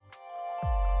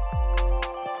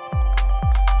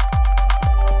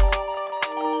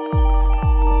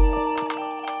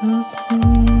Hello,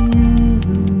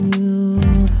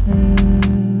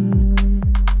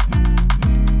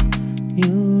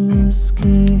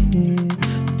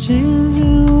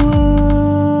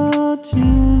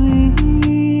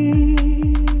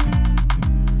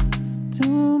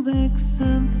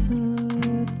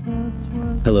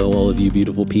 all of you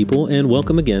beautiful people, and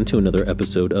welcome again to another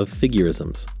episode of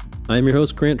Figurisms. I am your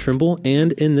host, Grant Trimble,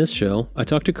 and in this show, I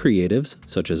talk to creatives,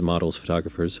 such as models,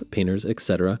 photographers, painters,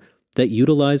 etc., that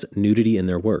utilize nudity in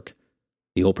their work.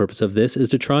 The whole purpose of this is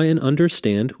to try and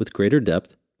understand with greater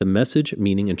depth the message,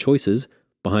 meaning, and choices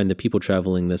behind the people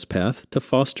traveling this path to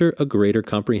foster a greater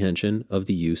comprehension of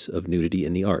the use of nudity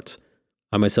in the arts.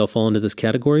 I myself fall into this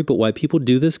category, but why people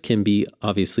do this can be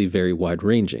obviously very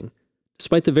wide-ranging.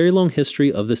 Despite the very long history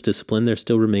of this discipline, there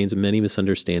still remains many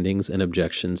misunderstandings and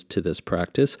objections to this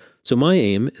practice, so my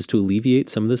aim is to alleviate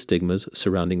some of the stigmas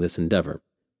surrounding this endeavor.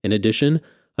 In addition,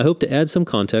 I hope to add some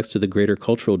context to the greater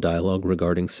cultural dialogue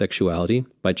regarding sexuality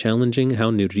by challenging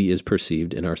how nudity is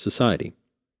perceived in our society.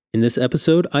 In this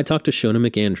episode, I talked to Shona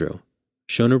McAndrew.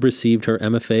 Shona received her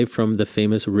MFA from the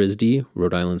famous RISD,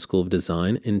 Rhode Island School of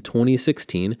Design, in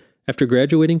 2016 after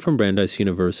graduating from Brandeis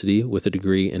University with a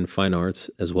degree in fine arts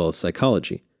as well as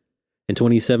psychology. In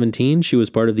 2017, she was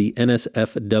part of the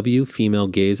NSFW Female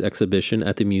Gaze exhibition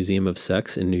at the Museum of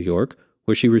Sex in New York,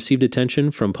 where she received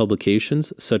attention from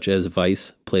publications such as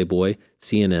Vice, Playboy,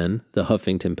 CNN, The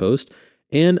Huffington Post,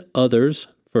 and others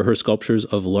for her sculptures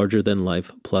of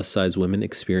larger-than-life plus-size women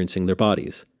experiencing their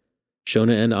bodies.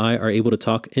 Shona and I are able to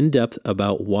talk in depth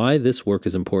about why this work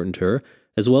is important to her,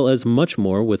 as well as much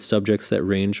more with subjects that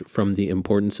range from the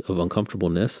importance of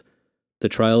uncomfortableness, the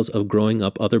trials of growing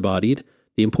up other-bodied,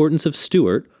 the importance of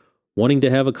Stuart, wanting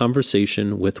to have a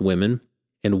conversation with women,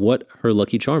 and what her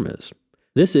lucky charm is.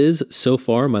 This is, so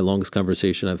far, my longest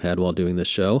conversation I've had while doing this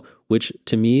show, which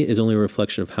to me is only a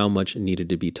reflection of how much needed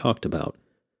to be talked about.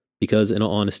 Because, in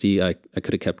all honesty, I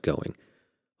could have kept going.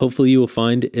 Hopefully you will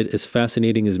find it as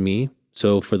fascinating as me,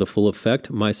 so for the full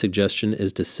effect, my suggestion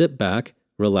is to sit back,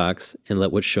 relax, and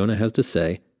let what Shona has to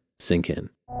say sink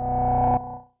in.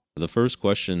 The first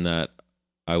question that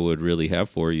I would really have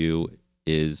for you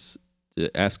is to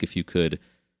ask if you could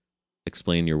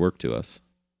explain your work to us,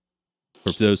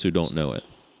 for those who don't know it.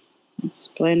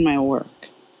 Explain my work.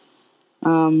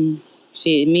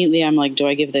 See, immediately I'm like, do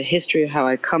I give the history of how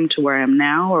I come to where I am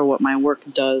now, or what my work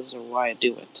does, or why I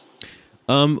do it?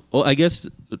 Well, I guess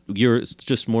you're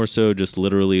just more so just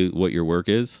literally what your work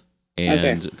is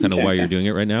and kind of why you're doing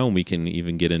it right now, and we can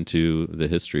even get into the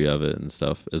history of it and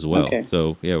stuff as well. Okay.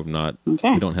 So yeah, we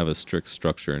don't have a strict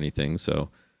structure or anything, so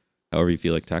however you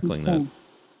feel like tackling that.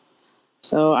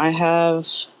 So I have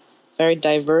very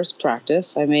diverse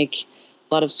practice. I make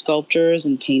a lot of sculptures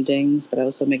and paintings, but I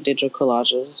also make digital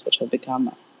collages, which have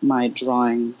become my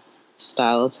drawing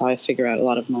style. It's how I figure out a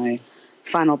lot of my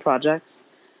final projects.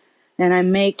 And I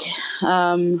make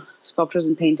sculptures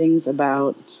and paintings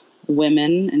about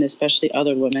women, and especially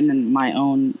other women, and my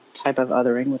own type of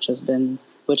othering, which is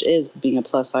being a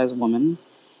plus size woman.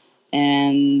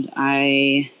 And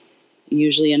I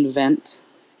usually invent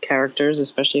characters,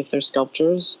 especially if they're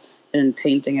sculptures. And in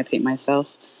painting, I paint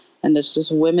myself. And it's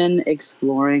just women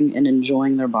exploring and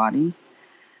enjoying their body.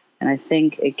 And I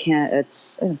think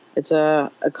it's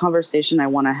a conversation I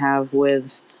want to have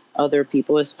with other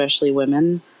people, especially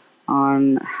women,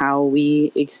 on how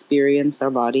we experience our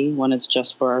body when it's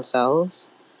just for ourselves,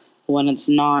 when it's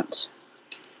not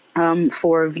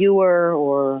for a viewer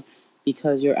or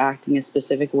because you're acting a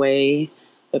specific way,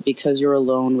 but because you're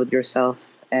alone with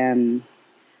yourself. And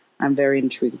I'm very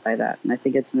intrigued by that. And I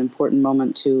think it's an important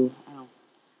moment to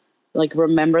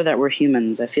remember that we're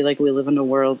humans. I feel like we live in a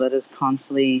world that is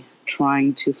constantly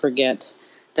trying to forget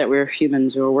that we're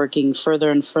humans. We're working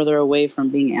further and further away from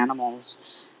being animals.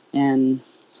 And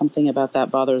something about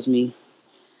that bothers me.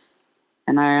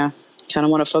 And I kind of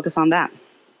want to focus on that.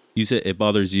 You said it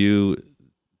bothers you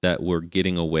that we're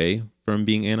getting away from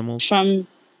being animals? I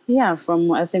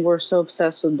think we're so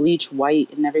obsessed with bleach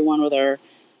white and everyone with our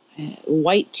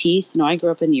white teeth. I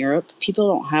grew up in Europe. People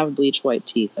don't have bleach white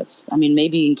teeth.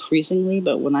 Maybe increasingly,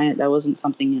 but that wasn't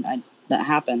something that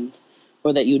happened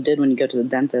or that you did when you go to the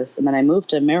dentist. And then I moved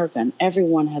to America and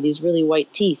everyone had these really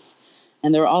white teeth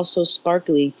and they're all so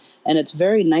sparkly. And it's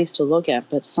very nice to look at,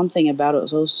 but something about it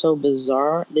is so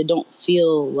bizarre. They don't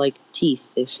feel like teeth.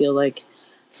 They feel like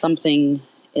something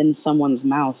in someone's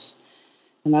mouth.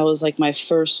 And that was like my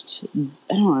first,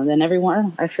 I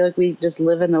feel like we just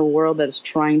live in a world that is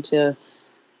trying to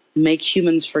make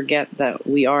humans forget that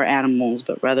we are animals,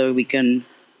 but rather we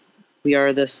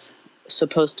are this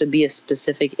supposed to be a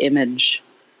specific image,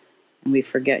 and we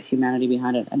forget humanity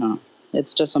behind it. I don't know.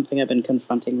 It's just something I've been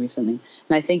confronting recently.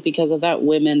 And I think because of that,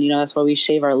 women, that's why we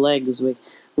shave our legs.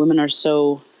 Women are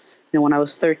so, when I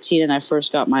was 13 and I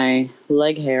first got my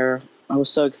leg hair, I was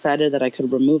so excited that I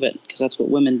could remove it because that's what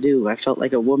women do. I felt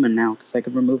like a woman now because I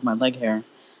could remove my leg hair.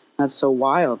 That's so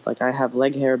wild. Like, I have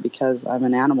leg hair because I'm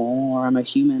an animal or I'm a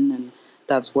human, and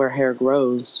that's where hair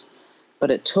grows. But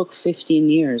it took 15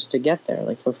 years to get there.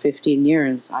 Like, for 15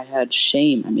 years, I had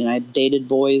shame. I mean, I dated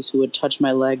boys who would touch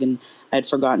my leg, and I had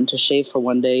forgotten to shave for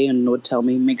one day and would tell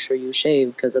me, make sure you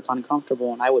shave because it's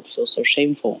uncomfortable. And I would feel so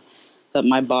shameful that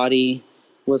my body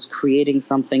was creating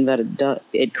something that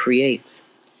it creates.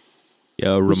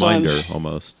 Yeah, a reminder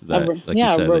almost that, like you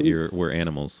said, that we're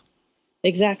animals.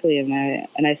 Exactly.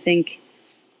 And I think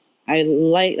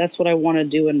that's what I want to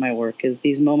do in my work, is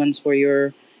these moments where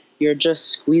you're just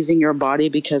squeezing your body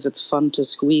because it's fun to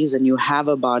squeeze and you have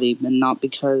a body, and not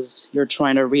because you're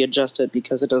trying to readjust it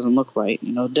because it doesn't look right.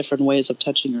 Different ways of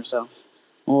touching yourself.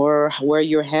 Or where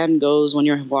your hand goes when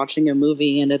you're watching a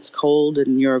movie and it's cold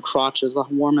and your crotch is the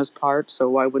warmest part, so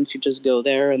why wouldn't you just go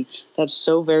there? And that's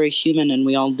so very human, and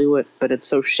we all do it, but it's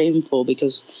so shameful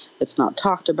because it's not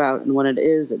talked about, and when it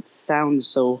is, it sounds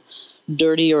so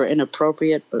dirty or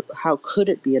inappropriate. But how could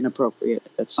it be inappropriate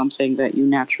if it's something that you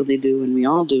naturally do and we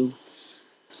all do?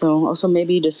 So also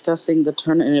maybe discussing the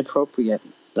term inappropriate,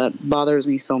 that bothers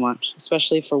me so much,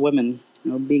 especially for women,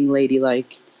 being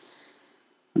ladylike.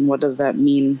 And what does that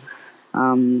mean?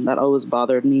 That always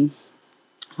bothered me,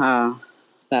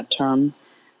 that term.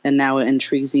 And now it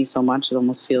intrigues me so much. It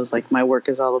almost feels like my work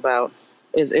is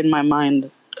in my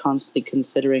mind, constantly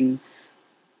considering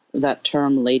that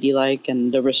term ladylike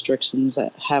and the restrictions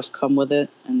that have come with it,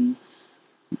 and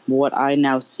what I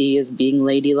now see as being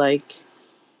ladylike.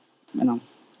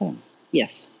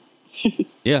 Yes.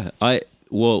 Yeah.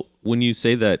 Well, when you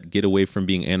say that, get away from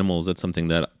being animals, that's something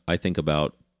that I think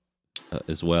about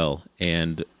as well.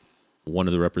 And one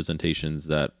of the representations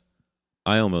that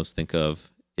I almost think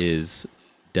of is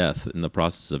death, and the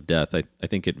process of death. I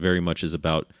think it very much is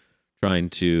about trying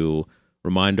to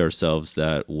remind ourselves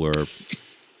that we're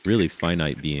really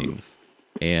finite beings,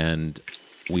 and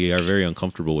we are very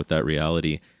uncomfortable with that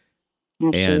reality.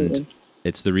 Absolutely. And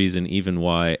it's the reason even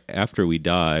why after we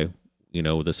die,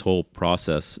 this whole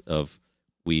process of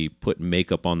we put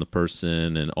makeup on the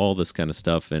person and all this kind of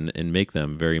stuff and make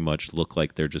them very much look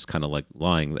like they're just kind of like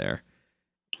lying there.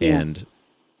 Yeah. And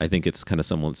I think it's kind of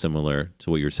somewhat similar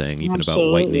to what you're saying, even Absolutely.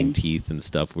 About whitening teeth and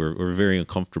stuff. We're very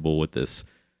uncomfortable with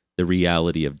the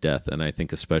reality of death. And I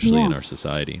think especially in our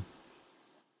society.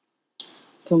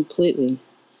 Completely.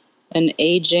 And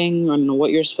aging, and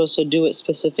what you're supposed to do at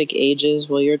specific ages.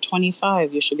 Well, you're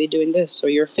 25, you should be doing this. Or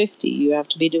you're 50, you have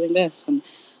to be doing this. And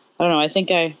I don't know, I think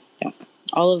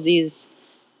all of these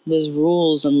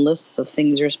rules and lists of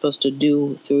things you're supposed to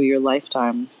do through your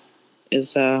lifetime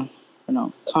is,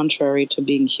 contrary to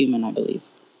being human, I believe.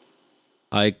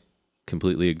 I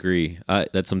completely agree.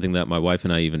 That's something that my wife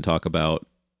and I even talk about.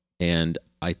 And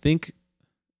I think,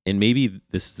 and maybe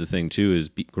this is the thing too, is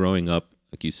growing up,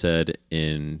 like you said,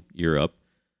 in Europe,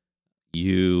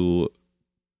 you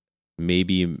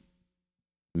maybe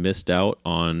missed out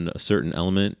on a certain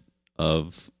element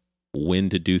of when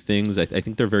to do things. I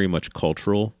think they're very much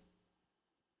cultural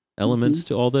elements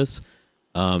to all this.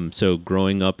 So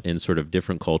growing up in sort of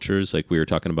different cultures, like we were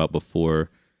talking about before,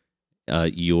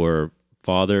 your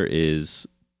father is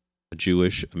a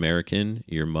Jewish American,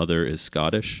 your mother is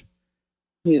Scottish.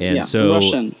 And so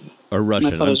Russian. Or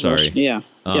Russian, I'm sorry.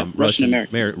 Russian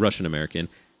American. Russian American.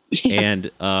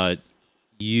 And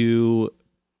you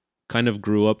kind of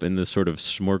grew up in this sort of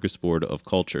smorgasbord of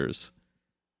cultures.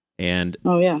 And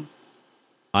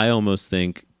I almost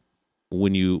think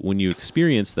when you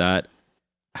experience that,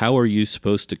 how are you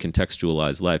supposed to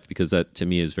contextualize life? Because that, to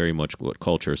me, is very much what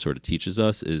culture sort of teaches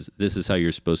us, is this is how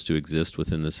you're supposed to exist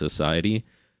within the society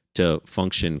to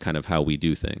function kind of how we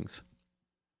do things.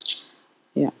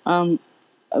 Yeah.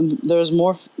 There's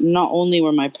more, not only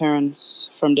were my parents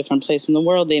from different places in the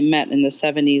world, they met in the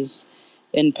 70s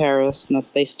in Paris, and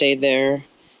they stayed there.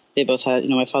 They both had,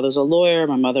 my father's a lawyer,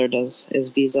 my mother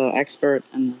is visa expert,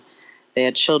 and they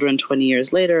had children 20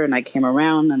 years later, and I came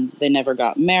around, and they never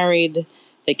got married.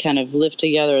 They kind of lived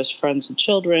together as friends with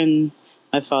children.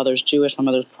 My father's Jewish, my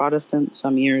mother's Protestant.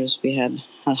 Some years we had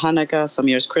Hanukkah, some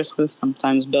years Christmas,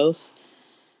 sometimes both.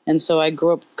 And so I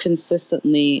grew up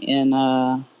consistently in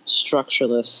a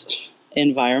structureless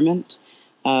environment.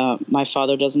 My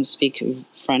father doesn't speak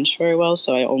French very well,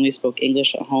 so I only spoke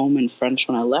English at home and French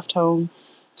when I left home.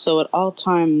 So at all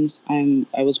times,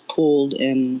 I was pulled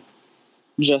in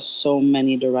just so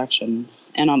many directions.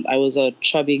 And I was a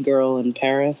chubby girl in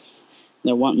Paris.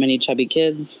 There weren't many chubby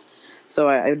kids. So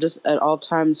I just at all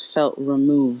times felt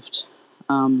removed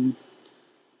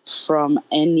from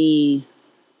any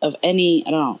I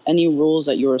don't know, any rules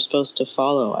that you were supposed to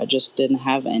follow. I just didn't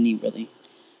have any really.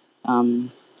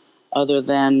 Other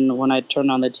than when I turned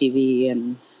on the TV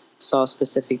and saw a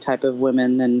specific type of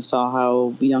women and saw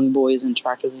how young boys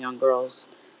interact with young girls.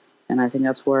 And I think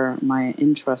that's where my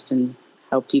interest in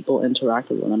how people interact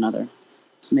with one another.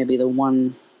 It's maybe the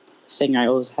one thing I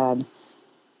always had.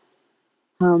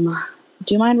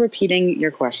 Do you mind repeating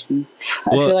your question?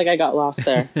 I feel like I got lost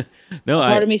there. No,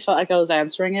 part of me felt like I was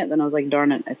answering it. Then I was like,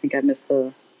 darn it, I think I missed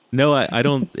the... No, I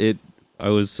don't.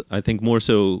 I think more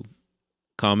so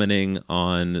commenting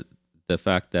on the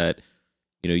fact that,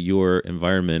 your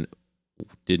environment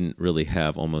didn't really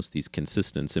have almost these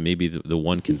consistents. And maybe the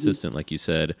one consistent, like you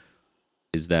said,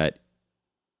 is that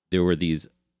there were these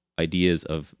ideas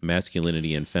of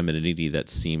masculinity and femininity that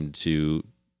seemed to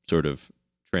sort of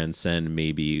transcend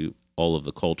maybe all of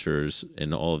the cultures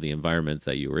and all of the environments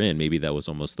that you were in. Maybe that was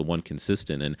almost the one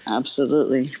consistent. And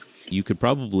absolutely, you could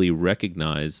probably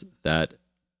recognize that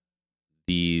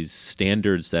these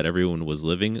standards that everyone was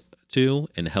living to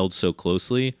and held so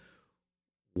closely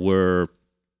were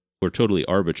totally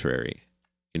arbitrary.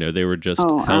 They were just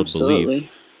held absolutely. beliefs.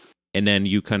 And then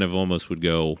you kind of almost would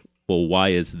go, well, why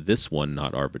is this one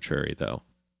not arbitrary though?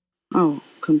 Oh,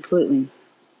 completely.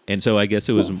 And so I guess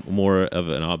it was more of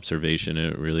an observation,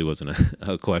 and it really wasn't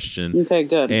a question. Okay,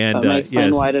 good. And that may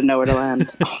explain why I didn't know where to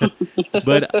land.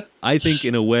 But I think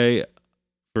in a way,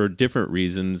 for different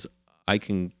reasons, I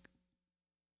think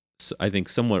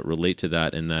somewhat relate to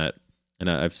that in that, and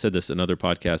I've said this in other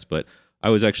podcasts, but I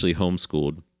was actually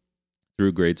homeschooled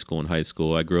through grade school and high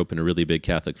school. I grew up in a really big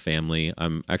Catholic family.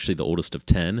 I'm actually the oldest of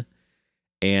 10.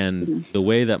 And the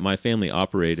way that my family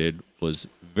operated was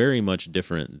very much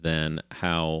different than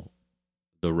how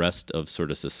the rest of sort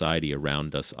of society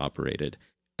around us operated.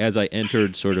 As I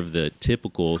entered sort of the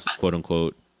typical, quote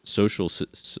unquote, social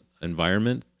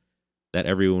environment that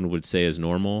everyone would say is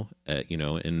normal,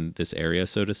 in this area,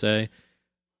 so to say,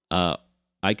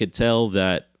 I could tell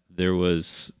that there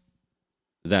was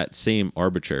that same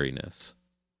arbitrariness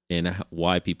in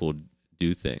why people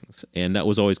do things. And that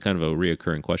was always kind of a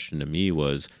reoccurring question to me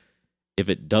was, if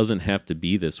it doesn't have to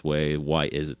be this way, why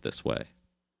is it this way?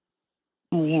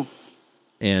 Oh, yeah.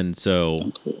 And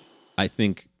so I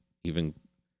think even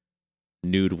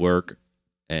nude work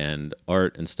and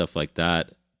art and stuff like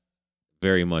that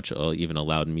very much even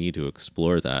allowed me to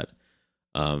explore that.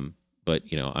 But,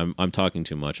 I'm talking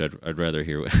too much. I'd rather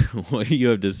hear what you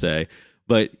have to say.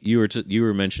 But you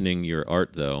were mentioning your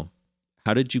art, though.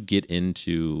 How did you get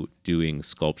into doing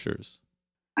sculptures?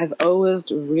 I've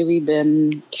always really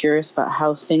been curious about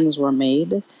how things were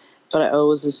made, but I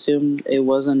always assumed it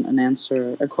wasn't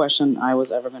a question I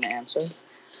was ever going to answer.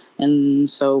 And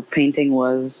so painting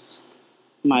was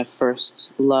my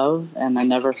first love, and I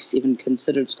never even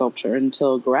considered sculpture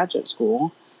until graduate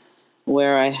school,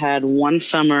 where I had one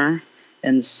summer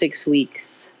and 6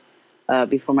 weeks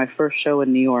before my first show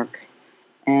in New York.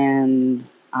 And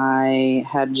I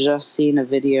had just seen a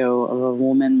video of a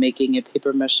woman making a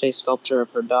papier-mâché sculpture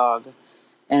of her dog,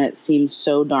 and it seemed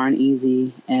so darn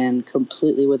easy and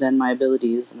completely within my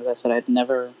abilities. And as I said, I'd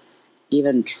never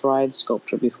even tried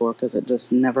sculpture before because it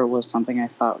just never was something I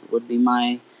thought would be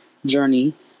my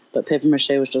journey. But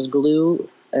papier-mâché was just glue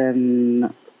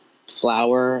and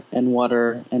flour and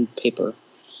water and paper.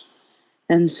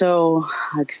 And so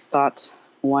I thought,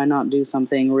 why not do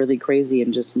something really crazy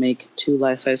and just make 2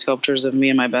 life-size sculptures of me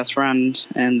and my best friend,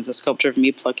 and the sculpture of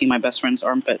me plucking my best friend's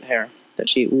armpit hair,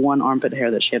 one armpit hair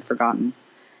that she had forgotten.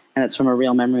 And it's from a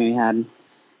real memory we had.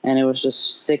 And it was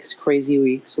just 6 crazy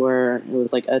weeks where it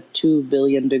was like a 2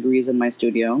 billion degrees in my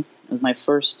studio. It was my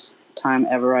first time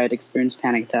ever I had experienced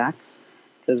panic attacks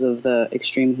because of the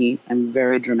extreme heat. I'm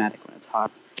very dramatic when it's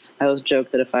hot. I always joke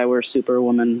that if I were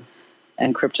Superwoman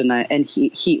and kryptonite, and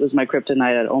heat was my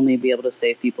kryptonite, I'd only be able to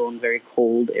save people in very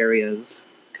cold areas,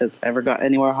 because if I ever got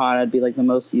anywhere hot, I'd be like the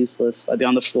most useless. I'd be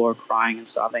on the floor crying and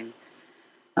sobbing.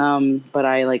 But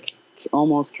I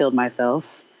almost killed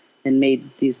myself and made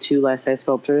these 2 life-size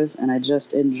sculptures, and I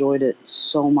just enjoyed it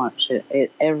so much.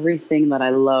 Everything that I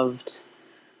loved,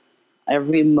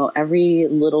 every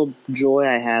little joy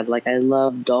I had. Like, I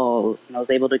loved dolls, and I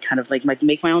was able to kind of like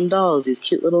make my own dolls, these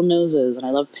cute little noses, and I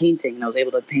loved painting, and I was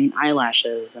able to paint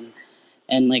eyelashes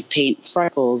and like paint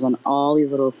freckles, and all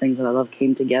these little things that I love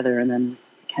came together, and then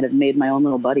kind of made my own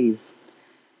little buddies.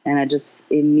 And I just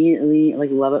immediately,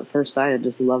 love at first sight, I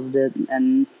just loved it.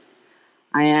 And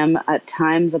I am at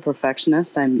times a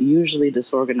perfectionist. I'm usually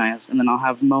disorganized, and then I'll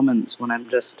have moments when I'm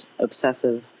just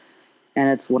obsessive. And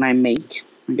it's when I make.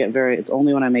 It's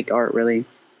only when I make art, really.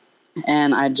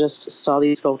 And I just saw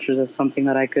these sculptures as something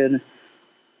that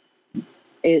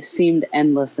it seemed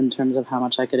endless in terms of how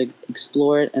much I could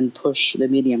explore it and push the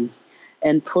medium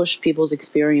and push people's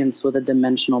experience with a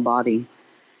dimensional body.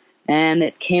 And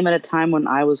it came at a time when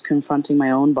I was confronting my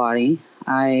own body.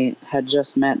 I had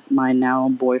just met my now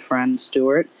boyfriend,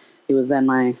 Stuart. He was then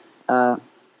my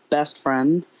best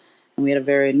friend, and we had a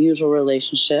very unusual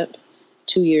relationship.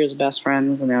 2 years best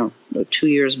friends, and now 2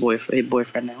 years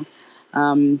boyfriend now.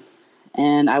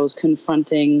 And I was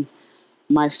confronting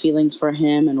my feelings for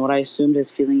him and what I assumed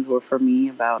his feelings were for me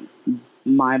about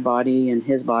my body and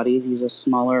his body. He's a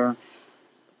smaller,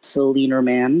 leaner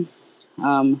man.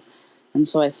 And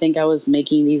so I think I was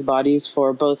making these bodies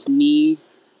for me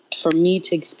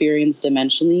to experience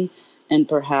dimensionally, and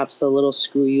perhaps a little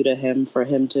screw you to him for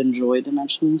him to enjoy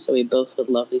dimensionally. So we both would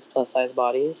love these plus size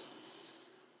bodies.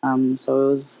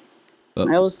 So it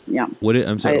was, yeah.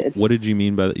 I'm sorry. What did you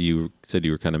mean by that? You said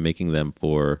you were kind of making them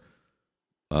for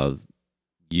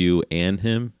you and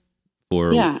him?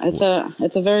 Yeah,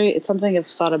 it's something I've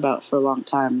thought about for a long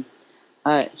time.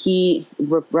 He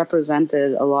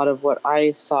represented a lot of what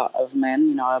I thought of men.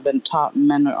 You know, I've been taught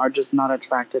men are just not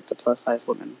attracted to plus size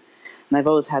women. And I've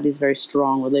always had these very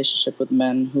strong relationship with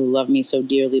men who love me so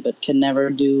dearly but can never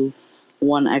do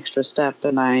one extra step.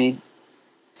 And I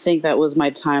think that was my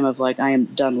time of like, I am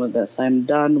done with this. I'm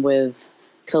done with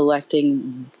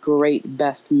collecting great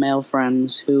best male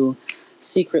friends who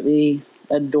secretly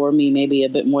adore me maybe a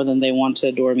bit more than they want to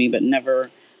adore me, but never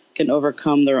can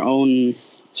overcome their own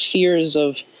fears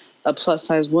of a plus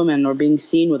size woman or being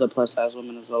seen with a plus size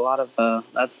woman. Is a lot of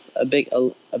that's a big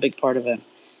part of it.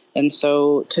 And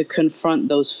so to confront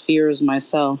those fears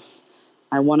myself,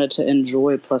 I wanted to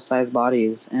enjoy plus size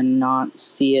bodies and not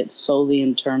see it solely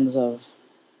in terms of,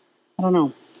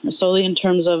 solely in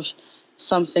terms of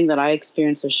something that I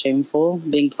experienced as shameful.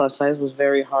 Being plus size was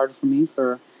very hard for me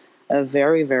for a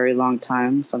very, very long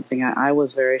time, something I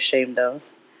was very ashamed of.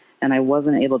 And I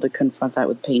wasn't able to confront that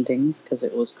with paintings because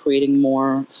it was creating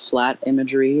more flat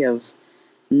imagery of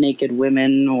naked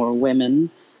women or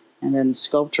women. And then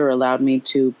sculpture allowed me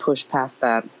to push past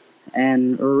that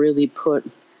and really put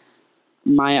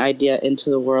my idea into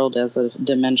the world as a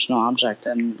dimensional object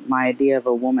and my idea of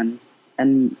a woman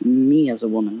and me as a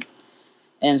woman.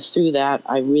 And through that,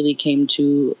 I really came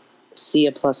to see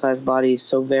a plus-size body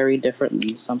so very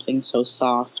differently, something so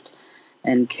soft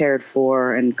and cared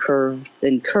for and curved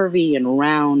and curvy and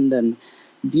round and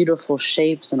beautiful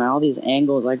shapes and all these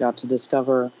angles I got to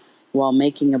discover while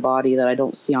making a body that I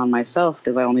don't see on myself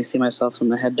because I only see myself from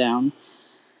the head down.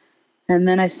 And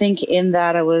then I think in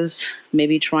that I was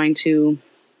maybe trying to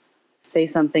say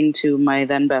something to my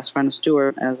then best friend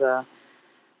Stuart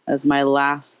as my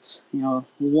last,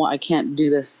 I can't do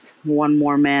this one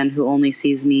more man who only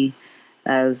sees me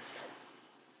as,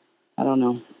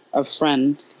 a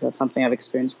friend, because that's something I've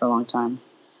experienced for a long time.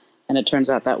 And it turns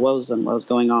out that wasn't what was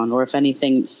going on. Or if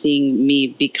anything, seeing me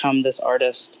become this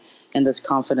artist and this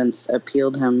confidence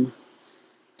appealed him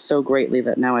so greatly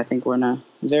that now I think we're in a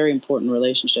very important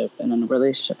relationship, and in a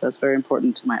relationship that's very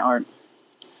important to my art.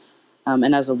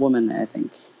 And as a woman, I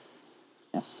think,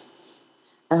 yes.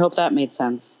 I hope that made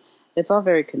sense. It's all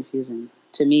very confusing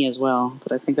to me as well,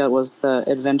 but I think that was the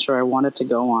adventure I wanted to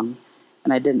go on.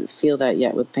 And I didn't feel that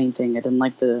yet with painting. I didn't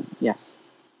like yes.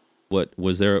 What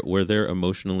were there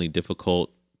emotionally difficult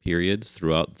periods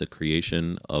throughout the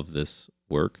creation of this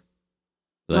work?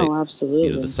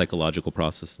 Absolutely. The psychological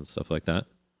process and stuff like that?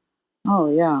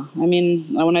 Oh, yeah. I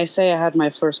mean, when I say I had my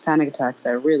first panic attacks,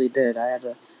 I really did. I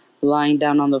had lying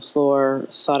down on the floor,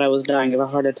 thought I was dying of a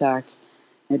heart attack.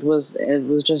 It was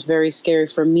just very scary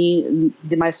for me.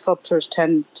 My sculptures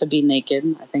tend to be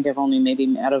naked. I think I've only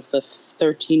maybe out of the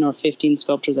 13 or 15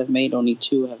 sculptures I've made, only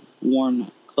 2 have worn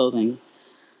clothing.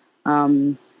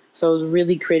 So I was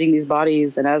really creating these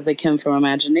bodies, and as they came from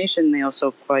imagination, they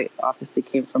also quite obviously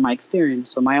came from my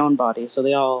experience, so my own body. So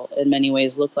they all, in many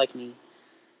ways, look like me.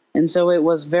 And so it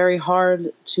was very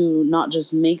hard to not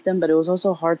just make them, but it was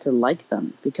also hard to like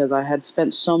them because I had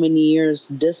spent so many years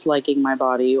disliking my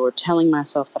body or telling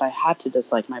myself that I had to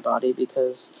dislike my body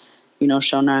because,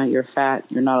 Shona, you're fat.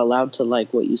 You're not allowed to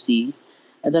like what you see.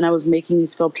 And then I was making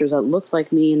these sculptures that looked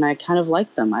like me, and I kind of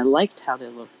liked them. I liked how they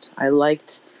looked. I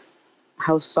liked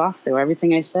how soft they were.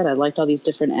 Everything I said, I liked all these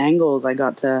different angles. I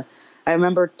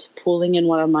remember pulling in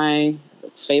one of my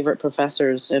favorite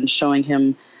professors and showing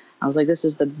him. I was like, this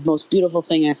is the most beautiful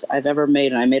thing I've ever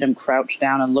made. And I made him crouch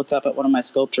down and look up at one of my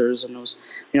sculptures. And it was,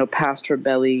 past her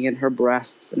belly and her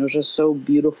breasts. And it was just so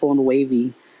beautiful and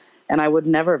wavy. And I would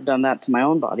never have done that to my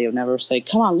own body. I would never say,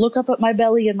 come on, look up at my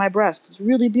belly and my breast. It's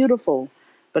really beautiful.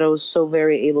 But I was so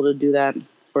very able to do that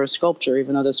for a sculpture,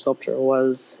 even though the sculpture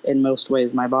was in most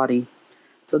ways my body.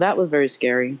 So that was very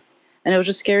scary. And it was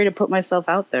just scary to put myself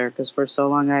out there because for so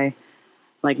long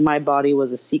my body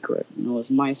was a secret. It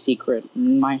was my secret,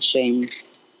 my shame.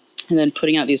 And then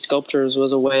putting out these sculptures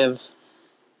was a way of,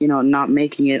 not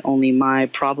making it only my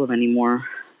problem anymore.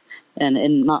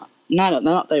 And not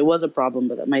that it was a problem,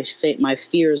 but that my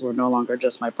fears were no longer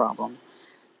just my problem,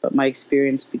 but my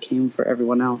experience became for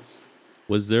everyone else.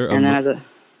 Was there and then as a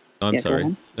I'm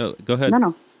sorry. No, go ahead.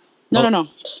 No.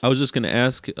 I was just going to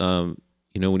ask, when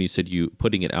you said you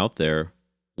putting it out there,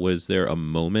 was there a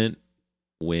moment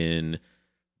when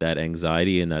that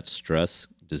anxiety and that stress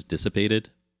just dissipated?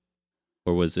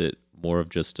 Or was it more of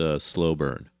just a slow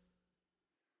burn?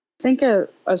 I think a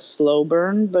slow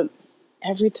burn, but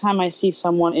every time I see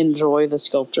someone enjoy the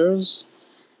sculptures,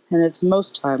 and it's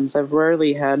most times, I've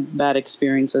rarely had bad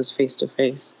experiences face to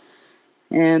face.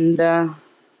 And I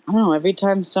don't know, every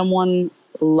time someone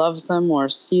loves them or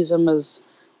sees them as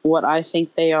what I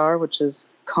think they are, which is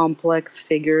complex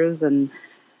figures, and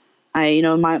I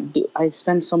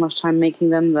spend so much time making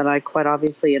them that I quite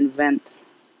obviously invent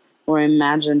or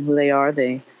imagine who they are.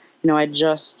 I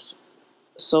just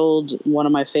sold one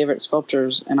of my favorite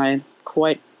sculptures, and I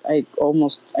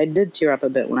did tear up a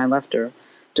bit when I left her,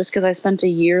 just because I spent a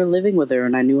year living with her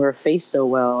and I knew her face so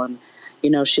well, and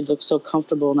she looked so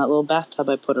comfortable in that little bathtub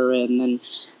I put her in, and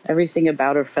everything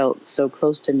about her felt so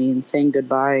close to me, and saying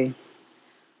goodbye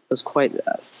was quite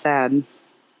sad.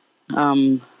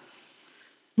 Sorry,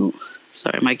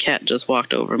 my cat just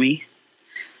walked over me.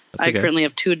 That's okay. I currently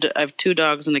have two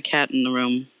dogs and a cat in the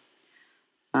room.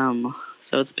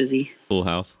 So it's busy. Full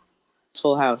house.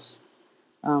 Full house.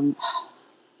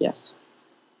 Yes.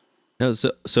 No,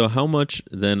 so how much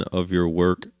then of your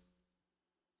work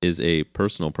is a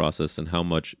personal process and how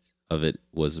much of it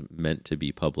was meant to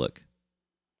be public?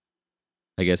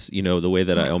 I guess, the way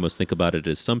that I almost think about it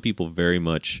is some people very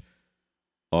much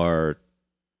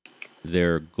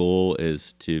their goal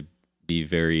is to be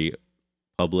very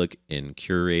public and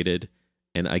curated.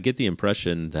 And I get the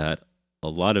impression that a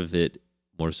lot of it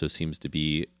more so seems to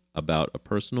be about a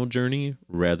personal journey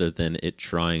rather than it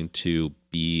trying to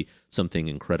be something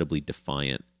incredibly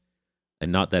defiant.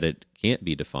 And not that it can't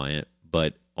be defiant,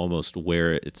 but almost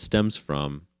where it stems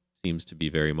from seems to be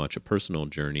very much a personal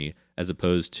journey as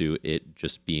opposed to it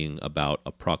just being about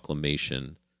a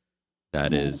proclamation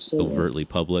that is Absolutely. overtly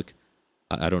public.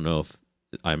 I don't know if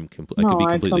I could be No,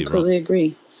 I completely completely wrong.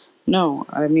 agree. No,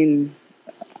 I mean,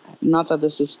 not that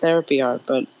this is therapy art,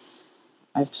 but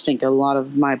I think a lot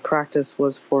of my practice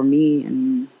was for me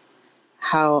and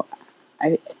how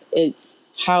I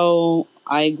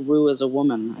grew as a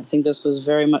woman. I think this was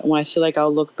very much when I feel like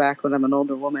I'll look back when I'm an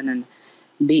older woman and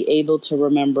be able to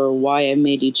remember why I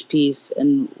made each piece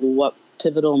and what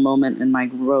pivotal moment in my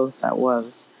growth that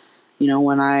was.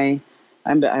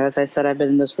 As I said, I've been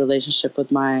in this relationship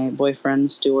with my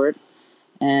boyfriend, Stuart,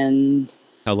 and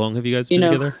How long have you guys been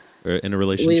together or in a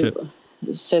relationship?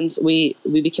 Since we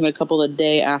became a couple a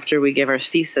day after we gave our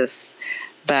thesis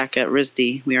back at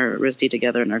RISD. We are at RISD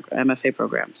together in our MFA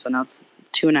program. So now it's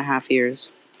 2.5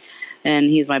 years. And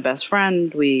he's my best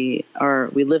friend. We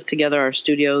live together. Our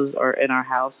studios are in our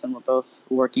house, and we're both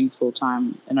working full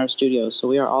time in our studios. So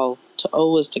we are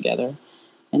always together.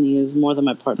 And he is more than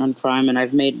my partner in crime. And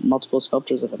I've made multiple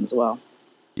sculptures of him as well.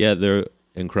 Yeah, they're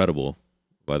incredible,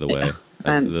 by the way.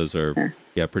 And those are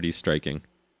pretty striking.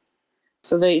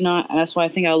 So that's why I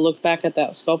think I'll look back at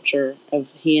that sculpture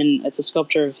of it's a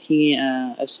sculpture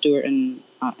of Stuart and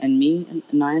me and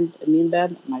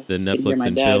Dad. The Netflix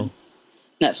and Chill.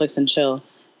 Netflix and Chill,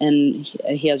 and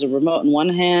he has a remote in one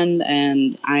hand,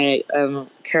 and I am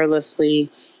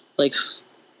carelessly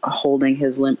holding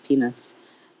his limp penis,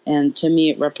 and to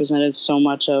me it represented so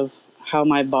much of how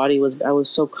my body was. I was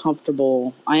so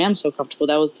comfortable. I am so comfortable.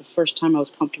 That was the first time I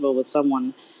was comfortable with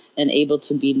someone and able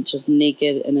to be just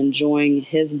naked and enjoying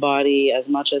his body as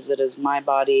much as it is my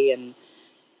body. And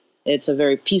it's a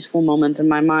very peaceful moment in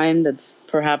my mind. It's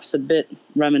perhaps a bit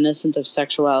reminiscent of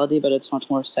sexuality, but it's much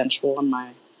more sensual in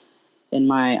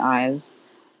my eyes.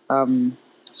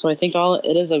 So I think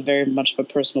it is a very much of a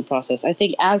personal process. I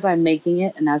think as I'm making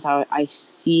it and as I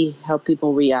see how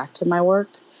people react to my work,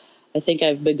 I think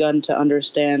I've begun to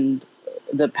understand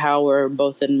the power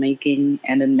both in making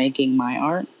and in making my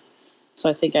art. So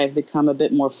I think I've become a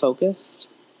bit more focused,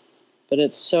 but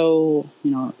it's so,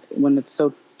 when it's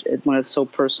so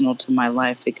personal to my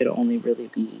life, it could only really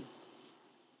be,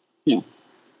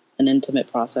 an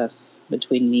intimate process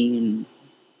between me and,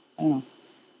 I don't know,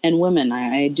 and women.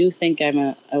 I do think I'm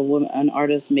an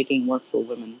artist making work for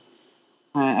women.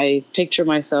 I picture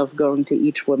myself going to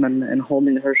each woman and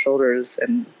holding her shoulders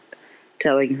and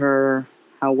telling her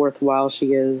how worthwhile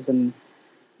she is, and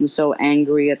I'm so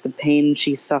angry at the pain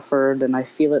she suffered, and I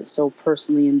feel it so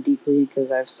personally and deeply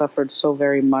because I've suffered so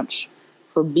very much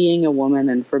for being a woman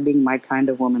and for being my kind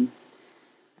of woman.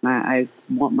 And I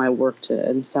want my work to,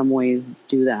 in some ways,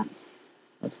 do that.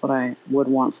 That's what I would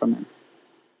want from it.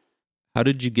 How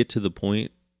did you get to the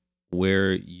point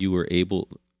where you were able,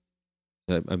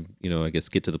 I guess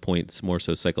get to the point more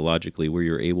so psychologically, where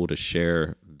you're able to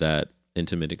share that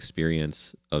intimate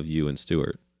experience of you and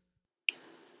Stuart?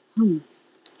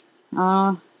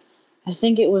 I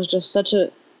think it was just such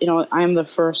a, I am the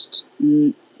first.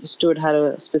 Stuart had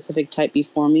a specific type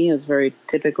before me. It was very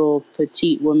typical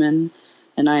petite woman,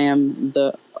 and I am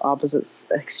the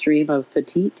opposite extreme of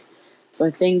petite. So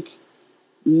I think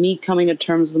me coming to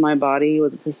terms with my body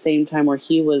was at the same time where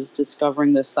he was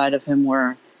discovering this side of him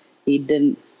where he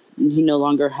no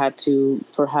longer had to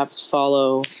perhaps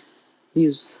follow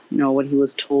these, what he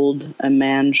was told a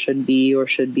man should be or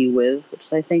should be with,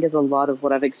 which I think is a lot of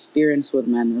what I've experienced with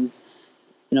men is,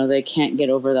 they can't get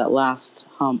over that last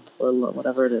hump or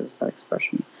whatever it is, that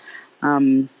expression.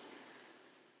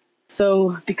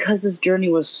 So because this journey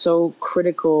was so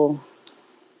critical,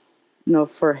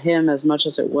 for him as much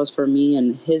as it was for me,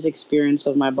 and his experience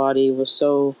of my body was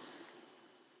so,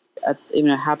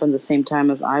 it happened the same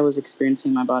time as I was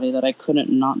experiencing my body, that I couldn't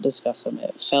not discuss him.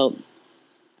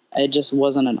 It just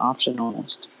wasn't an option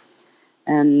almost.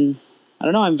 And I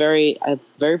don't know, I'm very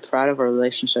proud of our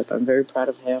relationship. I'm very proud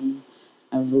of him.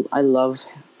 I love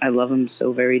him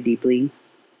so very deeply.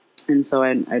 And so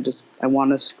I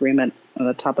want to scream it on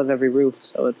the top of every roof.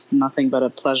 So it's nothing but a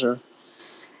pleasure.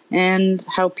 And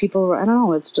how people, I don't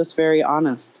know, it's just very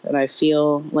honest. And I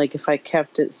feel like if I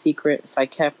kept it secret, if I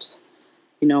kept,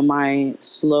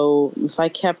 if I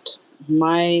kept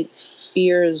my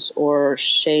fears or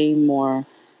shame or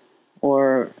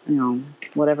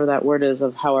whatever that word is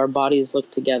of how our bodies look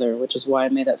together, which is why I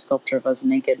made that sculpture of us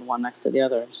naked, one next to the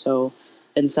other. So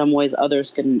in some ways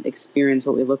others can experience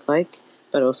what we look like,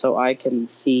 but also I can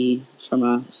see from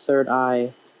a third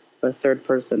eye or third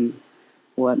person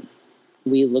what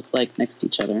we look like next to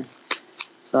each other.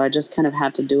 So I just kind of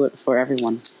had to do it for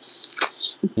everyone.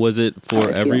 Was it for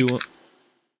everyone?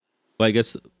 Well, I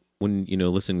guess when,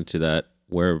 listening to that,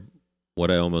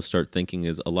 what I almost start thinking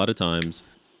is a lot of times,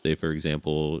 say, for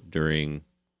example, during,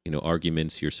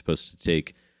 arguments, you're supposed to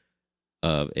take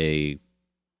a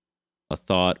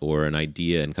thought or an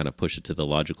idea and kind of push it to the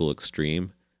logical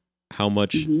extreme. How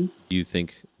much do you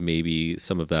think maybe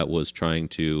some of that was trying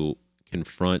to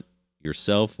confront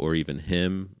yourself or even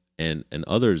him and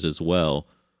others as well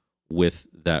with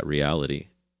that reality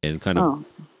and kind of...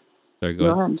 Sorry, go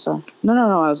ahead. I'm sorry.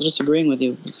 No, I was just agreeing with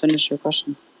you. Finish your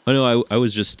question. Oh, no, I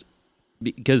was just...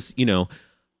 Because,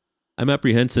 I'm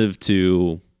apprehensive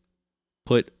to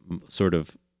put sort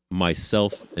of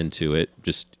myself into it.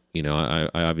 Just, I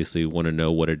obviously want to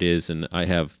know what it is, and I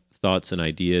have thoughts and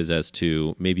ideas as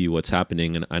to maybe what's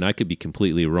happening, and I could be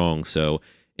completely wrong. So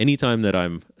anytime that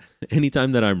I'm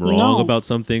wrong about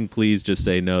something, please just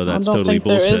say no. That's totally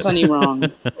bullshit. There is any wrong.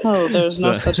 No, there's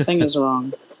no such thing as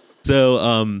wrong. So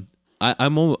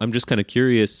I'm just kind of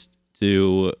curious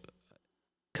to,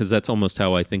 because that's almost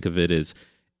how I think of it, is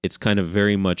it's kind of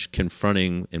very much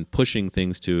confronting and pushing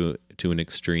things to an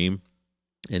extreme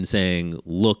and saying,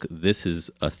 look, this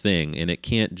is a thing, and it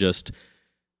can't just,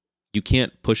 you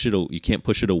can't push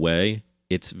it away.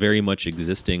 It's very much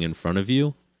existing in front of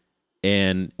you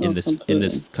and in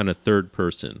this kind of third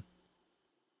person.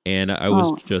 And I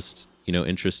was just,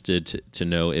 interested to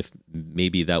know if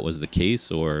maybe that was the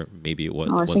case or maybe it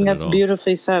wasn't. I think that's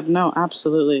beautifully said. No,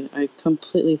 absolutely. I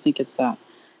completely think it's that.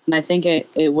 And I think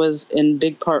it was in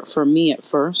big part for me at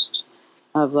first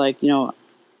of like,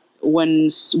 when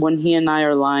he and I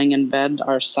are lying in bed,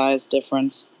 our size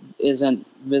difference isn't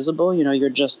visible. You're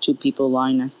just two people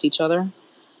lying next to each other.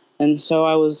 And so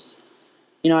I was,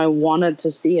 I wanted to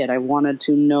see it. I wanted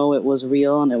to know it was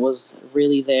real and it was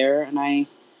really there. And I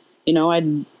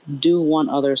do want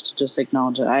others to just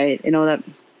acknowledge it. That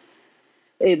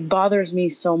it bothers me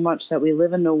so much that we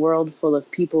live in a world full of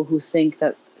people who think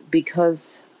that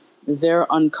because they're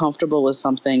uncomfortable with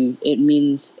something, it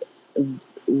means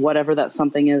whatever that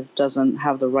something is doesn't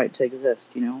have the right to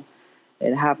exist.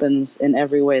 It happens in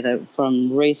every way, that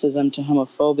from racism to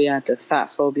homophobia to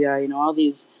fat phobia, all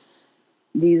these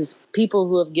people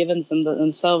who have given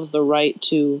themselves the right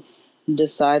to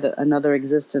decide that another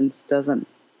existence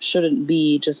shouldn't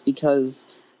be just because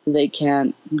they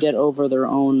can't get over their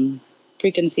own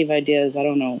preconceived ideas. I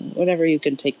don't know, whatever you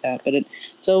can take that, but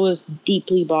it's always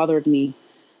deeply bothered me,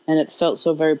 and it felt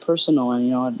so very personal.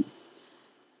 And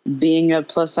being a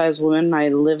plus size woman, I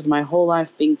lived my whole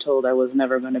life being told I was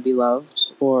never going to be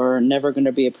loved or never going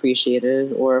to be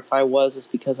appreciated, or if I was, it's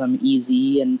because I'm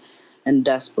easy and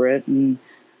desperate. And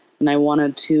I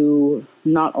wanted to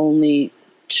not only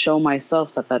show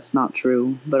myself that that's not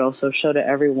true, but also show to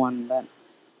everyone that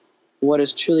what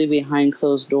is truly behind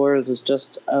closed doors is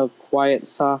just a quiet,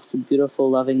 soft,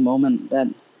 beautiful, loving moment that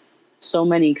so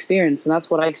many experience. And that's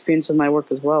what I experience in my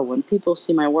work as well. When people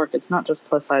see my work, it's not just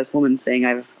plus size women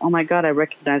saying, oh my God, I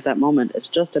recognize that moment. It's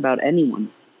just about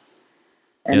anyone.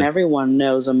 And everyone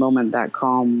knows a moment that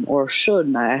calm, or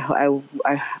should. I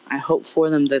hope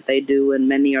for them that they do, and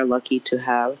many are lucky to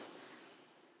have.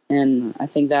 And I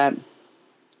think that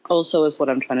also is what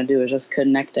I'm trying to do, is just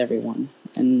connect everyone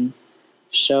and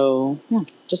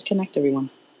just connect everyone.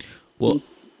 Well,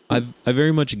 I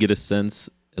very much get a sense,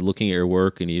 looking at your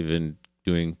work and even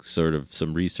doing sort of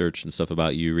some research and stuff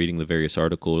about you, reading the various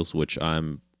articles, which I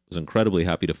was incredibly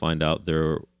happy to find out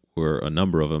there were a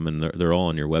number of them, and they're all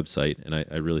on your website, and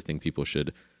I really think people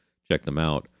should check them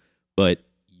out. But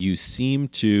you seem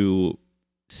to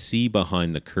see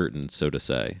behind the curtain, so to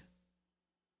say,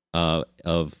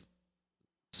 of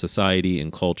society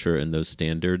and culture and those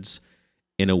standards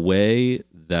in a way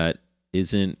that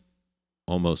isn't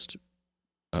almost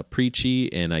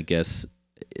preachy, and I guess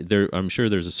I'm sure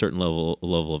there's a certain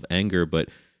level of anger, but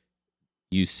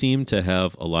you seem to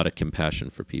have a lot of compassion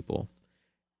for people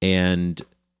and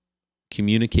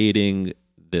communicating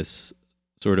this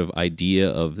sort of idea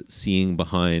of seeing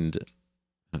behind.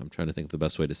 I'm trying to think of the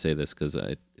best way to say this, because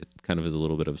it kind of is a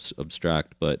little bit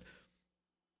abstract, but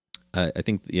I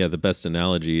think, the best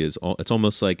analogy is it's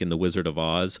almost like in The Wizard of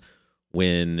Oz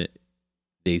when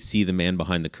they see the man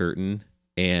behind the curtain,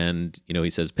 and he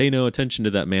says, "Pay no attention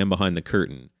to that man behind the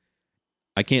curtain."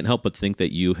 I can't help but think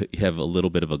that you have a little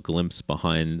bit of a glimpse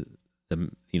behind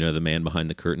the man behind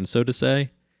the curtain, so to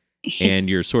say, and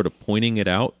you're sort of pointing it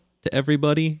out to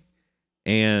everybody.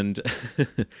 And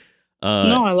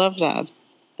no, I love that.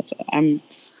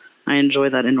 I enjoy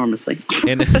that enormously.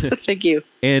 And thank you.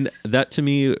 And that to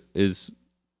me is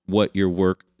what your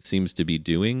work seems to be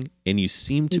doing, and you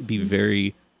seem to be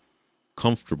very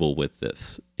comfortable with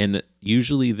this. And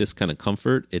usually this kind of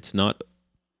comfort, it's not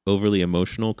overly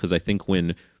emotional, because I think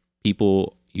when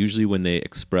people, usually when they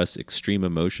express extreme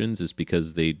emotions, is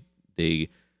because they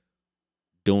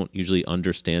don't usually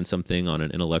understand something on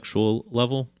an intellectual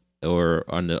level or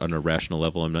on a rational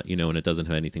level. I'm not, and it doesn't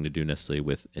have anything to do necessarily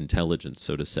with intelligence,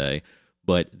 so to say,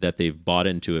 but that they've bought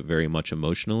into it very much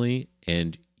emotionally,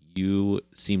 and you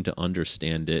seem to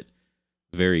understand it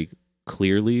very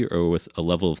clearly, or with a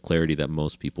level of clarity that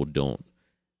most people don't.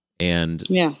 And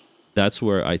that's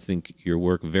where I think your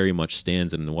work very much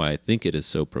stands, and why I think it is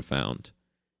so profound.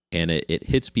 And it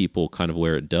hits people kind of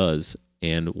where it does.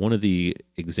 And one of the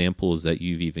examples that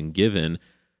you've even given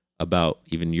about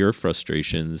even your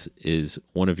frustrations is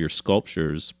one of your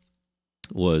sculptures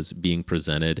was being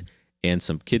presented, and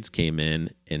some kids came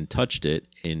in and touched it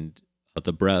and at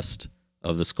the breast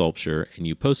of the sculpture, and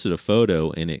you posted a photo,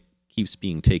 and it keeps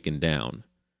being taken down.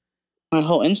 My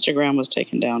whole Instagram was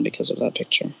taken down because of that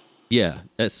picture. Yeah,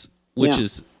 which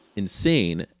is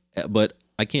insane, but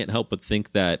I can't help but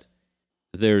think that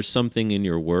there's something in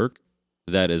your work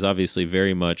that is obviously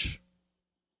very much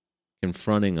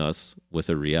confronting us with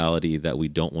a reality that we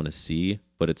don't want to see,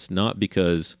 but it's not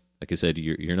because, like I said,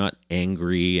 you're not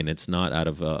angry, and it's not out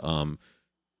of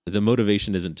the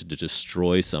motivation isn't to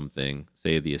destroy something,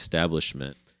 say the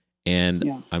establishment.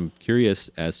 And I'm curious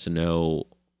as to know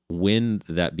when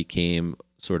that became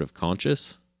sort of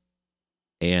conscious,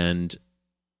 and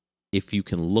if you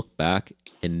can look back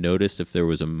and notice if there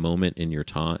was a moment in your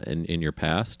time in your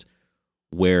past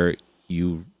where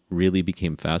you really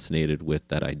became fascinated with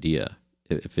that idea,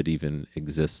 if it even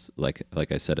exists, like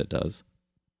I said it does.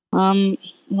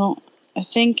 Well, I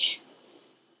think,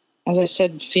 as I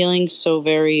said, feeling so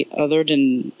very othered,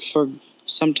 and for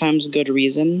sometimes good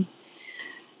reason,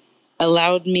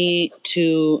 allowed me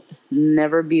to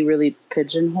never be really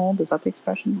pigeonholed. Is that the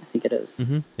expression? I think it is.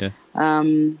 Mm-hmm. Yeah.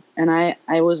 And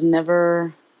I was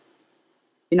never,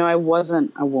 I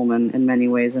wasn't a woman in many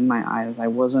ways in my eyes. I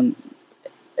wasn't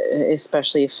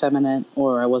especially effeminate,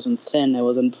 or I wasn't thin. I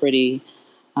wasn't pretty.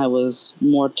 I was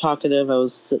more talkative. I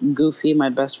was goofy. My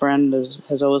best friend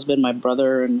has always been my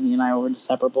brother, and he and I were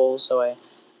inseparable. So I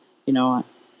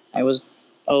was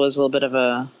always a little bit of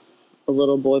a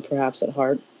little boy, perhaps, at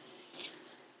heart.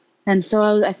 And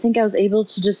so I think I was able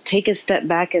to just take a step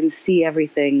back and see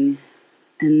everything,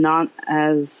 and not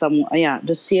as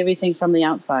just see everything from the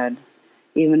outside.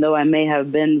 Even though I may have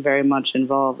been very much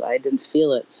involved, I didn't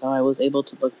feel it. So I was able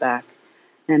to look back.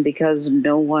 And because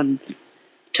no one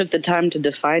took the time to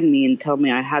define me and tell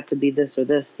me I had to be this or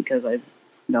this because I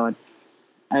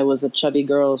was a chubby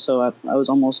girl, so I was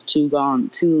almost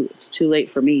it's too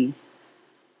late for me.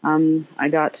 I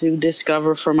got to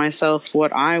discover for myself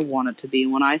what I wanted to be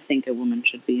and what I think a woman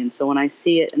should be. And so when I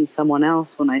see it in someone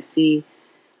else, when I see,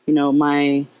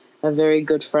 a very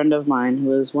good friend of mine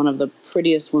who is one of the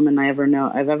prettiest women I've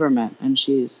ever met, and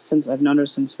I've known her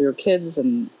since we were kids,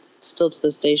 and still to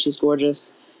this day she's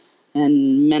gorgeous.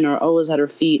 And men are always at her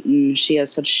feet, and she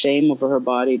has such shame over her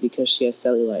body because she has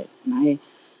cellulite. And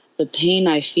the pain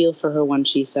I feel for her when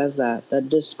she says that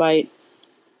despite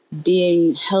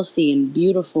being healthy and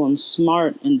beautiful and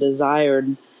smart and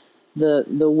desired,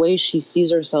 the way she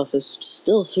sees herself is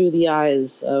still through the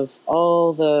eyes of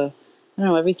all the,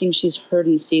 everything she's heard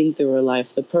and seen through her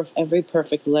life, every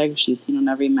perfect leg she's seen on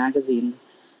every magazine,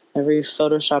 every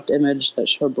photoshopped image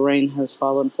that her brain has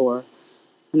fallen for.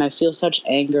 And I feel such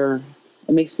anger.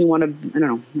 It makes me want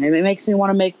to, it makes me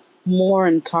want to make more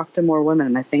and talk to more women.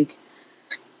 And I think,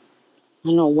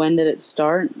 when did it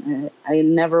start? I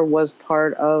never felt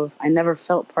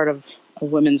part of a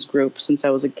women's group since I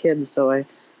was a kid. So I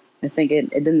think it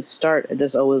didn't start. It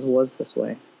just always was this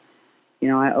way.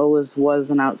 I always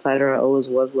was an outsider. I always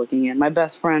was looking in. My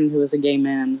best friend, who is a gay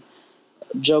man,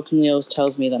 jokingly always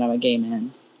tells me that I'm a gay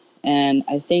man. And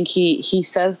I think he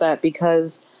says that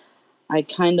because I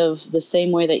kind of, the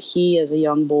same way that he as a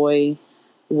young boy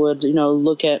would,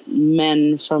 look at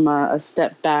men from a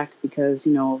step back because,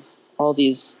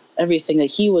 everything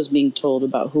that he was being told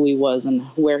about who he was and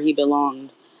where he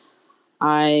belonged.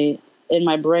 I, in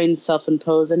my brain,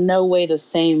 self-impose in no way the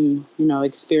same,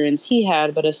 experience he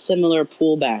had, but a similar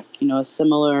pullback, a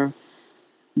similar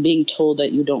being told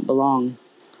that you don't belong.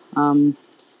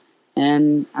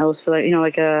 And I always feel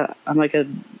like,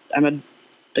 I'm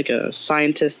a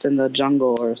scientist in the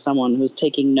jungle or someone who's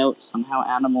taking notes on how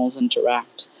animals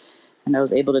interact. And I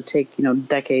was able to take,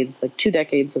 decades, like 2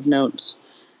 decades of notes.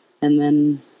 And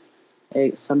then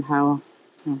it somehow,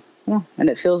 and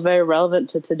it feels very relevant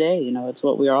to today. It's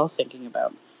what we are all thinking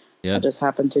about. Yeah. It just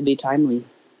happened to be timely.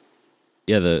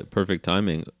 Yeah, the perfect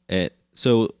timing.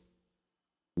 So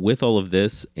with all of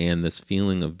this and this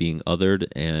feeling of being othered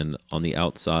and on the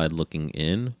outside looking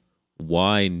in,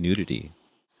 why nudity?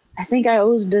 I think I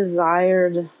always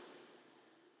desired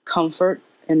comfort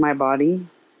in my body.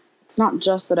 It's not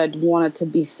just that I'd want it to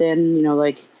be thin,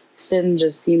 thin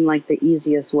just seemed like the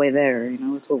easiest way there.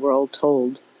 It's what we're all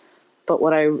told. But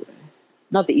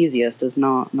not the easiest is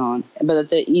not, but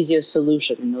the easiest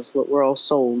solution is what we're all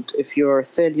sold. If you're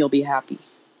thin, you'll be happy.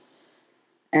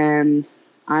 And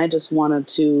I just wanted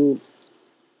to,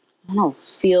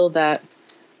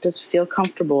 feel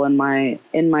comfortable in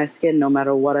my skin no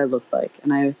matter what I looked like.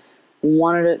 And I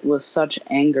wanted it with such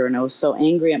anger. And I was so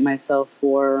angry at myself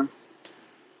for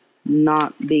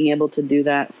not being able to do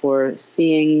that, for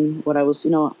seeing what I was,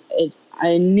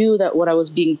 I knew that what I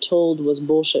was being told was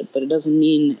bullshit, but it doesn't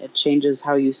mean it changes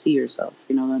how you see yourself.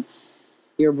 That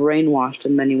you're brainwashed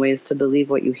in many ways to believe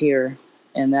what you hear.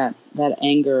 And that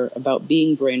anger about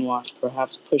being brainwashed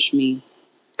perhaps pushed me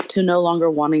to no longer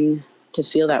wanting to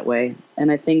feel that way.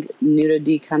 And I think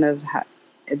nudity kind of,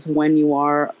 it's when you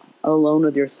are alone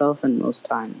with yourself in most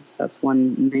times. That's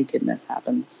when nakedness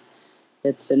happens.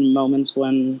 It's in moments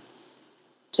when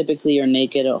typically you're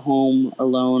naked at home,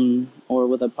 alone, or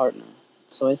with a partner.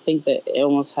 So I think that it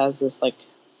almost has this,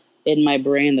 in my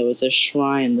brain, there was a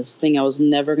shrine, this thing I was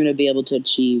never going to be able to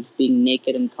achieve, being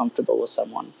naked and comfortable with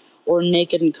someone, or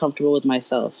naked and comfortable with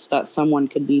myself. That someone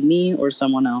could be me or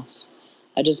someone else.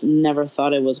 I just never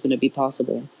thought it was going to be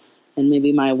possible. And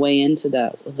maybe my way into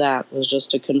that was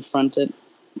just to confront it,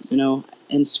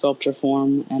 in sculpture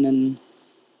form and in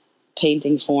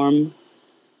painting form.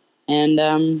 And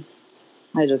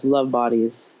I just love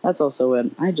bodies. That's also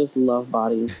it. I just love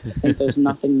bodies. I think there's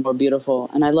nothing more beautiful.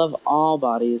 And I love all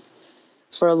bodies.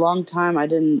 For a long time, I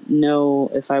didn't know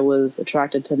if I was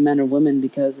attracted to men or women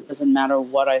because it doesn't matter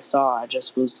what I saw. I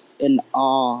just was in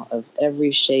awe of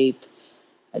every shape.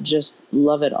 I just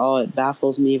love it all. It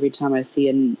baffles me every time I see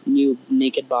a new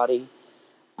naked body.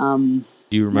 Do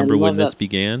you remember when this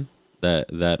began?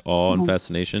 That awe and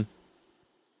fascination?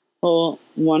 Well,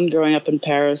 one, growing up in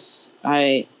Paris,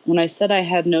 when I said I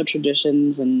had no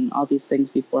traditions and all these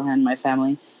things beforehand in my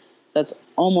family, that's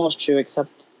almost true,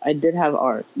 except I did have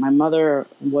art. My mother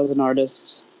was an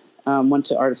artist, went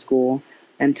to art school,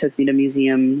 and took me to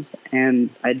museums, and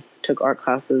I took art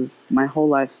classes my whole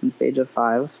life since the age of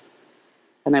 5.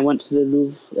 And I went to the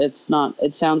Louvre.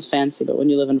 It sounds fancy, but when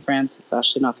you live in France, it's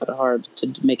actually not that hard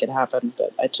to make it happen.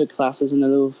 But I took classes in the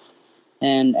Louvre,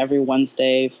 and every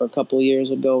Wednesday for a couple of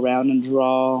years would go around and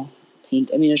draw, paint.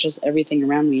 I mean, it's just everything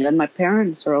around me. And my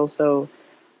parents are also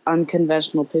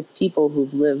unconventional people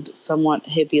who've lived somewhat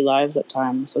hippie lives at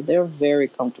times, so they're very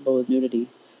comfortable with nudity.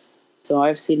 So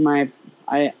I've seen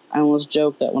I almost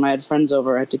joke that when I had friends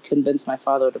over, I had to convince my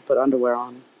father to put underwear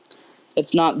on.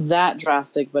 It's not that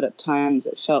drastic, but at times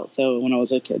it felt so when I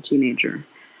was a teenager.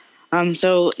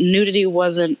 So nudity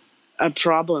wasn't a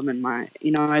problem in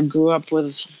I grew up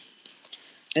with,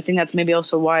 I think that's maybe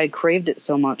also why I craved it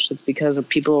so much. It's because of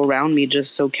people around me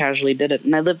just so casually did it.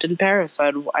 And I lived in Paris.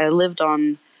 I lived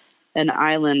on an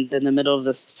island in the middle of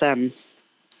the Seine,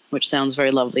 which sounds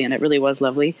very lovely, and it really was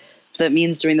lovely. That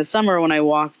means during the summer when I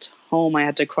walked home, I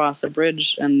had to cross a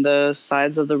bridge, and the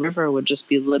sides of the river would just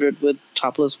be littered with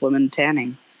topless women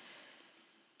tanning.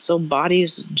 So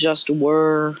bodies just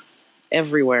were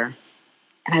everywhere,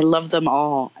 and I loved them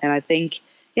all. And I think,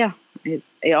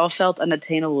 it all felt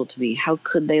unattainable to me. How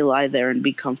could they lie there and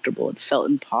be comfortable? It felt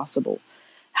impossible.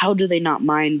 How do they not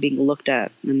mind being looked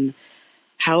at? And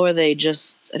how are they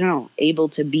just, I don't know, able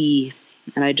to be?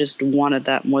 And I just wanted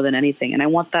that more than anything. And I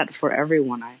want that for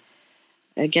everyone.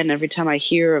 Again, every time I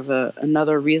hear of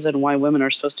another reason why women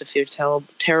are supposed to feel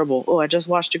terrible. Oh, I just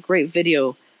watched a great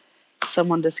video.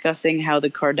 Someone discussing how the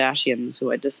Kardashians,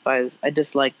 who I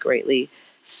dislike greatly,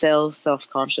 sell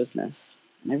self-consciousness.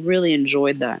 And I really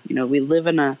enjoyed that. We live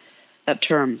in that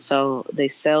term. So they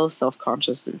sell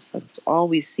self-consciousness. That's all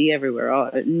we see everywhere.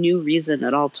 A new reason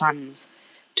at all times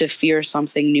to fear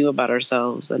something new about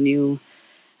ourselves, I don't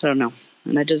know.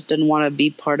 And I just didn't want to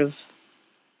be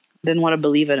didn't want to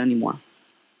believe it anymore.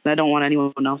 And I don't want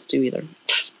anyone else to either.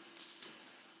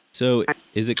 So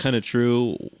is it kind of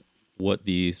true what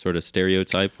the sort of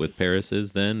stereotype with Paris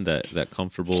is then, that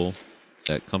comfortability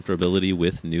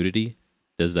with nudity?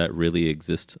 Does that really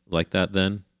exist like that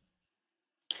then?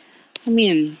 I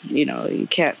mean, you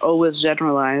can't always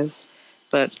generalize,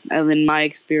 but in my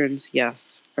experience,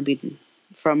 yes. I mean,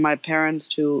 from my parents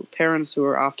to parents who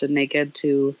are often naked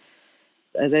to,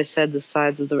 as I said, the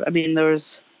sides of the,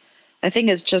 I think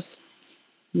it's just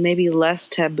maybe less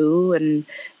taboo.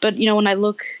 But when I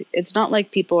look, it's not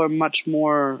like people are much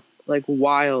more like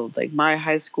wild. Like my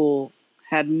high school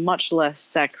had much less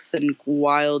sex and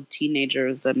wild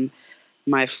teenagers than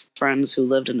my friends who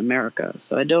lived in America.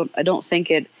 So I don't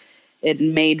think it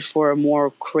made for a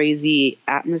more crazy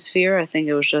atmosphere. I think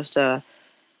it was just a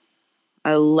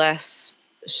less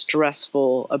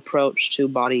stressful approach to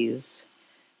bodies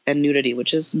and nudity,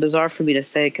 which is bizarre for me to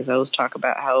say because I always talk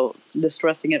about how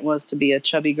distressing it was to be a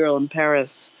chubby girl in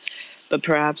Paris. But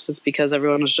perhaps it's because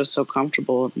everyone was just so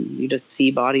comfortable and you just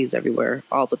see bodies everywhere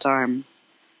all the time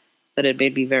that it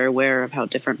made me very aware of how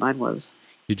different mine was.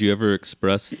 Did you ever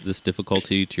express this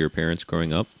difficulty to your parents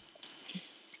growing up?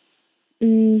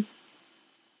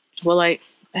 Well, I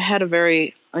had a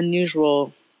very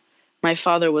unusual. My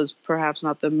father was perhaps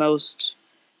not the most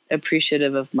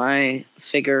appreciative of my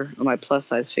figure, or my plus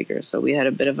size figure. So we had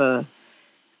a bit of a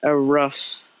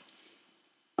rough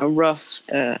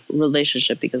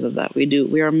relationship because of that.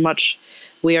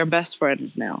 We are best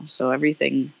friends now. So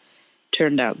everything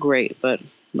turned out great. But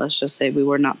let's just say we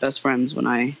were not best friends when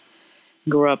I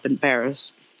grew up in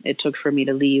Paris. It took for me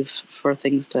to leave for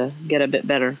things to get a bit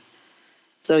better.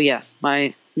 So yes,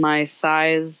 my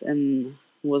size and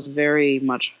was very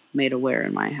much made aware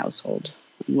in my household.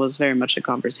 It was very much a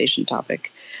conversation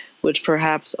topic, which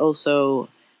perhaps also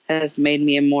has made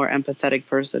me a more empathetic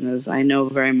person, as I know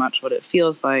very much what it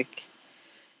feels like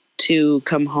to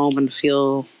come home and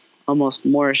feel almost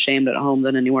more ashamed at home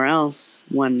than anywhere else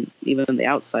when even the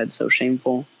outside's so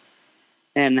shameful,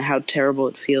 and how terrible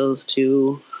it feels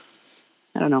to,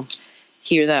 I don't know,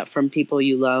 hear that from people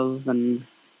you love and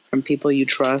from people you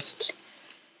trust.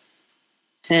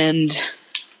 And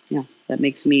that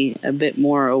makes me a bit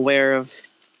more aware of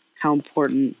how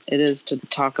important it is to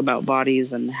talk about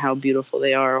bodies and how beautiful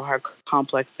they are, or how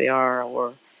complex they are,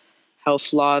 or how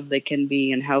flawed they can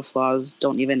be, and how flaws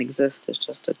don't even exist. It's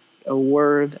just a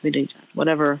word,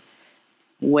 whatever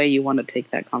way you want to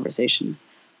take that conversation.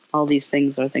 All these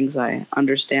things are things I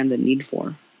understand the need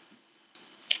for.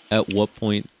 At what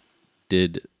point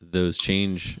did those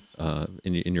change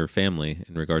in your family,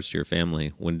 in regards to your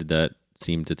family? When did that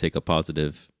seem to take a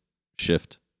positive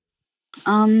shift?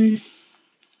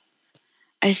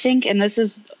 I think, and this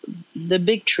is the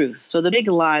big truth. So the big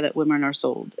lie that women are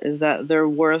sold is that their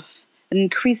worth, and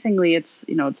increasingly it's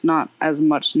not as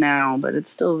much now, but it's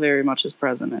still very much as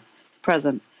present,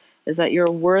 is that your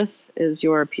worth is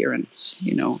your appearance,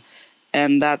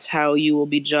 and that's how you will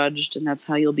be judged, and that's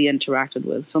how you'll be interacted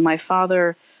with. So my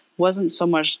father wasn't so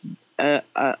much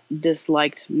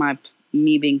disliked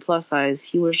me being plus size.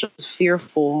 He was just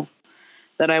fearful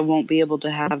that I won't be able to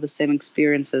have the same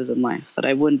experiences in life, that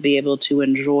I wouldn't be able to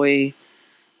enjoy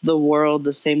the world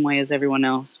the same way as everyone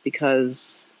else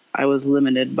because I was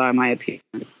limited by my appearance.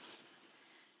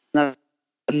 That's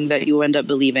something that you end up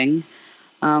believing.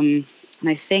 And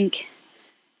I think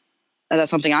that's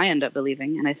something I end up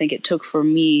believing. And I think it took for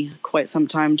me quite some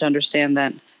time to understand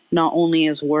that not only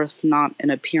is worth not an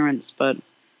appearance, but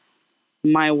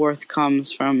my worth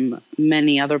comes from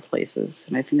many other places.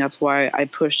 And I think that's why I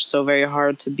push so very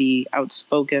hard to be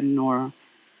outspoken or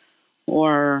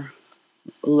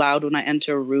loud when I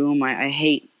enter a room. I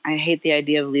hate the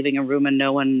idea of leaving a room and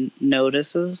no one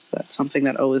notices. That's something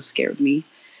that always scared me.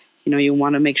 You know, you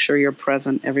want to make sure you're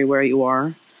present everywhere you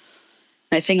are.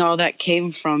 I think all that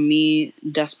came from me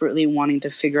desperately wanting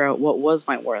to figure out what was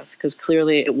my worth, because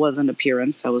clearly it wasn't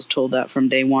appearance. I was told that from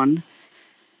day one.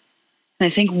 And I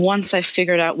think once I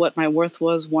figured out what my worth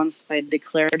was, once I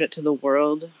declared it to the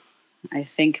world, I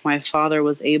think my father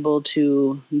was able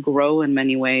to grow in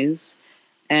many ways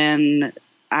and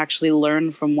actually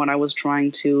learn from what I was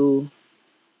trying to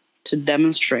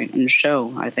demonstrate and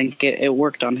show. I think it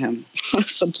worked on him.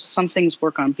 Some things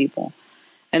work on people.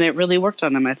 And it really worked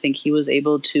on him. I think he was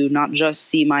able to not just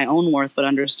see my own worth, but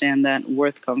understand that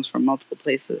worth comes from multiple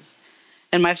places.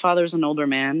 And my father's an older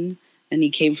man, and he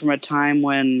came from a time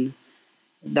when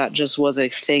that just was a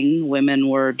thing. Women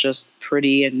were just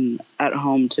pretty and at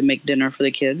home to make dinner for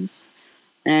the kids.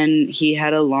 And he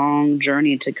had a long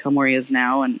journey to come where he is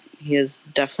now, and he is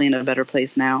definitely in a better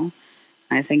place now.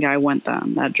 I think I went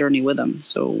that journey with him.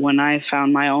 So when I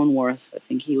found my own worth, I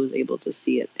think he was able to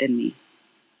see it in me.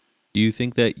 Do you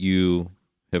think that you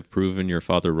have proven your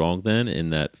father wrong then in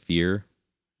that fear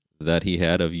that he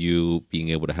had of you being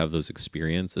able to have those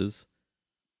experiences?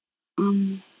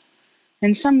 In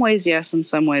some ways, yes. In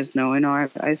some ways, no. You know,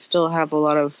 I still have a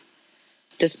lot of,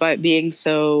 despite being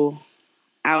so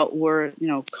outward, you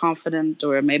know, confident,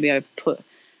 or maybe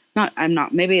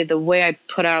maybe the way I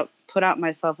put out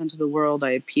myself into the world,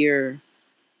 I appear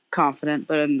confident,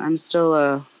 but I'm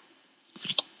still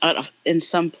in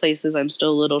some places, I'm still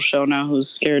a little Shona who's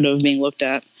scared of being looked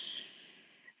at.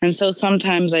 And so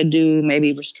sometimes I do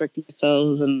maybe restrict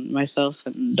myself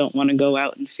and don't want to go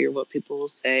out and fear what people will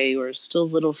say, or still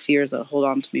little fears that hold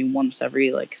on to me once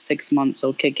every 6 months.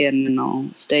 I'll kick in and I'll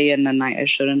stay in the night I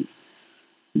shouldn't.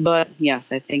 But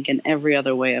yes, I think in every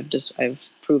other way, I've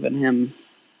proven him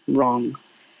wrong.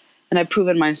 And I've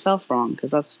proven myself wrong,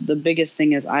 because that's the biggest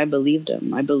thing is I believed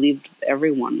him. I believed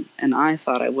everyone. And I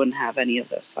thought I wouldn't have any of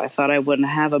this. I thought I wouldn't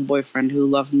have a boyfriend who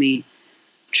loved me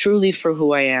truly for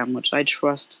who I am, which I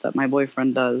trust that my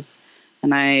boyfriend does.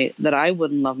 And that I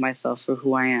wouldn't love myself for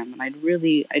who I am. And I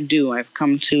do. I've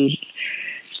come to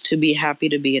be happy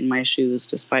to be in my shoes,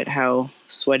 despite how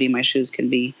sweaty my shoes can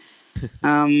be.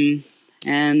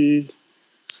 And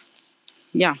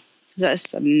yeah.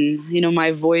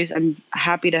 My voice, I'm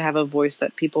happy to have a voice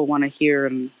that people want to hear,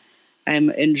 and I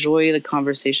enjoy the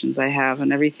conversations I have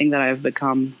and everything that I've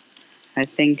become. I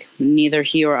think neither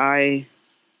he or I,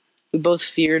 we both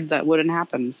feared that wouldn't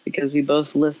happen, because we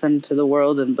both listened to the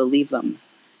world and believe them.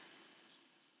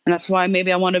 And that's why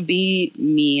maybe I want to be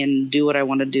me and do what I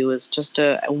want to do, is just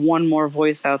one more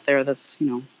voice out there that's,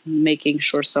 making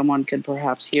sure someone can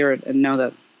perhaps hear it and know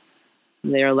that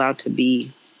they're allowed to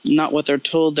be not what they're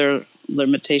told their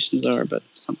limitations are, but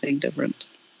something different.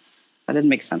 That didn't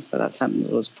make sense. That sentence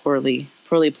was poorly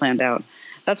planned out.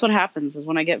 That's what happens is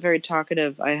when I get very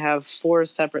talkative, I have 4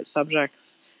 separate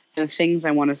subjects and things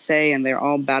I want to say, and they're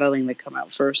all battling to come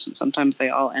out first. And sometimes they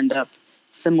all end up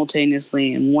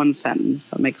simultaneously in one sentence.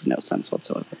 That makes no sense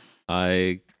whatsoever.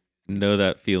 I know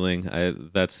that feeling.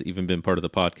 That's even been part of the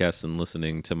podcast, and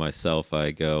listening to myself, I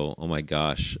go, oh my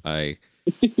gosh, I'll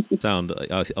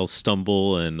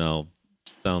stumble and I'll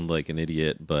sound like an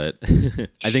idiot, but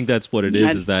I think that's what it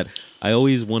is that I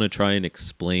always want to try and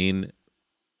explain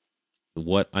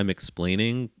what I'm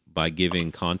explaining by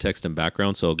giving context and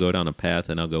background. So I'll go down a path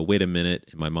and I'll go, wait a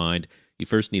minute, in my mind, you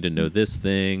first need to know this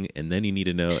thing, and then you need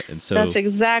to know. And so that's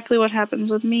exactly what happens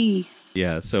with me.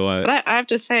 Yeah. So but I have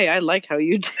to say, I like how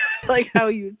you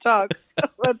talk. So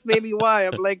that's maybe why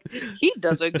I'm like, he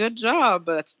does a good job,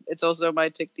 but it's also my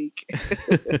technique.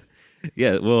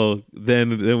 Yeah. Well,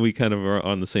 then we kind of are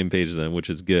on the same page then, which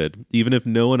is good. Even if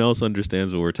no one else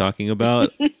understands what we're talking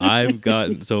about, I've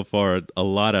gotten so far a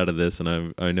lot out of this,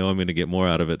 and I know I'm going to get more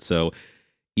out of it. So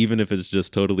even if it's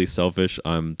just totally selfish,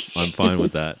 I'm fine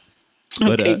with that.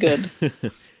 Okay, good.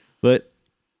 But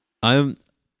I'm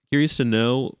curious to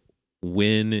know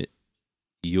when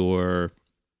your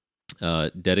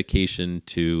dedication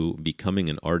to becoming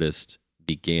an artist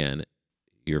began.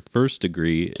 Your first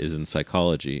degree is in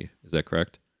psychology. Is that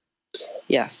correct?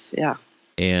 Yes. Yeah.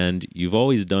 And you've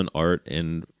always done art,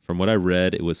 and from what I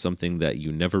read, it was something that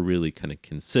you never really kind of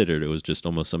considered. It was just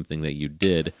almost something that you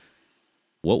did.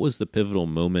 What was the pivotal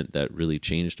moment that really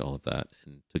changed all of that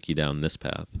and took you down this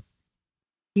path?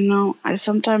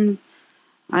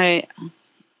 I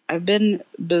I've been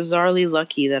bizarrely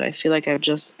lucky that I feel like I've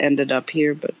just ended up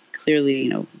here, but clearly,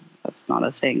 that's not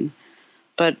a thing.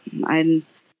 But I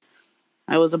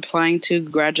was applying to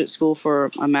graduate school for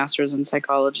a master's in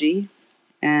psychology,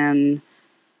 and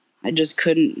I just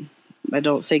couldn't. I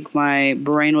don't think my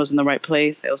brain was in the right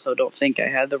place. I also don't think I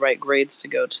had the right grades to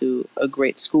go to a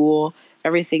great school.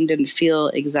 Everything didn't feel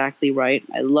exactly right.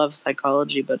 I love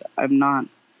psychology, but I'm not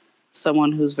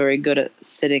someone who's very good at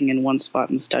sitting in one spot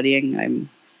and studying.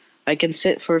 I can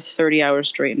sit for 30 hours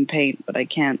straight and paint, but I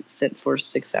can't sit for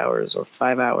 6 hours or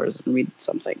 5 hours and read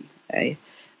something. I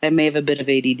may have a bit of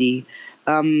ADD.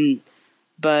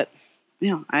 But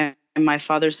my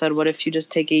father said, what if you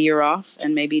just take a year off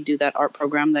and maybe do that art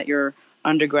program that your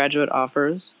undergraduate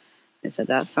offers? I said,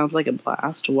 that sounds like a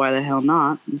blast. Why the hell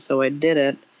not? And so I did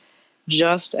it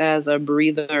just as a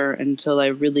breather until I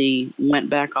really went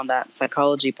back on that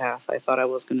psychology path I thought I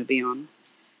was going to be on.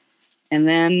 And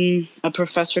then a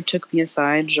professor took me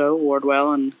aside, Joe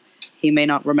Wardwell, and he may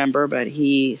not remember, but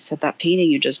he said, that painting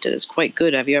you just did is quite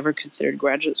good. Have you ever considered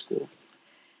graduate school?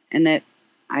 And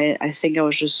I think I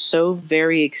was just so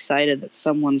very excited that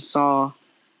someone saw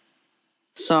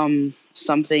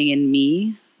something in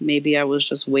me. Maybe I was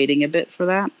just waiting a bit for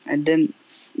that.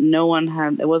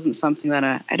 It wasn't something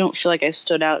that I don't feel like I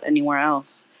stood out anywhere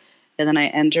else. And then I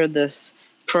entered this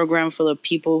program full of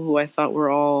people who I thought were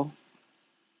all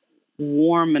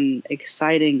warm and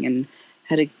exciting and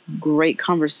had great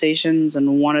conversations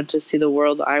and wanted to see the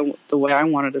world the way I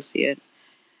wanted to see it.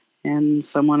 And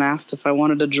someone asked if I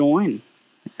wanted to join,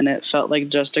 and it felt like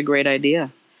just a great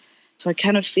idea. So I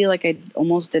kind of feel like I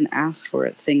almost didn't ask for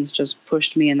it. Things just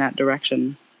pushed me in that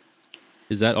direction.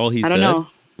 Is that all he said? I don't know.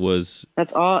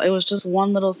 That's all. It was just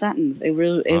one little sentence. It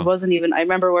wasn't even. I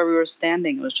remember where we were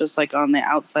standing. It was just like on the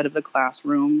outside of the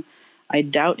classroom. I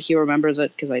doubt he remembers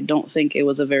it because I don't think it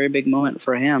was a very big moment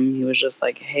for him. He was just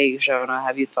like, "Hey, Shona,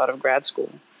 have you thought of grad school?"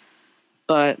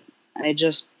 But I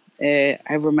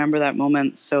remember that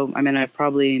moment. So I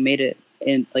probably made it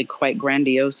in like quite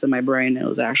grandiose in my brain. It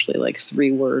was actually like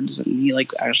 3 words, and he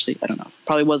actually, I don't know,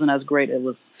 probably wasn't as great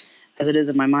as it is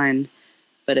in my mind.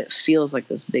 But it feels like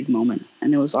this big moment,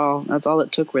 and that's all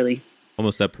it took, really.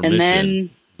 Almost that permission,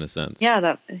 in a sense.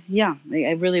 Yeah,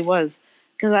 it really was,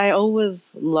 because I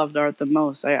always loved art the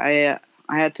most. I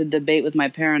had to debate with my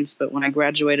parents, but when I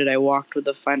graduated, I walked with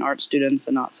the fine art students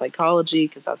and not psychology,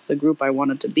 because that's the group I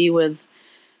wanted to be with.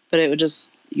 But it would just,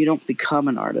 you don't become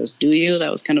an artist, do you?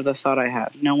 That was kind of the thought I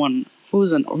had. No one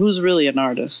who's really an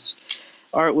artist.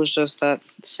 Art was just that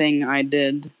thing I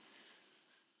did,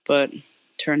 but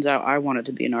turns out I wanted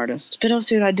to be an artist. But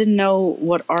also, I didn't know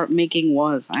what art making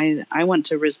was. I went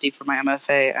to RISD for my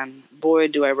MFA, and boy,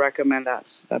 do I recommend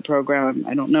that program.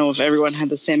 I don't know if everyone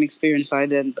had the same experience I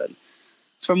did, but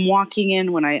from walking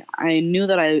in, when I knew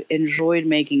that I enjoyed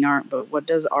making art, but what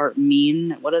does art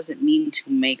mean? What does it mean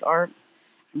to make art?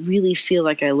 I really feel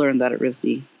like I learned that at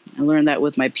RISD. I learned that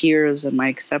with my peers and my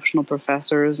exceptional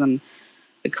professors and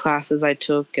the classes I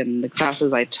took and the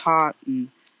classes I taught. And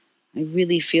I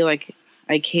really feel like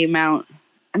I came out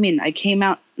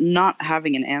not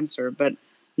having an answer, but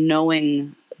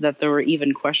knowing that there were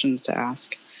even questions to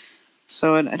ask.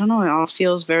 So I don't know, it all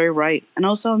feels very right. And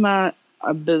also I'm an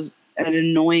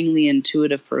annoyingly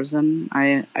intuitive person.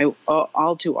 I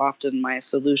all too often my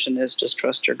solution is just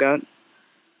trust your gut.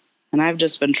 And I've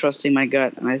just been trusting my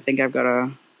gut, and I think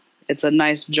it's a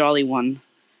nice jolly one,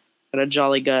 but a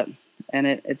jolly gut. And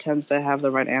it tends to have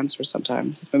the right answer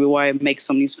sometimes. That's maybe why I make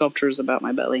so many sculptures about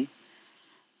my belly.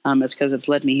 It's because it's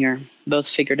led me here, both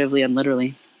figuratively and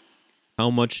literally. How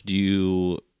much do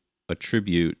you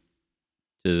attribute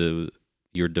to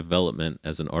your development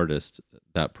as an artist,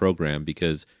 that program?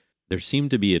 Because there seemed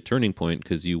to be a turning point,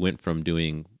 because you went from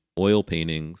doing oil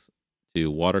paintings to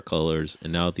watercolors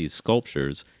and now these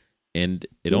sculptures. And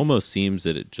it almost seems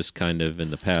that it just kind of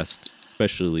in the past,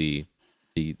 especially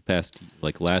the past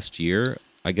like last year,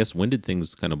 I guess, when did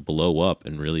things kind of blow up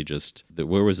and really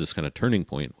where was this kind of turning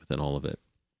point within all of it?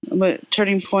 But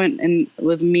turning point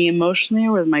with me emotionally,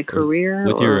 or with my career,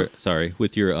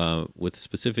 with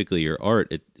specifically your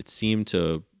art, it seemed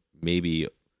to maybe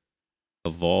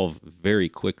evolve very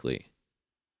quickly.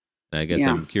 And I guess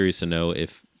I'm curious to know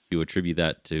if you attribute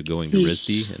that to going to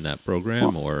RISD in that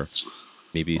program, or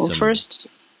maybe first,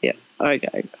 yeah.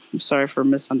 Okay, I'm sorry for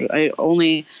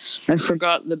misunderstanding. I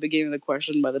forgot the beginning of the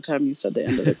question by the time you said the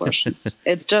end of the question.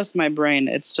 It's just my brain.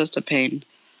 It's just a pain.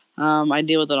 I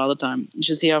deal with it all the time. You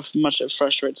should see how much it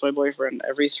frustrates my boyfriend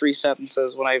every 3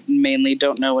 sentences when I mainly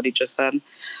don't know what he just said.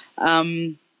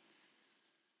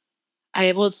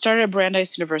 It started at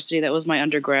Brandeis University. That was my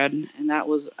undergrad, and that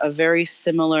was a very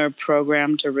similar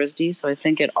program to RISD. So I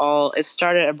think it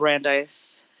started at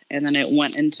Brandeis, and then it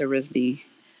went into RISD.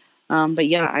 But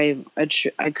yeah,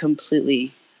 I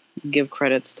completely give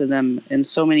credits to them in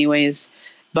so many ways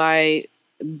by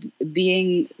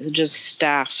being just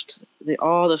staffed.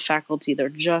 All the faculty, they're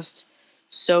just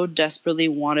so desperately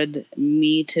wanted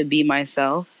me to be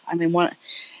myself. I mean,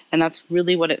 and that's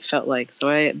really what it felt like.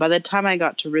 So by the time I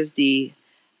got to RISD,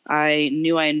 I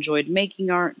knew I enjoyed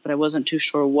making art, but I wasn't too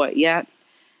sure what yet.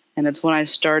 And it's when I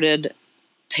started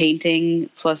painting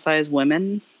plus size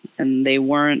women, and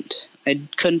I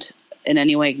couldn't in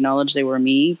any way acknowledge they were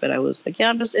me, but I was like, yeah,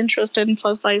 I'm just interested in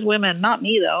plus size women, not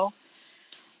me though.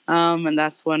 And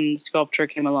that's when sculpture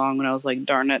came along, and I was like,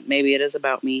 darn it, maybe it is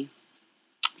about me.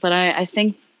 But I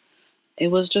think it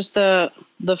was just the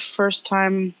first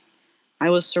time I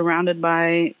was surrounded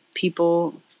by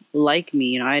people like me.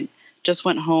 You know, I just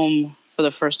went home for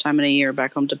the first time in a year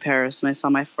back home to Paris, and I saw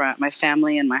my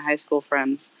family and my high school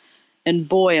friends. And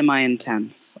boy, am I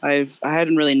intense. I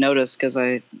hadn't really noticed because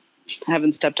I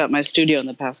haven't stepped out my studio in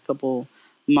the past couple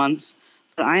months.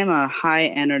 But I am a high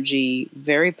energy,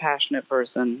 very passionate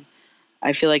person.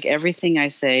 I feel like everything I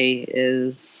say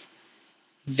is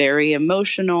very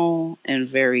emotional and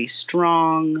very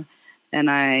strong. And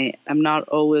I am not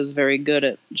always very good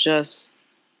at just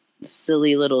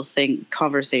silly little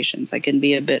conversations. I can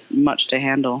be a bit much to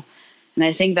handle. And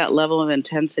I think that level of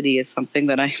intensity is something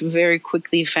that I very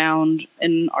quickly found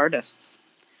in artists.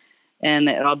 And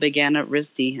it all began at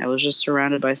RISD. I was just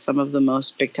surrounded by some of the most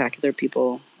spectacular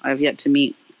people I've yet to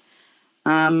meet.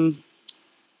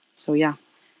 So yeah,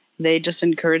 they just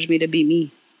encouraged me to be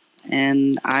me.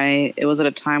 And it was at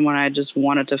a time when I just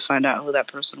wanted to find out who that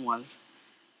person was.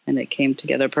 And it came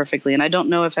together perfectly. And I don't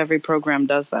know if every program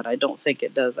does that. I don't think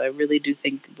it does. I really do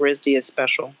think RISD is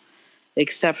special.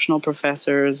 Exceptional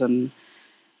professors and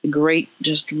great,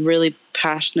 just really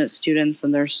passionate students.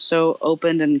 And they're so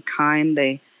open and kind.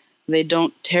 They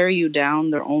don't tear you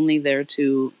down. They're only there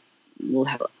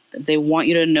they want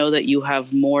you to know that you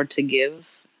have more to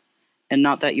give, and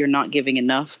not that you're not giving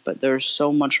enough, but there's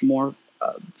so much more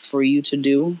for you to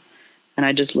do. And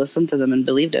I just listened to them and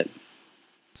believed it.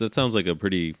 So it sounds like a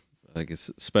pretty, I guess,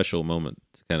 special moment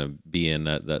to kind of be in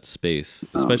that space,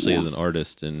 especially as an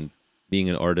artist. And being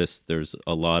an artist, there's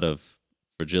a lot of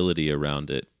fragility around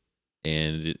it.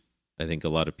 And I think a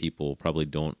lot of people probably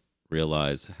don't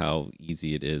realize how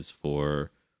easy it is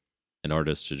for an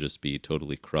artist to just be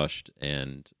totally crushed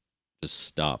and just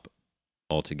stop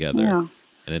altogether. Yeah.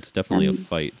 And it's definitely a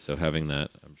fight. So having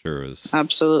that, I'm sure, is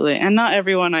absolutely. And not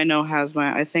everyone I know has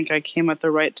I think I came at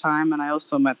the right time, and I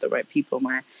also met the right people.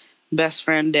 My best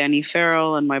friend Danny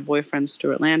Farrell and my boyfriend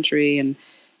Stuart Lantry, and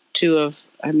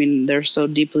they're so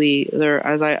deeply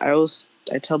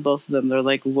I tell both of them, they're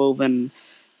like woven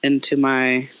into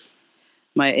my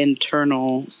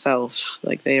internal self.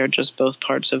 Like they are just both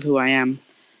parts of who I am.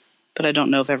 But I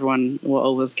don't know if everyone will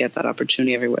always get that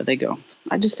opportunity everywhere they go.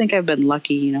 I just think I've been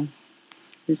lucky, you know.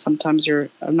 Sometimes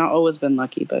I've not always been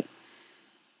lucky, but I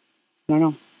don't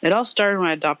know. It all started when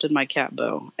I adopted my cat,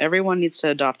 Bo. Everyone needs to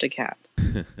adopt a cat.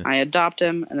 I adopt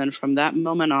him, and then from that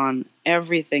moment on,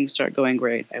 everything started going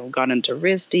great. I got into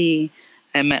RISD.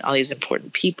 I met all these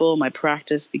important people. My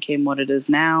practice became what it is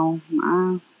now.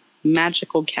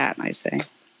 Magical cat, I say.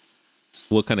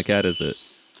 What kind of cat is it?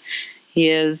 He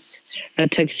is a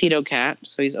tuxedo cat,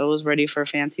 so he's always ready for a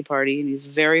fancy party, and he's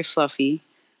very fluffy,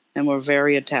 and we're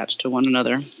very attached to one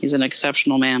another. He's an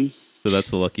exceptional man. So that's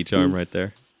the lucky charm right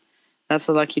there? That's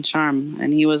the lucky charm.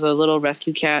 And he was a little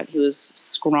rescue cat. He was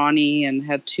scrawny and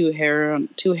had two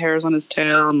hairs on his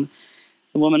tail, and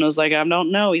the woman was like, I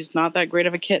don't know, he's not that great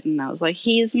of a kitten. I was like,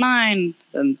 he is mine.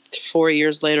 And 4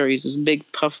 years later, he's this big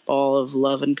puffball of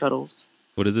love and cuddles.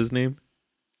 What is his name?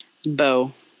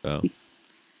 Bo. Oh.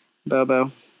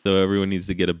 Bobo. So everyone needs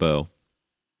to get a Bo.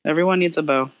 Everyone needs a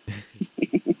Bo.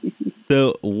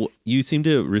 So you seem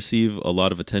to receive a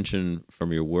lot of attention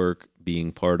from your work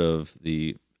being part of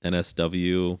the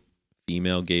NSW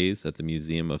Female Gaze at the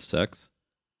Museum of Sex.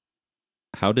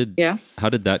 How did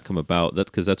that come about?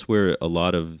 That's because that's where a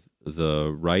lot of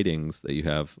the writings that you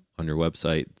have on your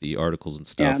website, the articles and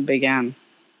stuff, began.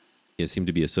 It seemed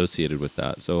to be associated with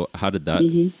that. So how did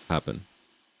that happen?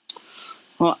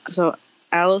 Well, so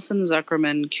Alison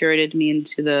Zuckerman curated me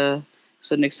into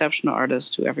she's an exceptional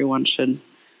artist who everyone should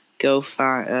go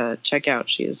check out.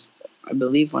 She is, I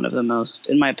believe, one of the most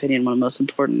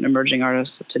important emerging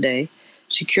artists of today.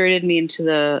 She curated me into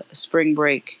the spring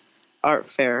break art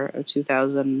fair of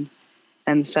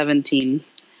 2017.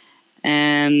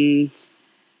 And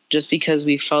just because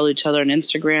we follow each other on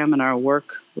Instagram and our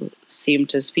work seemed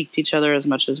to speak to each other as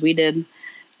much as we did.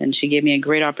 And she gave me a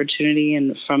great opportunity.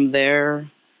 And from there,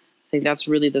 I think that's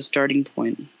really the starting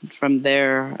point. From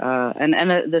there,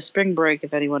 and the spring break,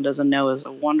 if anyone doesn't know, is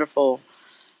a wonderful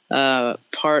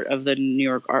part of the New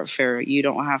York Art Fair. You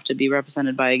don't have to be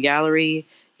represented by a gallery.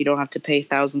 You don't have to pay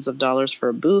thousands of dollars for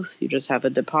a booth. You just have a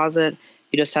deposit.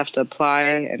 You just have to apply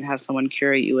and have someone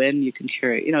curate you in. You can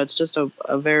curate. It's just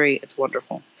it's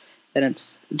wonderful. And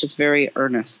it's just very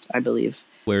earnest, I believe.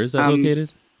 Where is that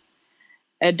located?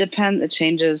 It depends. It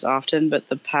changes often, but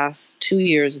the past 2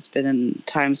 years, it's been in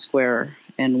Times Square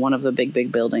in one of the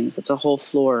big buildings. It's a whole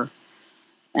floor.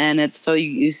 And it's so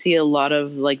you see a lot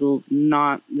of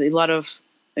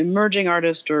emerging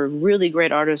artists or really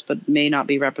great artists, but may not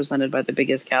be represented by the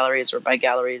biggest galleries or by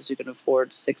galleries who can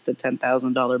afford $6,000 to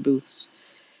 $10,000 booths.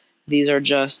 These are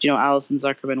just, Alison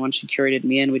Zuckerman, when she curated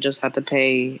me in, we just had to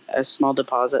pay a small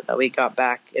deposit that we got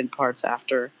back in parts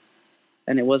after.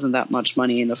 And it wasn't that much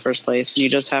money in the first place. And you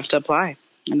just have to apply.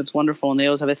 And it's wonderful. And they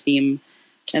always have a theme.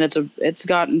 And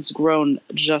it's grown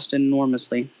just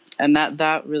enormously. And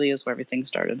that really is where everything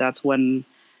started. That's when,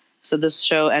 so this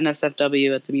show,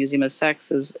 NSFW at the Museum of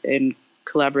Sex, is in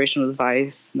collaboration with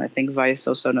Vice. And I think Vice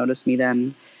also noticed me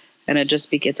then. And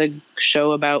it's a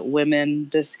show about women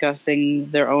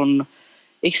discussing their own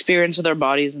experience with their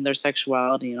bodies and their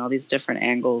sexuality and all these different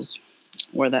angles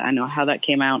I know how that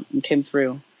came out and came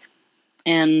through.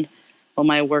 And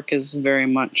my work is very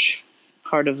much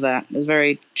part of that. It's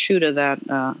very true to that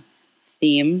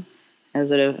theme,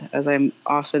 as I'm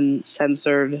often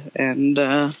censored and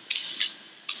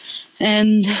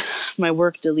my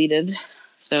work deleted,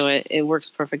 so it works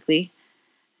perfectly.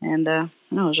 And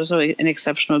it's just an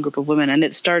exceptional group of women, and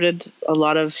it started a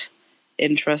lot of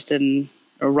interest in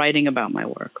writing about my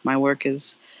work. My work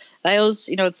is, I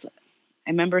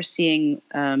remember seeing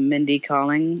Mindy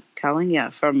Kaling,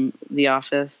 from The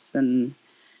Office, and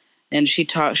she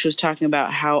was talking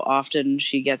about how often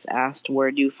she gets asked,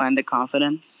 where do you find the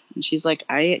confidence? And she's like,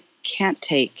 I can't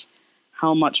take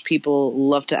how much people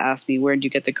love to ask me, where do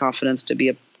you get the confidence to be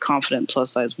a confident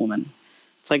plus size woman?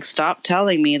 It's like, stop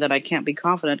telling me that I can't be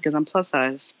confident because I'm plus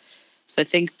size. So I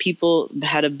think people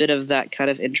had a bit of that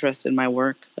kind of interest in my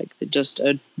work, like just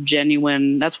a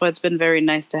genuine. That's why it's been very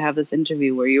nice to have this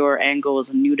interview where your angle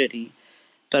is nudity.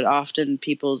 But often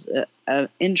people's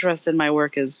interest in my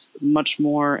work is much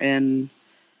more in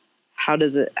how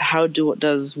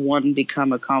does one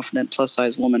become a confident plus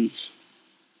size woman?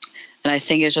 And I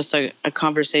think it's just a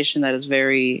conversation that is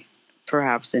very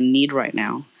perhaps in need right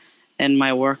now. And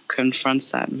my work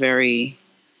confronts that very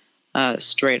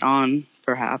straight on,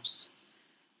 perhaps.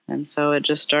 And so it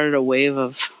just started a wave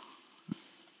of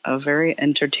a very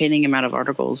entertaining amount of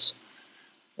articles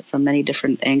from many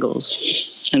different angles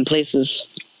and places.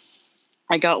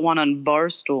 I got one on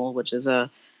Barstool, which is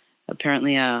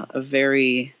apparently a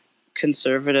very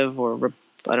conservative or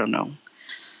I don't know,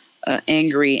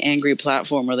 angry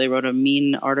platform where they wrote a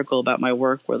mean article about my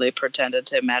work where they pretended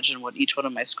to imagine what each one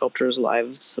of my sculptures'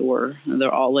 lives were. And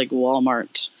they're all like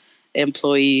Walmart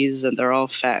employees, and they're all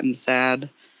fat and sad.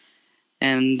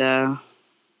 And I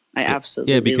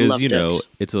absolutely because loved it.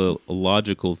 It's a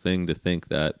logical thing to think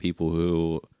that people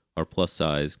who are plus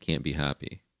size can't be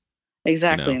happy.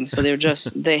 Exactly. And so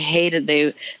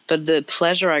but the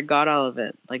pleasure I got out of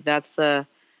it, like that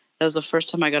was the first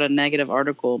time I got a negative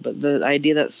article, but the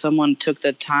idea that someone took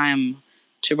the time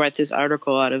to write this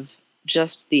article out of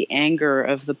just the anger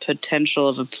of the potential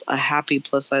of a happy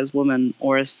plus size woman,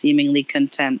 or a seemingly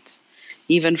content,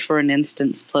 even for an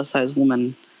instance, plus size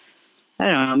woman, I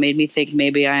don't know, made me think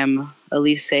maybe I am at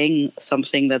least saying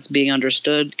something that's being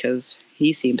understood, because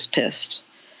he seems pissed.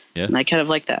 Yeah. And I kind of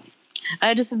like that.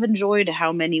 I just have enjoyed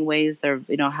how many ways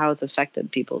how it's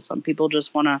affected people. Some people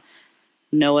just want to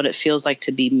know what it feels like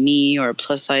to be me, or a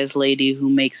plus size lady who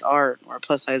makes art, or a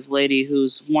plus size lady who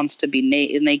wants to be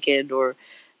naked,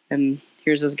 and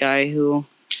here's this guy who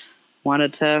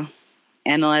wanted to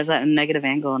analyze that in a negative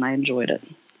angle, and I enjoyed it.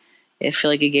 I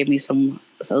feel like it gave me a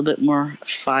little bit more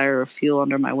fire or fuel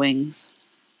under my wings.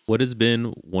 What has been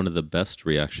one of the best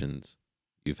reactions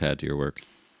you've had to your work?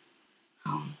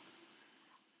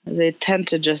 They tend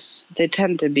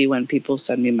to be when people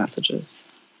send me messages.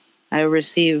 I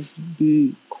receive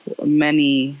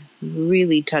many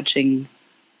really touching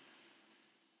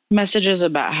messages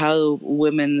about how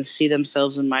women see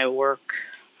themselves in my work.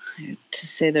 To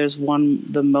say there's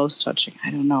one the most touching, I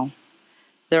don't know.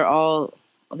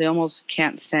 They almost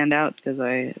can't stand out because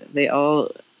they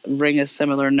all ring a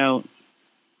similar note.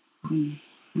 I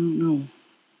don't know.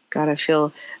 God,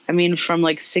 I mean, from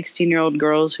like 16-year-old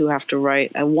girls who have to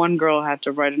write, one girl had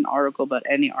to write an article about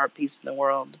any art piece in the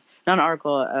world, not an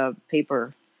article, a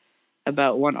paper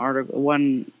about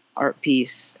one art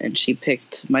piece, and she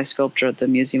picked my sculpture at the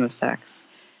Museum of Sex.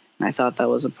 And I thought that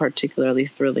was a particularly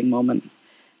thrilling moment.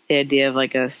 The idea of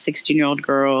like a 16-year-old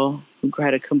girl who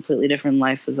had a completely different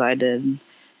life as I did,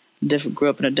 grew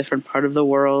up in a different part of the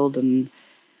world, and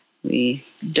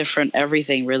different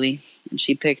everything really. And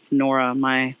she picked Nora,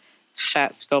 my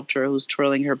fat sculptor who's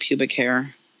twirling her pubic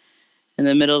hair in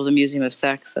the middle of the Museum of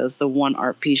Sex, as the one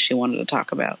art piece she wanted to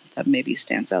talk about that maybe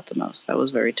stands out the most. That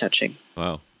was very touching.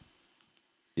 Wow.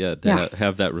 Yeah, to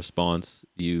have that response,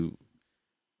 you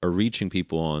are reaching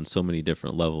people on so many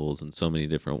different levels and so many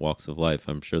different walks of life.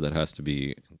 I'm sure that has to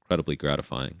be incredibly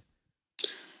gratifying.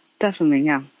 Definitely,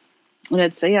 yeah. And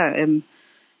it's,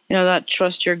 that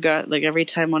trust your gut. Like every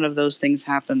time one of those things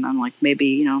happen, I'm like,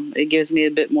 maybe, it gives me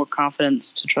a bit more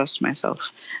confidence to trust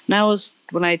myself. And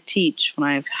when I teach, when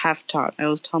I have taught, I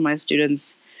always tell my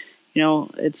students,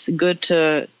 it's good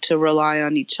to rely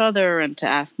on each other and to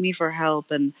ask me for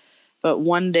help. But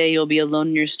one day you'll be alone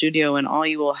in your studio and all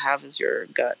you will have is your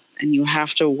gut, and you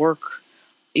have to work.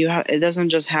 It doesn't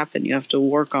just happen. You have to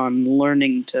work on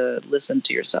learning to listen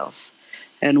to yourself.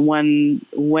 And when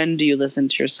do you listen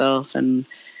to yourself, and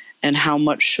how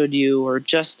much should you, or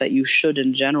just that you should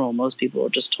in general? Most people are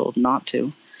just told not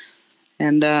to.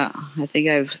 And I think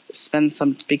I've spent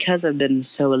because I've been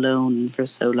so alone for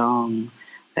so long,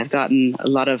 I've gotten a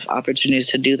lot of opportunities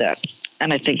to do that.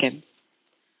 And I think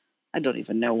I don't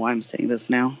even know why I'm saying this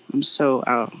now.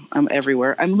 I'm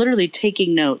everywhere. I'm literally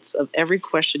taking notes of every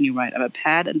question you write. I have a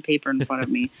pad and paper in front of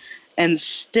me, and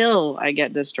still I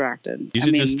get distracted. You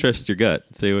should just trust your gut.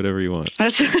 Say whatever you want.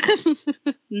 That's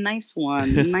nice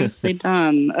one. Nicely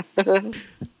done.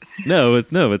 No,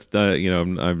 it's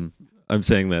I'm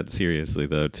saying that seriously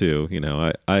though too.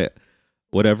 I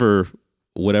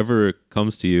whatever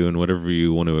comes to you and whatever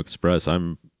you want to express,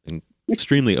 I'm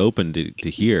extremely open to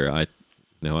hear. I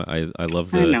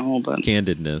love the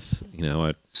candidness.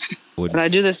 But I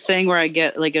do this thing where I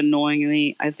get like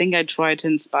annoyingly. I think I try to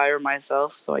inspire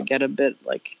myself, so I get a bit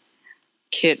like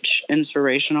kitsch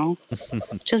inspirational.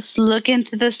 Just look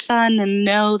into the sun and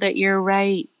know that you're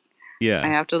right. Yeah, I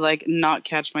have to like not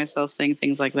catch myself saying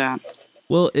things like that.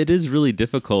 Well, it is really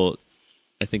difficult,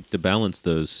 I think, to balance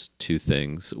those two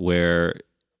things, where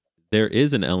there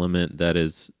is an element that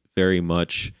is very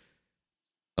much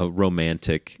a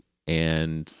romantic.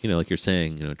 And, like you're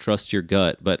saying, trust your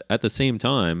gut. But at the same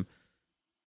time,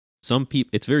 some people,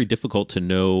 it's very difficult to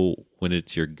know when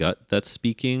it's your gut that's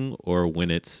speaking, or when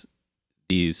it's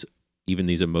these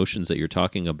emotions that you're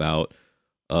talking about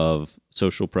of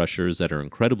social pressures that are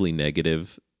incredibly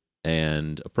negative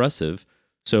and oppressive.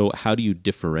 So how do you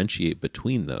differentiate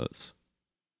between those?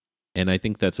 And I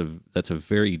think that's a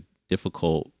very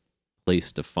difficult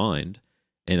place to find.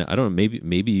 And I don't know,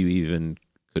 maybe you even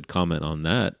could comment on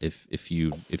that if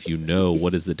you know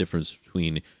what is the difference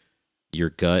between your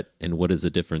gut and what is the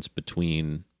difference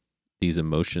between these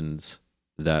emotions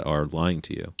that are lying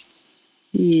to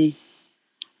you.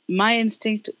 My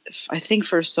instinct, I think,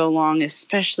 for so long,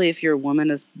 especially if you're a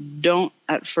woman, is don't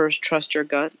at first trust your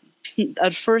gut.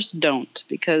 At first, don't,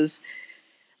 because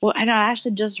I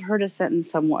actually just heard a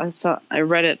sentence somewhere. I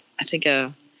read it. I think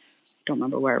I don't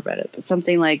remember where I read it, but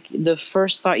something like the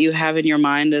first thought you have in your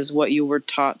mind is what you were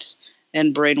taught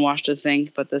and brainwashed to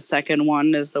think, but the second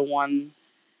one is the one,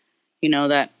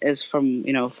 that is from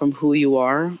who you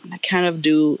are. And I kind of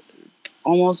do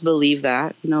almost believe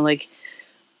that, like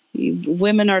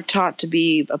women are taught to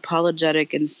be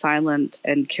apologetic and silent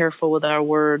and careful with our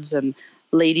words and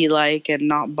ladylike and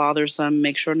not bothersome,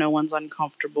 make sure no one's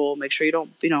uncomfortable, make sure you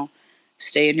don't,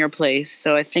 stay in your place.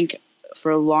 So I think for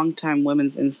a long time,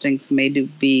 women's instincts may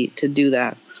be to do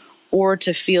that, or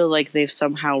to feel like they've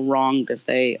somehow wronged if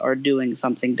they are doing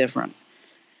something different.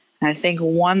 And I think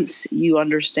once you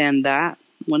understand that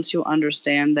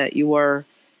you are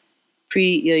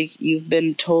you've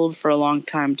been told for a long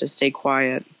time to stay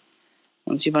quiet.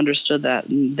 Once you've understood that,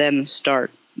 then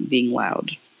start being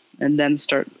loud, and then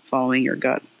start following your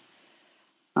gut.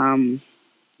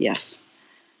 Yes,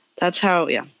 that's how.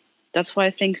 Yeah. That's why I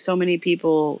think so many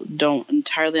people don't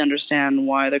entirely understand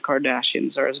why the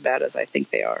Kardashians are as bad as I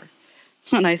think they are.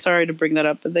 And I'm sorry to bring that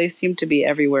up, but they seem to be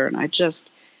everywhere. And I just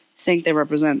think they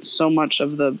represent so much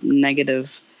of the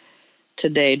negative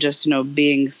today, just,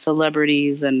 being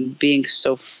celebrities and being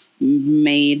so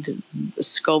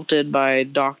sculpted by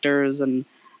doctors and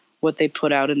what they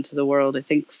put out into the world. I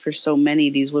think for so many,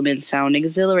 these women sound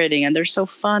exhilarating, and they're so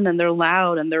fun, and they're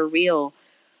loud, and they're real.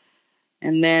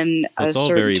 And then it's all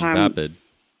very vapid.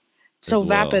 so as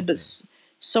well. vapid, but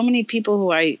so many people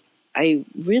who I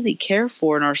really care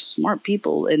for and are smart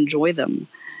people enjoy them,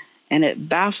 and it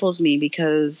baffles me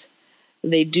because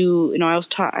they do. You know,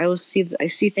 I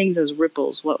see things as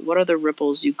ripples. What are the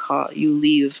ripples you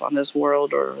leave on this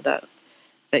world, or that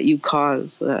you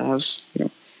cause? That have, you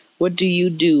know, what do you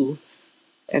do,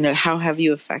 and how have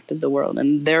you affected the world?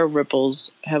 And their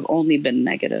ripples have only been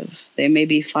negative. They may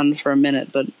be fun for a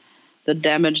minute, but the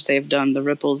damage they've done, the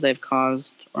ripples they've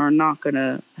caused, are not going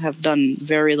to have done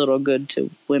very little good to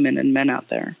women and men out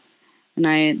there. And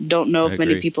I don't know I if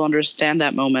many agree. people understand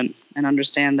that moment and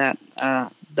understand that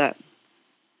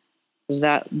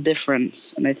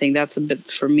difference. And I think that's a bit,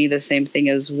 for me, the same thing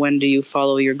as when do you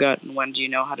follow your gut and when do you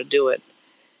know how to do it.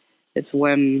 It's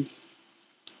when,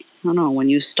 I don't know, when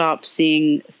you stop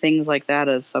seeing things like that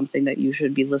as something that you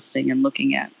should be listening and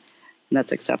looking at, and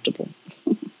that's acceptable.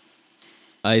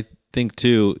 I think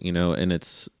too, and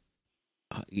it's,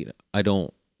 I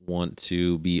don't want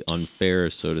to be unfair,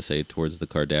 so to say, towards the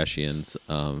Kardashians,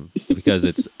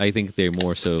 because I think they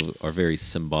more so are very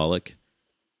symbolic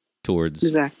towards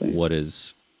Exactly. what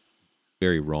is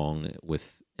very wrong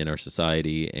in our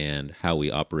society and how we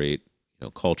operate,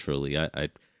 culturally.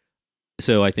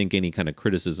 So I think any kind of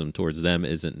criticism towards them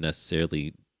isn't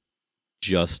necessarily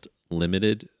just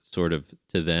limited sort of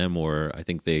to them, or I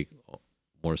think they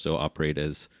more so operate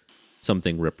as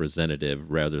something representative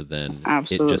rather than it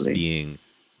just Absolutely. being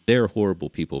they're horrible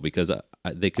people, because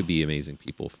they could be amazing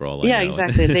people for all I Yeah, know.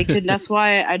 exactly. They could. That's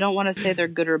why I don't want to say they're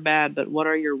good or bad, but what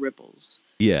are your ripples?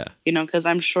 Yeah. You know, because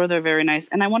I'm sure they're very nice.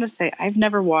 And I want to say I've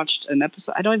never watched an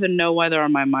episode. I don't even know why they're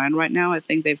on my mind right now. I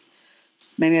think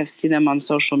maybe I've seen them on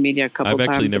social media a couple I've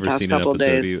actually times the never past seen an couple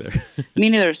episode days. either. Me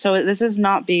neither. So this is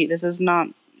not.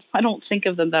 I don't think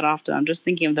of them that often. I'm just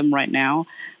thinking of them right now,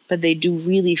 but they do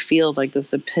really feel like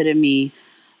this epitome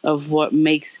of what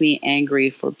makes me angry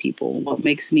for people. What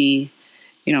makes me,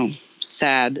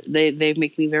 sad. They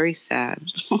make me very sad.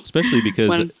 Especially because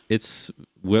When it's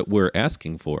what we're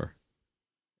asking for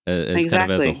as kind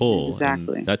of as a exactly, whole. And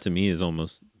exactly. that to me is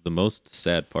almost the most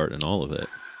sad part in all of it.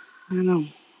 I know.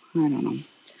 I don't know.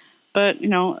 But,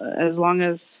 as long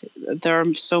as there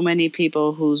are so many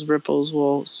people whose ripples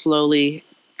will slowly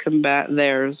combat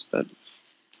theirs, but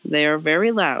they are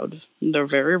very loud. They're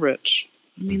very rich.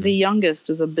 I mean, the Hmm. youngest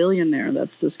is a billionaire.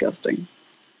 That's disgusting.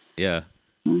 Yeah.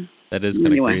 Mm. That is kind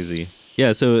of Anyway, crazy.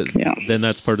 Yeah, so yeah. then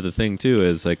that's part of the thing too,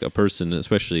 is like a person,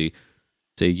 especially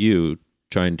say you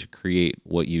trying to create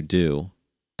what you do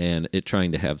and it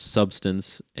trying to have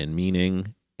substance and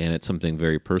meaning, and it's something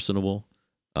very personal,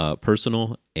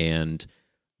 and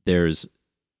there's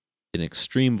an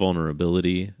extreme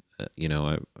vulnerability.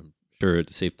 I'm sure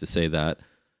it's safe to say that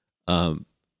um,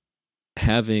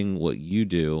 having what you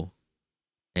do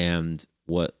and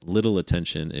what little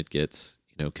attention it gets,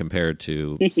 compared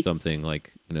to something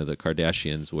like, the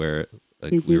Kardashians, where,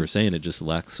 like we Hmm. were saying, it just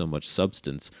lacks so much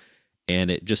substance, and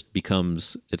it just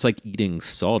becomes, it's like eating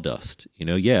sawdust.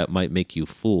 Yeah, it might make you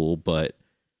full, but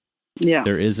Yeah.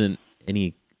 there isn't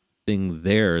anything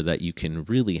there that you can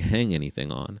really hang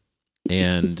anything on.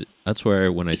 And that's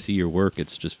where, when I see your work,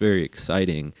 it's just very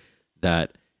exciting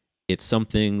that it's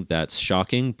something that's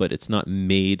shocking, but it's not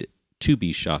made to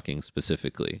be shocking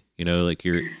specifically. Like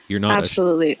you're not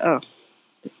Absolutely. Oh,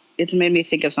 it's made me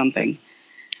think of something.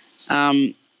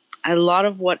 Um, a lot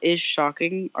of what is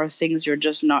shocking are things you're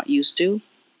just not used to.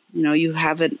 You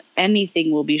haven't,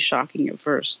 anything will be shocking at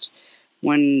first.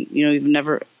 When, you've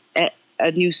never,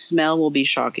 a new smell will be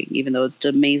shocking, even though it's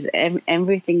amazing.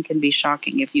 Everything can be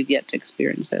shocking if you've yet to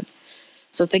experience it.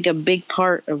 So I think a big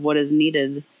part of what is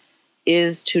needed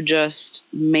is to just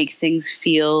make things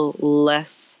feel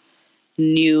less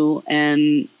new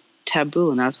and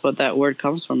taboo. And that's what that word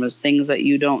comes from, is things that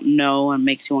you don't know and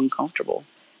makes you uncomfortable.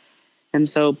 And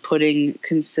so putting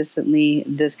consistently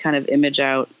this kind of image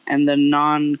out, and the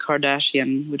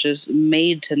non-Kardashian, which is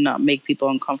made to not make people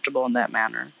uncomfortable in that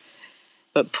manner,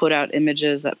 but put out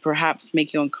images that perhaps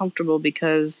make you uncomfortable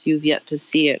because you've yet to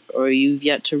see it, or you've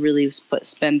yet to really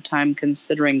spend time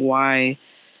considering why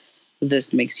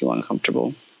this makes you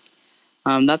uncomfortable.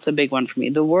 That's a big one for me.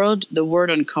 The word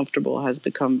uncomfortable has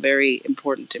become very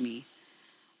important to me.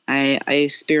 I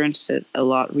experienced it a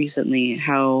lot recently,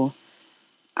 how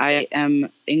I am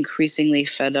increasingly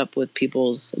fed up with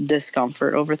people's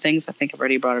discomfort over things. I think I've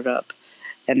already brought it up.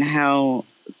 And how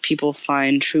people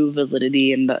find true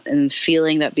validity in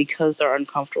feeling that because they're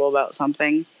uncomfortable about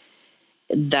something,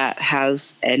 that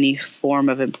has any form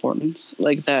of importance.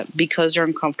 Like that because you're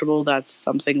uncomfortable, that's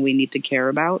something we need to care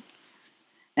about.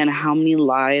 And how many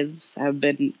lives have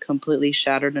been completely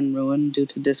shattered and ruined due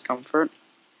to discomfort.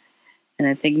 And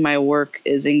I think my work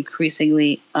is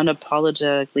increasingly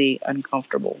unapologetically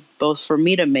uncomfortable, both for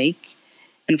me to make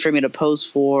and for me to pose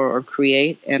for or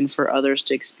create and for others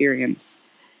to experience.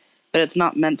 But it's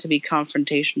not meant to be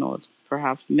confrontational. It's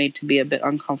perhaps made to be a bit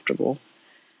uncomfortable.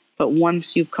 But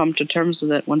once you've come to terms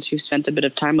with it, once you've spent a bit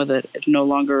of time with it, it no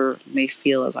longer may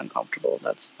feel as uncomfortable.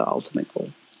 That's the ultimate goal.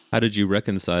 How did you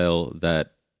reconcile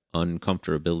that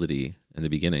uncomfortability in the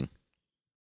beginning?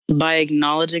 By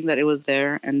acknowledging that it was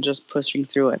there and just pushing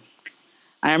through it.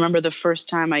 I remember the first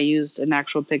time I used an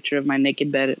actual picture of my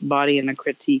naked body in a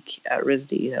critique at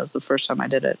RISD. That was the first time I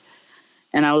did it.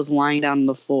 And I was lying down on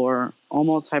the floor,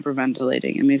 almost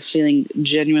hyperventilating. I mean, feeling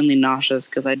genuinely nauseous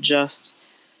because I just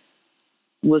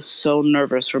was so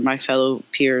nervous for my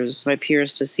peers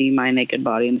to see my naked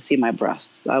body and to see my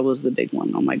breasts. That was the big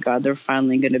one. Oh my God, they're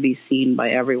finally going to be seen by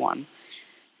everyone.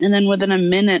 And then within a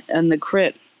minute in the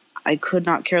crit, I could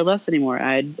not care less anymore.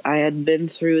 I had been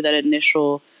through that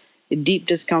initial deep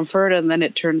discomfort, and then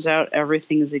it turns out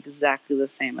everything is exactly the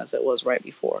same as it was right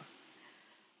before.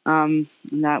 And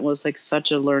that was like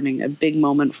such a big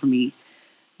moment for me.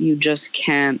 You just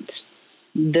can't.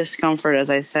 Discomfort, as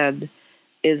I said,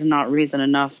 is not reason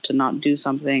enough to not do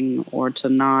something or to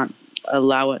not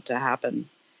allow it to happen.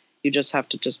 You just have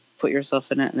to just put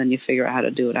yourself in it, and then you figure out how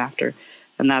to do it after.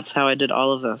 And that's how I did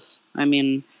all of this. I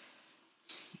mean,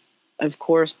 of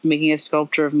course, making a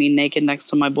sculpture of me naked next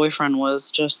to my boyfriend was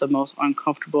just the most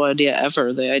uncomfortable idea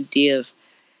ever. The idea of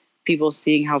people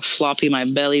seeing how floppy my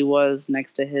belly was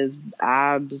next to his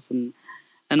abs and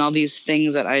all these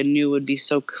things that I knew would be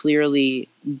so clearly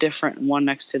different one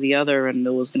next to the other, and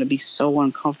it was going to be so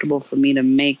uncomfortable for me to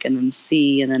make and then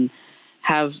see and then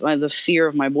have the fear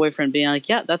of my boyfriend being like,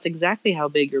 yeah, that's exactly how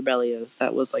big your belly is.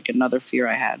 That was like another fear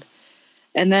I had.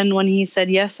 And then when he said,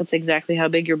 yes, that's exactly how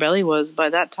big your belly was,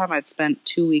 by that time I'd spent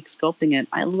 2 weeks sculpting it.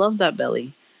 I loved that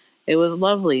belly. It was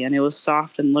lovely, and it was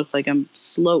soft and looked like a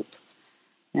slope.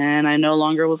 And I no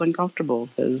longer was uncomfortable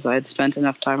because I'd spent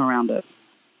enough time around it.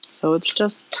 So it's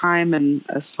just time and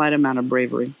a slight amount of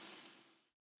bravery.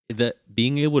 That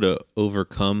being able to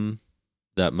overcome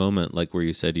that moment, like where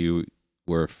you said you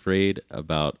were afraid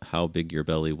about how big your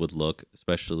belly would look,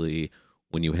 especially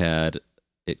when you had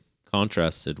it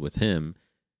contrasted with him,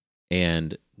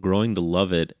 and growing to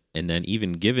love it, and then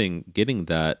even getting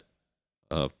that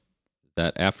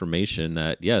that affirmation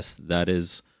that yes, that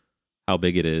is how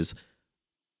big it is.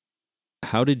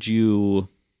 How did you,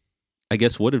 I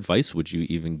guess, what advice would you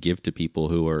even give to people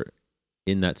who are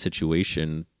in that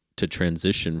situation to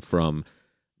transition from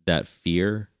that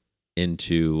fear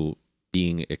into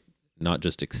being not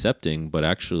just accepting, but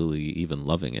actually even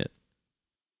loving it?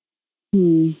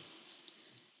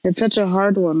 It's such a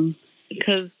hard one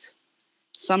because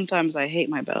sometimes I hate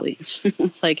my belly,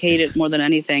 like hate it more than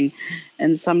anything.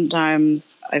 And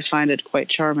sometimes I find it quite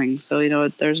charming. So,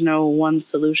 there's no one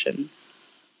solution.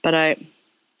 But I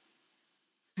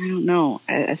don't know.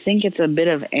 I think it's a bit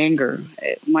of anger.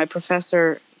 My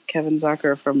professor, Kevin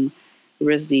Zucker from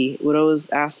RISD, would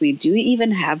always ask me, do you even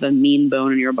have a mean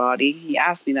bone in your body? He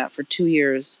asked me that for 2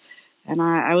 years. And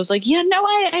I was like, yeah, no,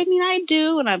 I mean, I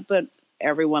do. But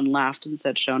everyone laughed and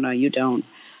said, Shona, you don't.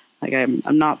 Like, I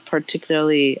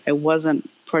wasn't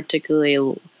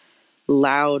particularly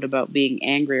loud about being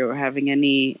angry or having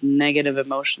any negative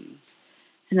emotions.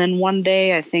 And then one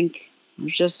day, I think I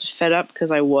was just fed up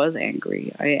because I was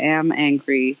angry. I am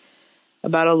angry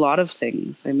about a lot of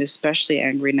things. I'm especially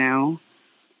angry now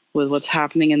with what's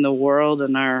happening in the world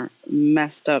and our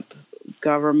messed up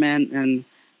government and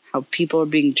how people are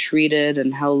being treated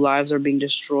and how lives are being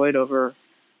destroyed over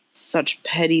such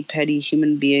petty, petty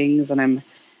human beings. And I'm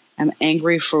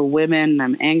angry for women.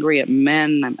 I'm angry at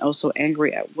men. I'm also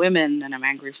angry at women, and I'm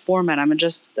angry for men. I'm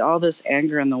just all this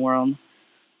anger in the world.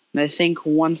 And I think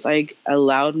once I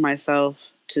allowed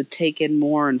myself to take in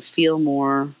more and feel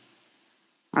more,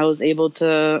 I was able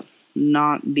to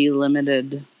not be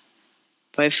limited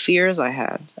by fears I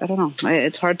had. I don't know.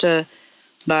 It's hard to,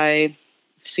 by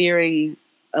fearing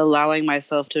allowing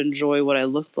myself to enjoy what I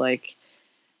looked like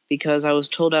because I was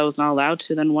told I was not allowed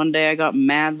to. Then one day I got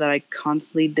mad that I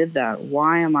constantly did that.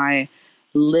 Why am I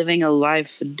living a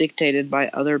life dictated by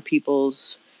other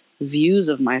people's views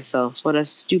of myself? What a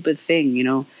stupid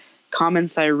thing,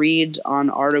 Comments I read on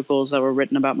articles that were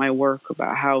written about my work,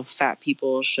 about how fat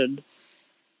people should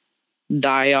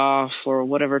die off or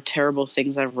whatever terrible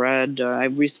things I've read. I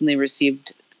recently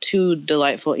received 2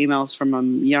 delightful emails from a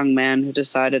young man who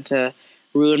decided to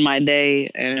ruin my day,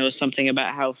 and it was something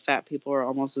about how fat people are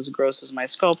almost as gross as my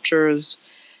sculptures,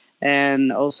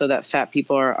 and also that fat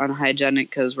people are unhygienic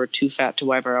because we're too fat to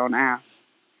wipe our own ass.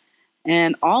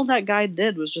 And all that guy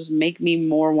did was just make me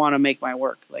more want to make my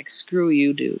work. Like, screw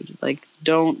you, dude. Like,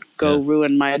 don't go Yeah.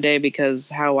 ruin my day because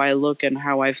how I look and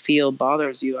how I feel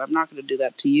bothers you. I'm not going to do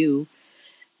that to you.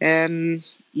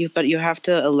 But you have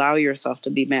to allow yourself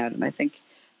to be mad. And I think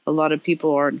a lot of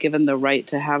people aren't given the right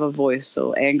to have a voice,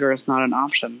 so anger is not an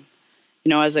option.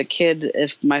 As a kid,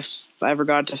 if I ever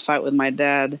got to fight with my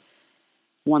dad,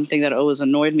 one thing that always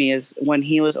annoyed me is when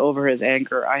he was over his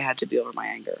anger, I had to be over my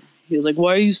anger. He was like,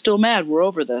 "Why are you still mad? We're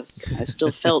over this." I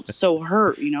still felt so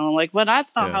hurt, like, well,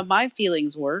 that's not how my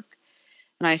feelings work.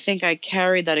 And I think I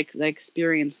carried that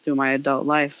experience through my adult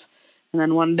life. And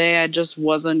then one day I just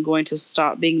wasn't going to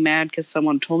stop being mad because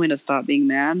someone told me to stop being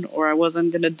mad, or I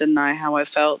wasn't going to deny how I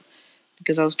felt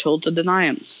because I was told to deny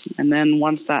him. And then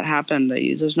once that happened,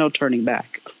 there's no turning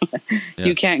back.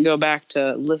 You can't go back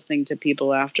to listening to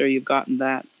people after you've gotten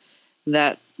that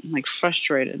like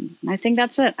frustrated. And I think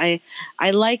that's it.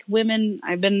 I like women.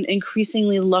 I've been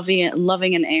increasingly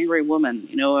loving an angry woman,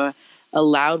 a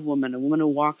loud woman, a woman who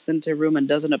walks into a room and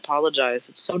doesn't apologize.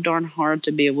 It's so darn hard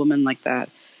to be a woman like that.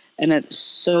 And it's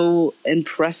so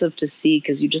impressive to see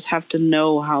because you just have to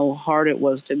know how hard it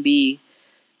was to be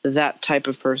that type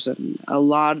of person. A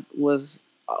lot was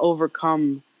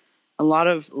overcome, a lot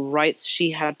of rights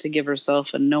she had to give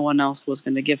herself and no one else was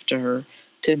going to give to her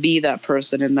to be that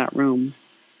person in that room.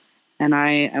 And I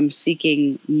am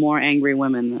seeking more angry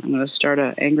women. I'm going to start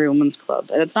an angry women's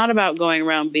club. And it's not about going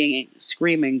around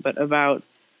screaming, but about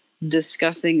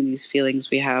discussing these feelings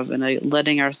we have and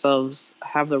letting ourselves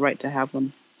have the right to have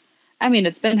them. I mean,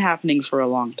 it's been happening for a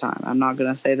long time. I'm not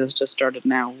going to say this just started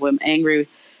now. Angry,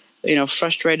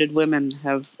 frustrated women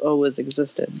have always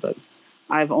existed, but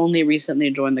I've only recently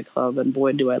joined the club, and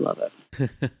boy, do I love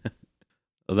it.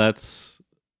 Well, that's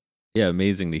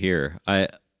amazing to hear. I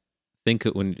think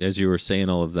as you were saying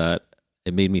all of that,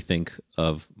 it made me think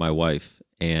of my wife.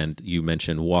 And you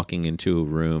mentioned walking into a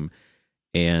room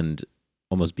and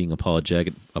almost being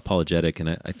apologetic. And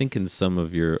I think in some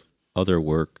of your other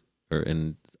work or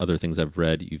in other things I've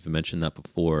read, you've mentioned that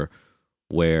before,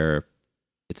 where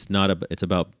it's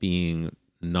about being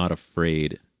not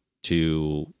afraid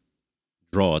to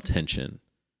draw attention.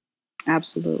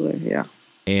 Absolutely, yeah.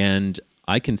 And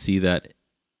I can see that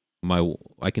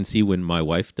I can see when my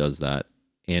wife does that,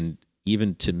 and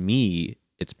even to me,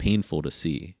 it's painful to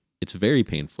see. It's very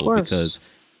painful because,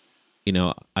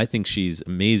 I think she's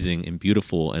amazing and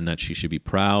beautiful, and that she should be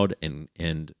proud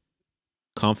and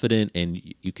confident, and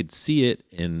you could see it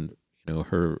in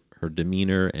her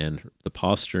demeanor and the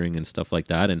posturing and stuff like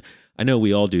that. And I know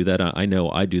we all do that. I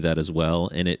know I do that as well,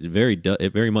 and it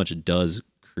very much does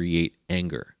create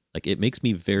anger. Like, it makes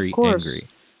me very angry.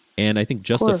 And I think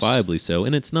justifiably so.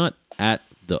 And it's not at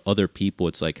the other people.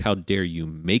 It's like, how dare you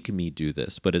make me do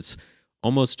this? But it's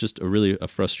almost just a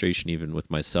frustration even with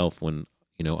myself when,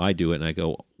 I do it and I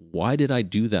go, why did I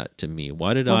do that to me?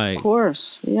 Why did I? Of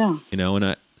course, yeah.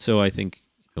 So I think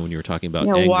when you were talking about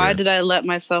anger, why did I let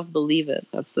myself believe it?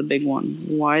 That's the big one.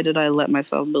 Why did I let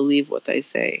myself believe what they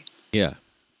say? Yeah,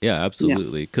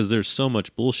 absolutely. Because there's so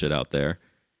much bullshit out there.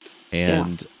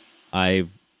 And I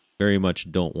very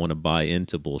much don't want to buy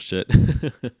into bullshit.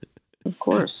 Of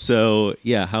course. So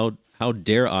how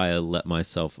dare I let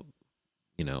myself,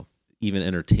 even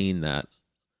entertain that,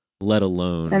 let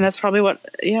alone. And that's probably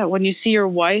when you see your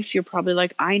wife, you're probably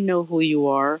like, I know who you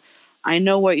are. I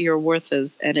know what your worth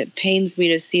is. And it pains me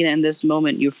to see that in this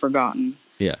moment you've forgotten.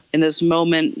 Yeah. In this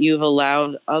moment, you've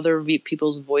allowed other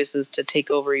people's voices to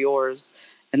take over yours.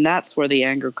 And that's where the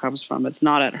anger comes from. It's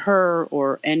not at her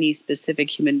or any specific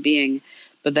human being,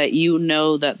 but that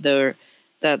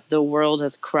that the world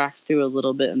has cracked through a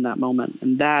little bit in that moment.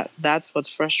 And that's what's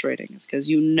frustrating, is because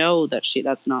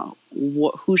that's not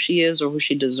who she is or who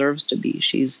she deserves to be.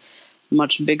 She's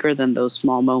much bigger than those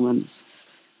small moments.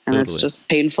 And It's just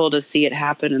painful to see it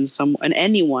happen in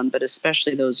anyone, but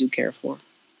especially those you care for.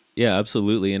 Yeah,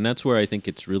 absolutely. And that's where I think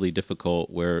it's really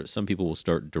difficult, where some people will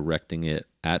start directing it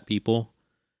at people.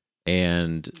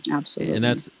 And absolutely.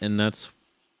 And that's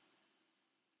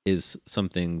is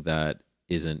something that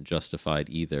isn't justified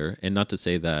either. And not to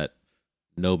say that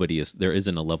there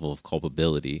isn't a level of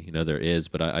culpability, there is,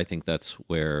 but I think that's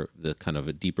where the kind of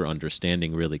a deeper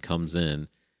understanding really comes in,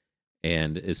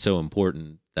 and is so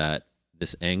important that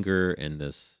this anger and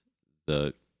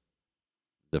the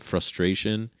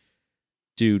frustration,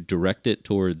 to direct it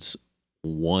towards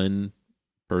one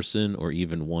person or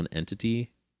even one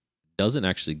entity doesn't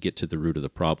actually get to the root of the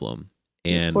problem,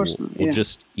 and will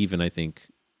just even, I think,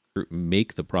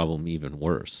 make the problem even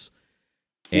worse.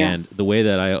 And the way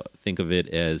that I think of it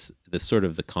as this sort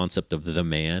of the concept of the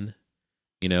man,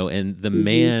 and the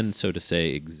man, so to say,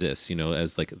 exists,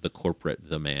 as like the corporate,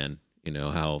 the man, You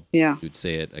know, how Yeah. you'd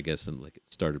say it, I guess, and like it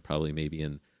started probably maybe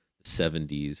in the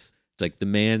 70s. It's like the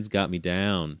man's got me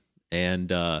down.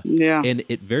 Yeah. And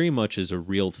it very much is a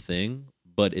real thing,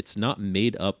 but it's not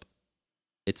made up.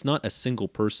 It's not a single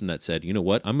person that said, you know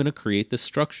what, I'm going to create this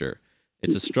structure.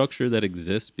 It's a structure that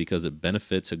exists because it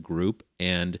benefits a group.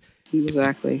 And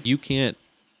Exactly.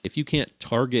 if you can't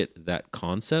target that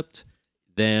concept,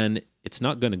 then it's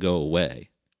not going to go away.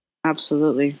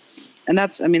 Absolutely. And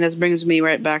that brings me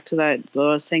right back to that, what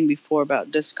I was saying before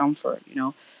about discomfort. You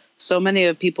know, so many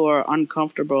of people are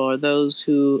uncomfortable, or those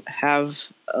who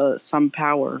have some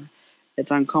power.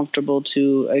 It's uncomfortable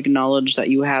to acknowledge that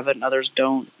you have it and others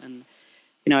don't. And,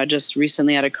 you know, I just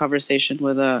recently had a conversation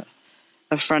with a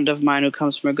friend of mine who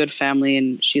comes from a good family,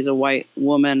 and she's a white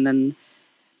woman, and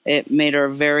it made her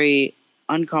very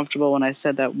uncomfortable when I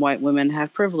said that white women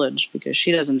have privilege, because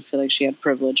she doesn't feel like she had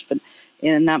privilege. But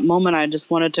in that moment, I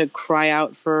just wanted to cry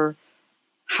out for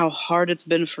how hard it's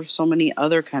been for so many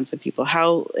other kinds of people,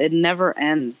 how it never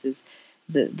ends. Is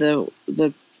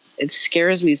it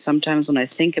scares me sometimes when I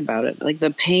think about it, like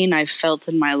the pain I felt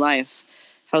in my life,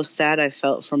 how sad I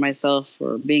felt for myself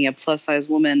for being a plus size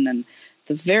woman, and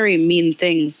the very mean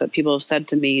things that people have said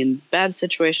to me in bad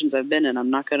situations I've been in. I'm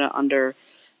not going to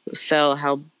undersell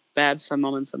how bad some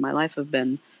moments of my life have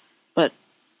been, but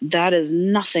that is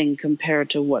nothing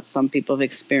compared to what some people have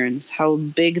experienced, how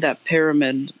big that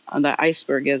pyramid, that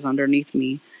iceberg is underneath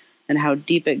me, and how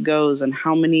deep it goes, and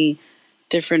how many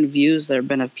different views there have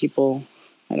been of people.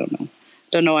 I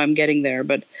don't know why I'm getting there,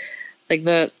 but like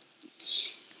I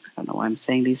don't know why I'm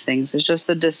saying these things. It's just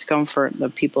the discomfort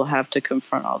that people have to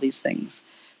confront all these things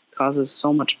causes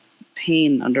so much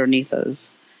pain underneath us.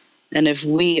 And if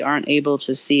we aren't able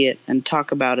to see it and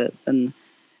talk about it, then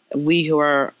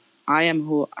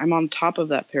I'm on top of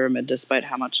that pyramid despite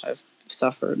how much I've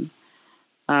suffered.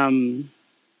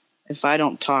 If I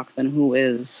don't talk, then who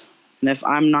is? And if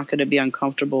I'm not going to be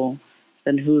uncomfortable,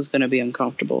 then who's going to be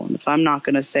uncomfortable? And if I'm not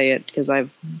going to say it because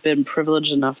I've been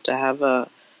privileged enough to have a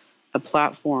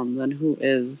platform, then who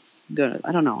is going to?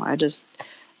 I don't know. I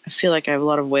feel like I have a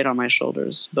lot of weight on my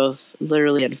shoulders, both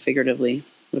literally and figuratively,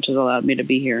 which has allowed me to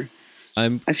be here. I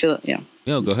feel, yeah.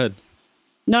 No, go ahead.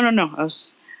 No.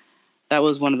 That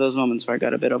was one of those moments where I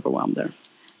got a bit overwhelmed there.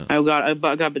 Oh. I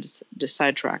got a bit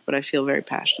sidetracked, but I feel very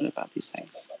passionate about these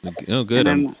things. Oh, good.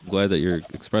 I'm glad that you're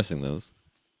expressing those.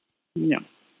 Yeah.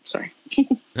 Sorry.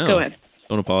 No, go ahead.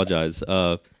 Don't apologize.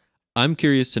 I'm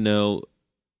curious to know,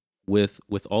 with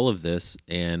all of this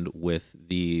and with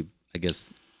the, I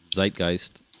guess,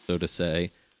 zeitgeist, so to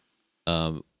say,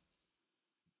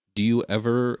 do you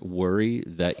ever worry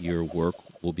that your work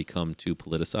will become too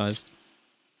politicized?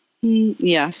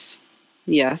 Yes.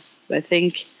 I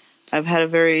think I've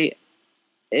had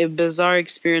a bizarre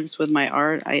experience with my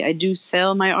art. I do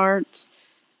sell my art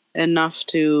enough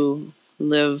to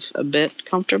live a bit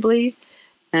comfortably,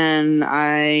 and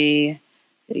I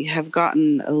have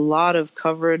gotten a lot of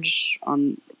coverage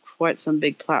on quite some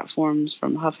big platforms,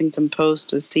 from Huffington Post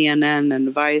to CNN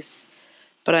and Vice,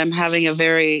 but I'm having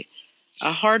a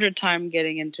harder time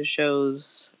getting into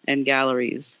shows and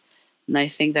galleries. And I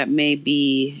think that may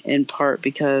be in part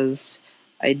because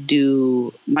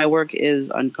my work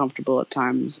is uncomfortable at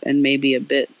times and maybe a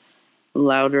bit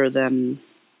louder than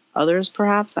others,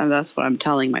 perhaps. That's what I'm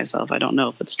telling myself. I don't know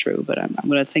if it's true, but I'm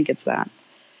going to think it's that.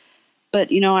 But,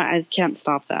 I can't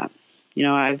stop that.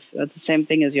 That's the same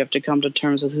thing as you have to come to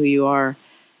terms with who you are.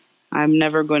 I'm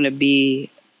never going to be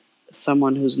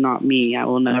someone who's not me. I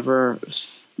will never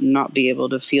not be able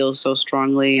to feel so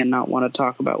strongly and not want to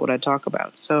talk about what I talk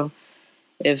about. So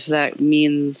if that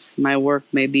means my work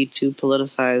may be too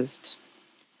politicized,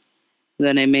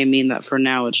 then it may mean that for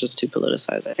now it's just too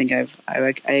politicized. I think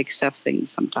I accept things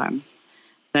sometimes.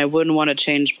 And I wouldn't want to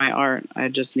change my art. I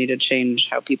just need to change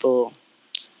how people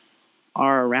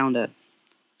are around it.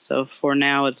 So for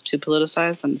now it's too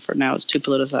politicized, and for now it's too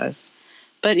politicized.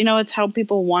 But, it's how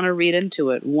people want to read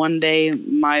into it. One day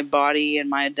my body and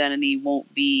my identity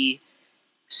won't be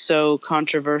so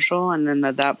controversial, and then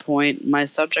at that point my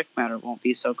subject matter won't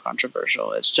be so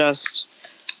controversial. It's just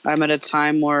I'm at a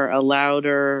time where a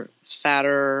louder,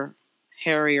 fatter,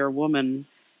 hairier woman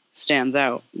stands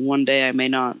out. One day I may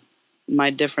not. My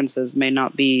differences may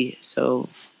not be so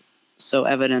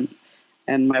evident,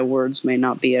 and my words may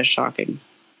not be as shocking.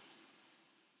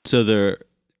 So do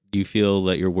you feel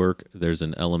that your work, there's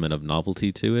an element of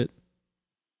novelty to it?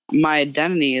 My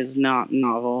identity is not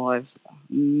novel.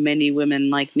 Many women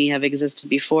like me have existed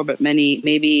before, but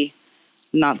maybe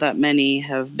not that many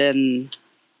have been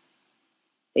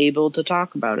able to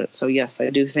talk about it. So yes, I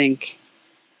do think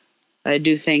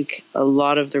a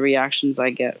lot of the reactions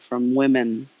I get from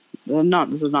women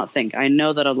this is not think. I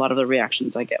know that a lot of the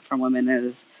reactions I get from women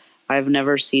is, I've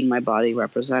never seen my body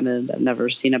represented. I've never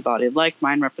seen a body like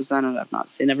mine represented.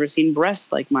 Never seen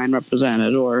breasts like mine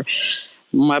represented, or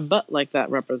my butt like that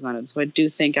represented. So I do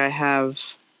think I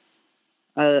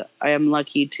am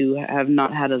lucky to have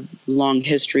not had a long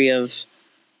history of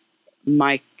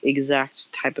my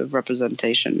exact type of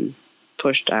representation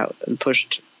pushed out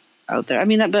there. I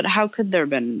mean, but how could there have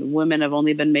been? Women have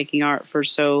only been making art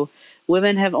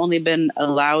women have only been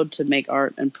allowed to make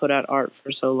art and put out art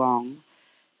for so long.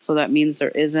 So that means there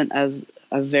isn't as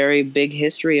a very big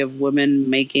history of women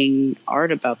making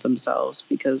art about themselves,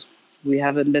 because we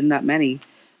haven't been that many.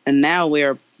 And now we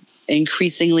are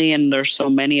increasingly, and there's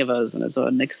so many of us, and it's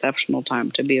an exceptional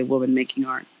time to be a woman making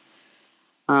art.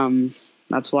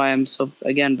 That's why I'm so,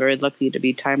 again, very lucky to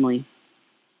be timely.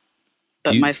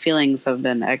 But my feelings have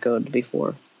been echoed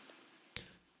before.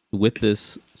 With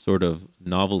this sort of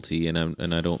novelty, and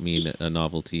I don't mean a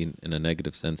novelty in a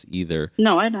negative sense either.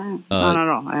 No, I don't. Not at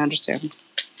all. I understand.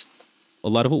 A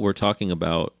lot of what we're talking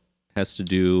about has to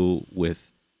do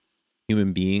with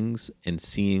human beings and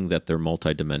seeing that they're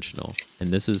multidimensional.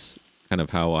 And this is kind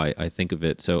of how I think of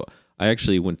it. So I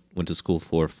actually went to school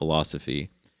for philosophy.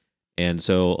 And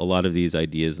so a lot of these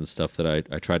ideas and stuff that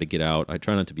I try to get out, I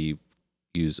try not to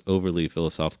use overly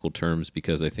philosophical terms,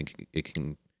 because I think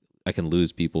I can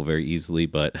lose people very easily,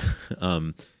 but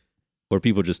or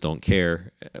people just don't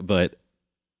care. But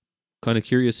kind of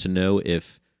curious to know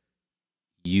if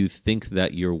you think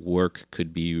that your work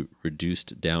could be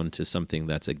reduced down to something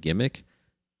that's a gimmick.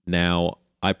 Now,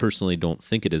 I personally don't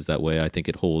think it is that way. I think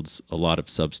it holds a lot of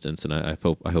substance, and I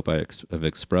hope I have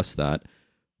expressed that.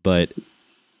 But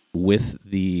with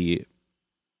the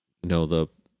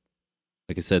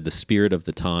like I said, the spirit of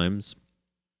the times,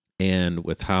 and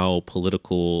with how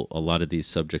political a lot of these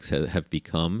subjects have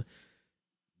become,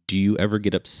 do you ever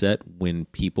get upset when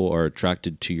people are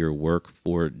attracted to your work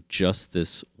for just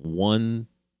this one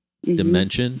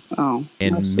dimension and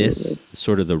absolutely. miss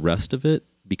sort of the rest of it?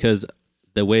 Because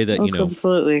the way that,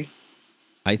 completely.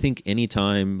 I think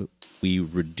anytime we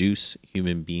reduce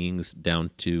human beings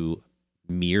down to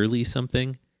merely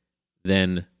something,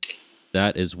 then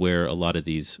that is where a lot of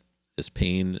this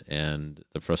pain and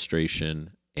the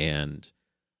frustration and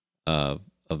of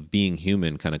being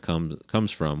human kind of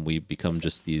comes from. We become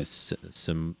just these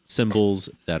symbols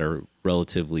that are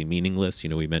relatively meaningless.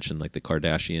 We mentioned like the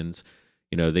Kardashians.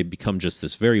 They become just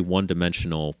this very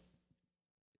one-dimensional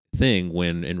thing,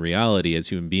 when in reality, as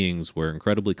human beings, we're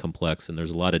incredibly complex and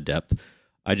there's a lot of depth.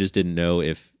 I just didn't know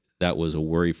if that was a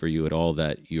worry for you at all,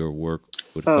 that your work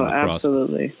would come across.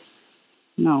 Absolutely.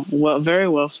 No, well, very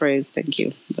well phrased. Thank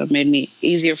you. That made me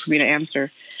easier for me to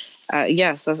answer.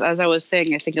 Yes, as I was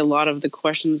saying, I think a lot of the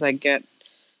questions I get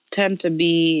tend to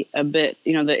be a bit,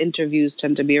 the interviews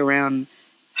tend to be around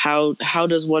how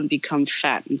does one become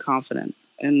fat and confident?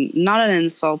 And not in an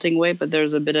insulting way, but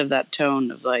there's a bit of that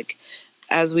tone of like,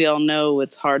 as we all know,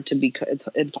 it's hard to be, it's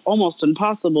almost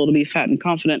impossible to be fat and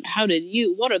confident.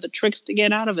 What are the tricks to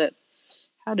get out of it?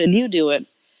 How did you do it?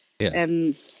 Yeah.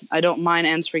 And I don't mind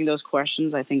answering those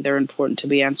questions. I think they're important to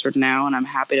be answered now, and I'm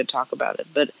happy to talk about it.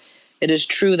 But it is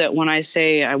true that when I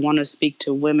say I want to speak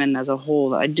to women as a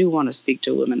whole, I do want to speak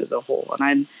to women as a whole.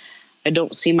 And I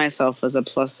don't see myself as a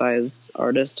plus-size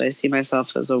artist. I see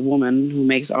myself as a woman who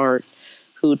makes art,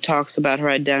 who talks about her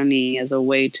identity as a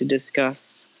way to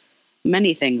discuss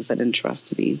many things that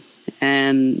interest me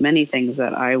and many things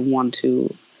that I want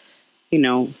to,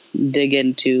 dig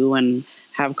into and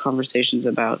have conversations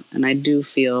about. And I do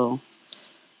feel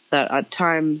that at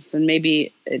times, and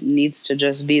maybe it needs to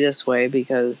just be this way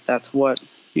because that's what,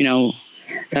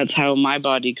 that's how my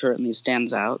body currently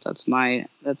stands out. That's my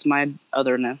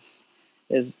otherness,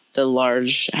 is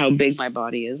how big my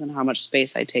body is and how much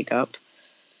space I take up.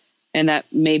 And that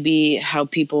may be how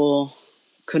people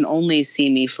can only see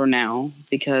me for now,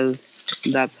 because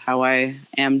that's how I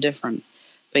am different.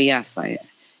 But yes, I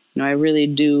really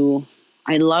do.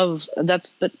 I love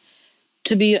that's, but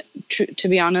to be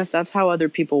honest, that's how other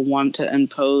people want to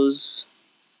impose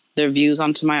their views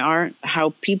onto my art,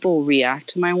 how people react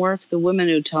to my work. The women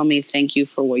who tell me thank you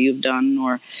for what you've done,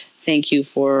 or thank you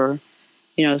for,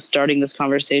 starting this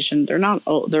conversation, they're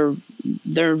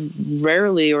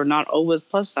rarely or not always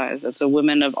plus size. It's a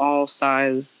women of all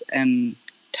size and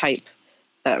type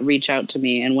that reach out to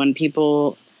me. And when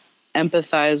people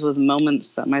empathize with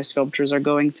moments that my sculptures are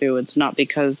going through, it's not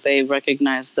because they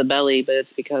recognize the belly, but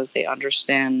it's because they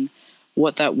understand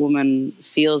what that woman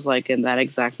feels like in that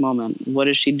exact moment. What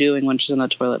is she doing when she's in the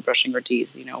toilet brushing her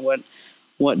teeth?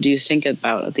 What do you think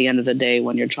about at the end of the day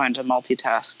when you're trying to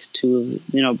multitask to,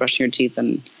 brushing your teeth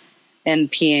and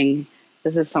peeing?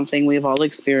 this is something we've all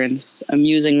experienced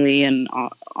amusingly and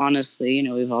honestly. You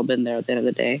know, we've all been there at the end of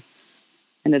the day.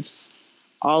 And it's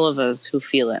all of us who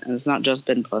feel it. And it's not just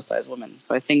been plus size women.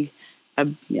 So I think,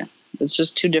 yeah, it's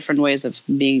just two different ways of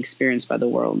being experienced by the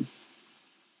world.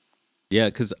 Yeah,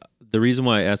 because the reason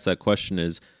why I asked that question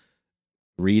is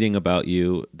reading about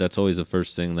you, that's always the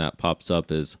first thing that pops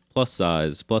up is plus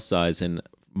size. And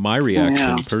my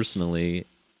reaction personally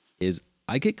is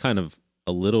I get kind of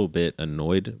a little bit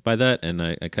annoyed by that. And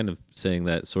I kind of saying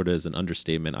that sort of as an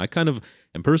understatement. I kind of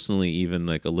am personally even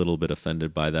like a little bit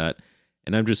offended by that.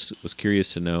 And I just was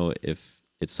curious to know if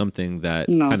it's something that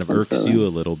kind of irks you a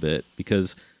little bit,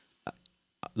 because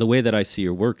the way that I see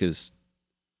your work is,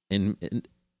 and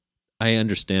I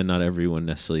understand not everyone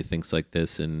necessarily thinks like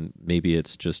this, and maybe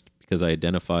it's just because I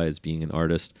identify as being an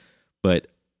artist, but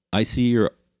I see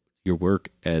your work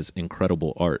as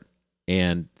incredible art.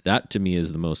 And that to me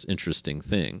is the most interesting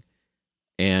thing.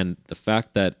 And the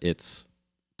fact that it's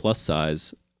plus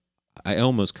size, I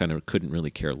almost kind of couldn't really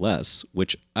care less,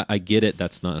 which I get it.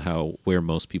 That's not where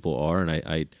most people are. And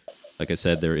I like I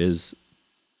said, there is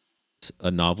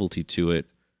a novelty to it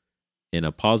in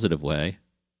a positive way.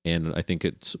 And I think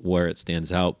it's where it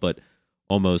stands out, but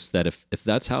almost that if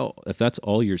that's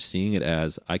all you're seeing it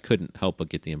as, I couldn't help but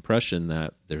get the impression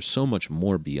that there's so much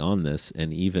more beyond this,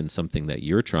 and even something that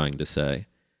you're trying to say,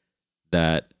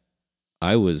 that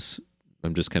I'm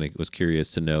just kind of was curious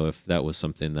to know if that was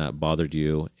something that bothered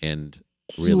you, and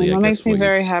really, that makes me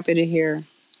very happy to hear.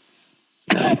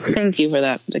 Thank you for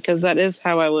that, because that is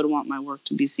how I would want my work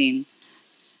to be seen,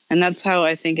 and that's how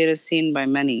I think it is seen by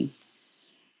many,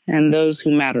 and those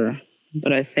who matter.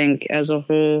 But I think as a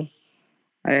whole,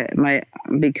 but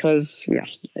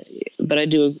I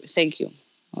do thank you.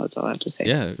 Well, that's all I have to say.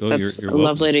 Yeah, that's you're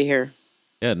lovely to hear.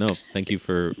 Yeah, no, thank you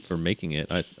for making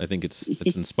it. I think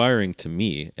it's inspiring to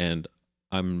me, and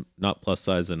I'm not plus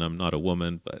size and I'm not a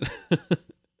woman, but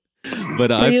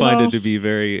I find it to be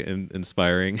very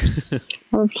inspiring.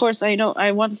 Well, of course, I know.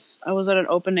 I was at an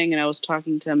opening and I was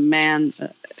talking to a man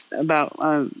about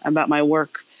my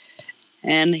work.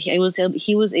 And he was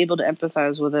able to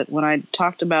empathize with it when I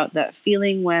talked about that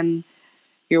feeling when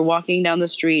you're walking down the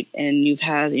street and you've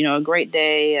had, a great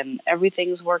day and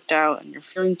everything's worked out and you're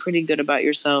feeling pretty good about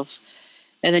yourself.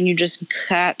 And then you just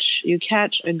catch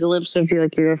a glimpse of your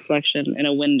reflection in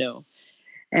a window.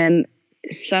 And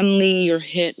suddenly you're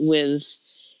hit with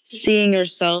seeing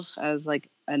yourself as like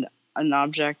an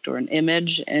object or an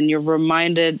image. And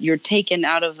you're taken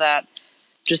out of that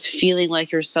just feeling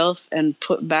like yourself and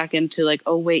put back into like,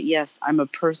 oh wait, yes, I'm a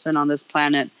person on this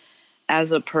planet.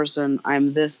 As a person,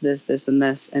 I'm this, and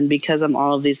this. And because I'm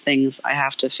all of these things, I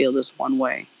have to feel this one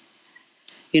way.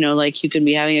 Like you can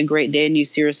be having a great day and you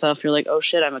see yourself, you're like, oh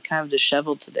shit, I'm kind of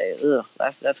disheveled today. Ugh,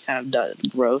 that's kind of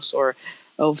gross. Or,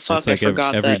 oh fuck, I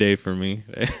forgot every day for me.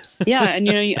 Yeah, and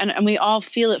and we all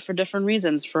feel it for different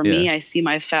reasons. For me, I see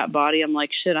my fat body, I'm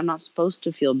like, shit, I'm not supposed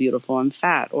to feel beautiful. I'm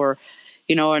fat. Or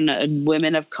and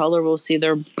women of color will see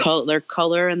their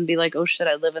color and be like, oh shit,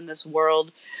 I live in this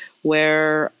world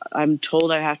where I'm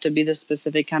told I have to be this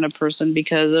specific kind of person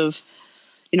because of,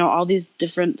 all these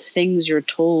different things you're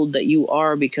told that you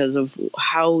are because of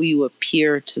how you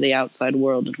appear to the outside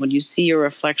world. And when you see your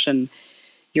reflection,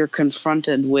 you're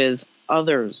confronted with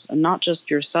others, and not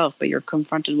just yourself, but you're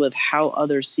confronted with how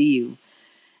others see you.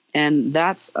 And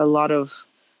that's a lot of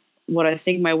what I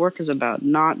think my work is about,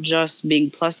 not just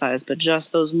being plus size, but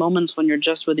just those moments when you're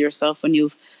just with yourself, when you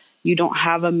don't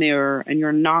have a mirror and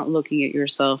you're not looking at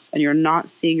yourself and you're not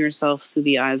seeing yourself through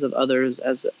the eyes of others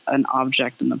as an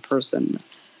object and a person,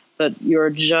 but you're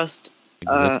just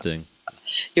existing.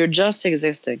 You're just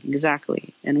existing.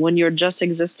 Exactly. And when you're just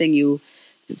existing,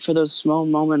 for those small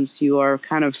moments, you are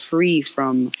kind of free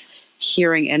from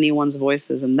hearing anyone's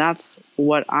voices. And that's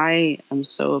what I am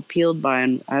so appealed by,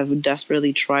 and I've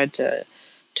desperately tried to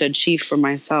achieve for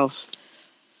myself.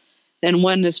 And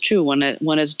when it's true, when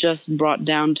it's just brought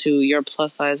down to you're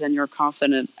plus size and you're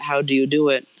confident, how do you do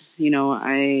it?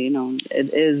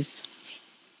 It is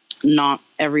not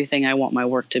everything I want my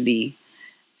work to be.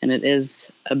 And it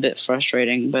is a bit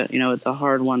frustrating, but it's a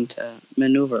hard one to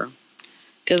maneuver.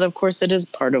 Because, of course, it is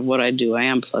part of what I do. I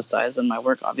am plus size, and my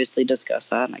work obviously discuss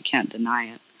that, and I can't deny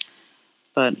it.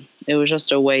 But it was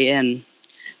just a way in,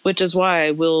 which is why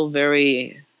I want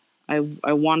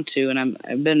to, and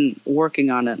I've been working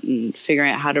on it and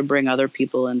figuring out how to bring other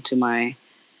people into my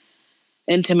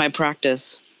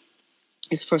practice.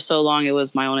 Because for so long it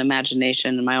was my own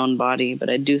imagination and my own body. But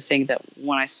I do think that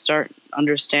when I start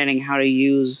understanding how to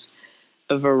use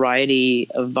a variety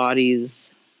of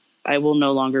bodies, I will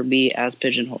no longer be as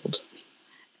pigeonholed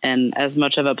and as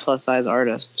much of a plus size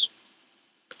artist.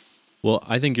 Well,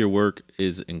 I think your work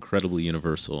is incredibly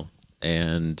universal,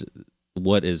 and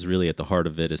what is really at the heart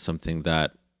of it is something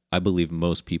that I believe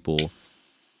most people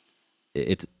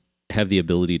it's have the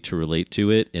ability to relate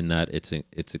to it, in that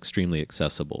it's extremely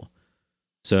accessible.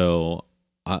 So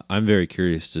I'm very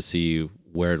curious to see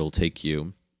where it'll take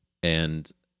you, and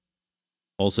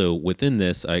also within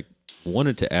this, I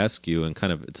wanted to ask you, and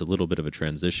kind of it's a little bit of a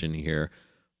transition here,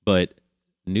 but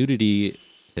nudity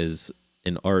has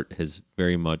in art has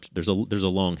very much there's a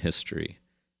long history,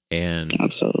 and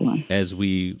Absolutely. as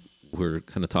we were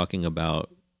kind of talking about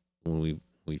when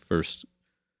we first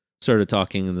started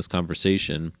talking in this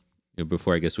conversation,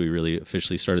 before I guess we really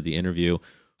officially started the interview,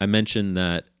 I mentioned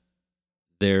that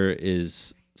there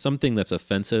is something that's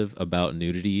offensive about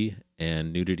nudity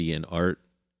and nudity in art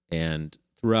and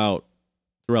throughout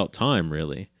time,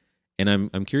 really. And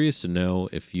I'm curious to know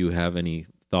if you have any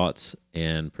thoughts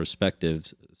and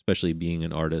perspectives, especially being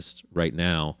an artist right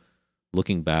now,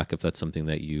 looking back, if that's something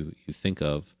that you think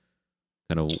of,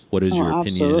 kind of what is your opinion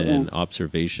Absolutely. and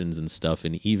observations and stuff,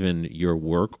 and even your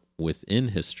work within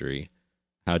history.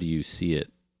 How do you see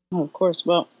it? Oh, of course.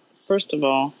 Well, first of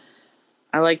all,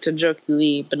 I like to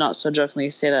jokingly, but not so jokingly,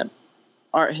 say that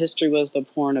art history was the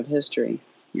porn of history.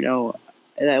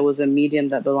 That was a medium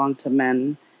that belonged to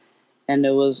men, and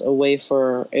it was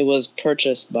it was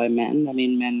purchased by men. I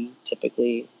mean, men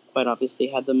typically, quite obviously,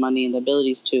 had the money and the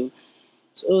abilities to.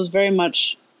 So it was very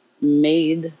much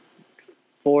made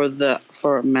for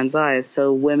men's eyes.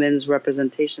 So women's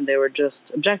representation, they were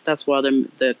just object. That's where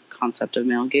the concept of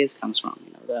male gaze comes from.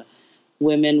 The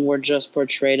women were just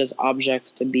portrayed as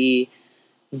objects to be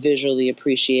visually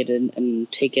appreciated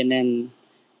and taken in.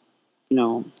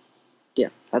 Yeah,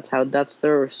 that's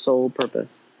their sole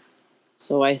purpose.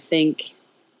 So I think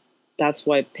that's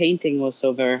why painting was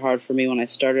so very hard for me when I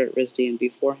started at RISD and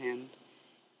beforehand.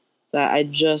 That I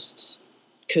just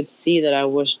could see that I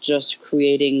was just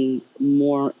creating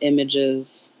more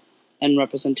images and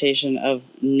representation of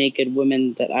naked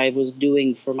women that I was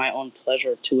doing for my own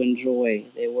pleasure to enjoy.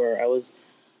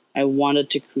 I wanted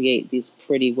to create these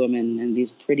pretty women and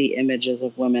these pretty images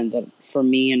of women that for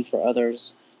me and for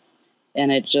others. And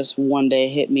it just one day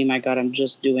hit me, my God, I'm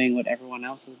just doing what everyone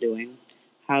else is doing.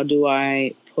 How do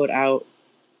I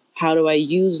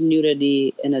use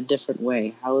nudity in a different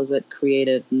way? How is it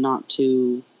created not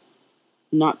to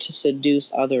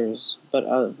seduce others, but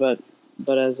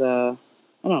as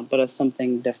as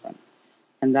something different?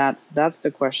 And that's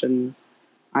the question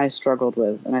I struggled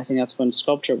with, and I think that's when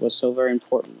sculpture was so very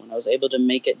important, when I was able to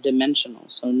make it dimensional.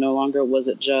 So no longer was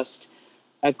it just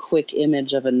a quick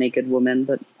image of a naked woman,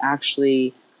 but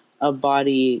actually a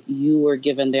body you were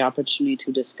given the opportunity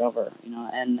to discover,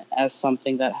 and as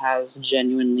something that has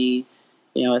genuinely,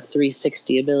 a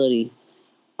 360 ability,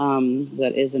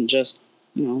 that isn't just,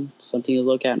 something you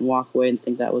look at and walk away and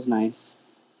think that was nice.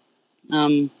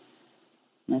 I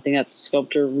think that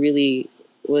sculpture really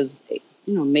was,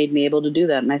 made me able to do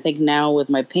that. And I think now with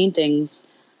my paintings,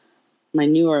 my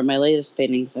latest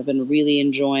paintings, I've been really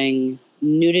enjoying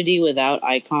nudity without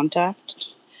eye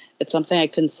contact. It's something I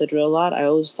consider a lot. I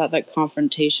always thought that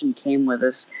confrontation came with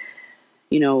this,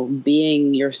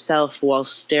 being yourself while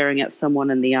staring at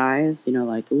someone in the eyes,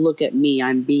 like, look at me,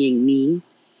 I'm being me.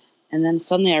 And then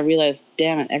suddenly I realized,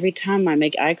 damn it, every time I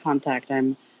make eye contact,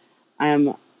 I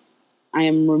am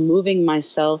removing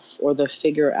myself or the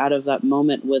figure out of that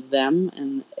moment with them,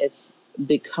 and it's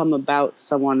become about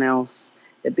someone else.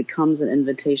 It becomes an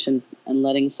invitation and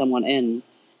letting someone in.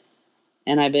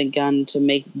 And I've begun to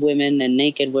make women and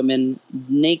naked women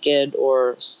naked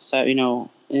or,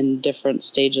 in different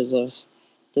stages of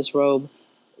this robe,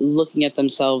 looking at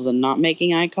themselves and not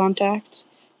making eye contact,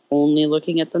 only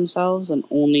looking at themselves and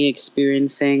only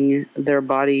experiencing their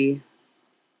body,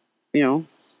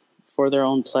 for their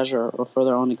own pleasure or for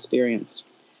their own experience.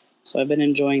 So I've been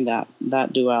enjoying that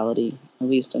duality, at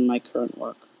least in my current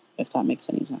work, if that makes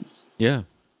any sense. Yeah.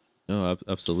 No,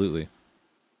 absolutely.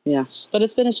 Yeah, but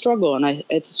it's been a struggle, and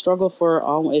it's a struggle for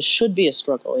all. It should be a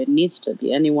struggle. It needs to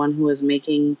be. Anyone who is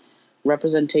making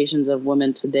representations of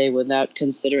women today without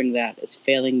considering that is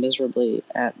failing miserably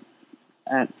at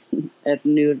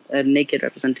naked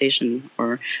representation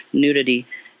or nudity.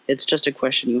 It's just a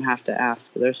question you have to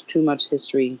ask. There's too much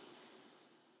history.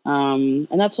 And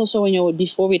that's also when,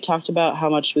 before we talked about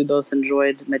how much we both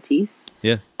enjoyed Matisse.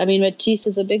 Yeah. I mean, Matisse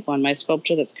is a big one. My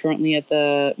sculpture that's currently at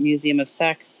the Museum of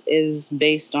Sex is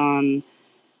based on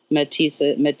Matisse's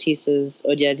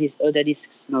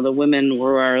Odalisques. The women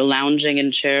were lounging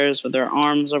in chairs with their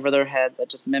arms over their heads. I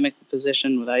just mimicked the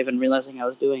position without even realizing I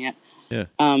was doing it. Yeah.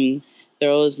 They're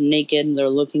always naked. They're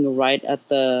looking right at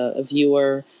the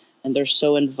viewer. and they're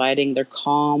so inviting. They're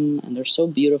calm and they're so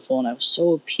beautiful, and I was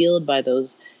so appealed by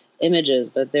those images,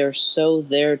 but they're so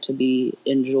there to be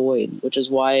enjoyed, which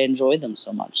is why I enjoy them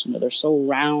so much. They're so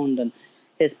round, and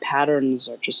his patterns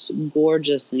are just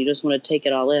gorgeous, and you just want to take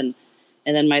it all in.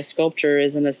 And then my sculpture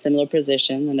is in a similar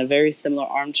position, in a very similar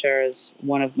armchair as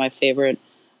one of my favorite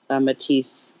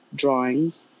Matisse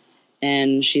drawings,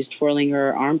 and she's twirling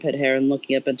her armpit hair and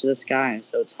looking up into the sky,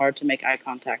 so it's hard to make eye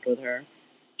contact with her.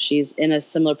 She's in a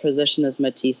similar position as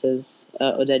Matisse's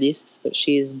Odalisques, but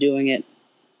she's doing it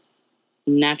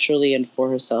naturally and for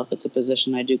herself. It's a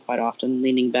position I do quite often,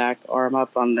 leaning back, arm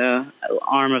up on the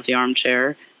arm of the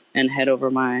armchair, and head over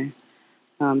my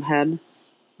head.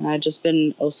 And I've just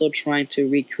been also trying to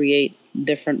recreate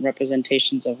different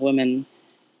representations of women,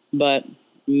 but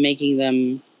making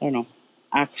them, I don't know,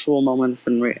 actual moments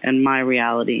in my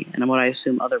reality, and what I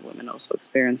assume other women also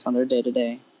experience on their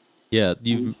day-to-day. Yeah,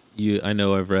 I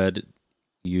know I've read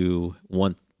you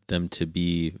want them to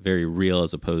be very real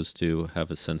as opposed to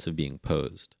have a sense of being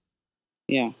posed.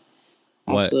 Yeah,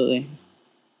 absolutely.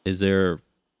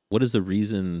 What is the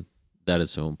reason that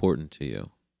is so important to you?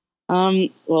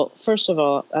 Well, first of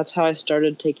all, that's how I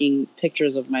started taking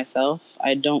pictures of myself.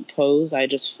 I don't pose, I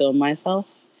just film myself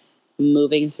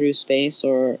moving through space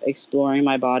or exploring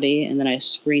my body, and then I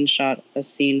screenshot a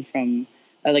scene from,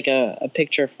 like a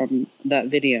picture from that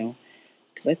video.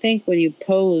 Because I think when you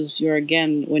pose,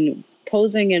 when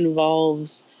posing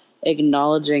involves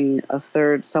acknowledging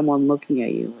someone looking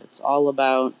at you. It's all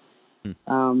about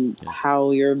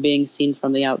how you're being seen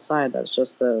from the outside. That's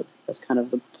kind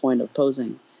of the point of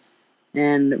posing.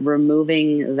 And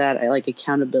removing that like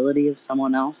accountability of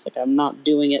someone else, like I'm not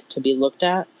doing it to be looked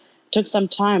at. It took some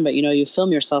time, but you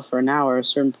film yourself for an hour. At a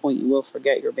certain point, you will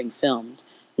forget you're being filmed,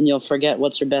 and you'll forget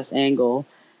what's your best angle.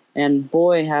 And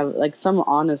boy, some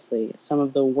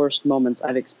of the worst moments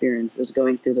I've experienced is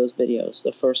going through those videos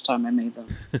the first time I made them.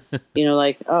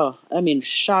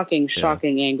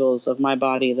 Shocking angles of my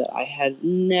body that I had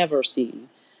never seen.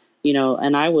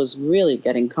 And I was really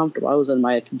getting comfortable. I was in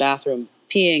my bathroom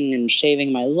peeing and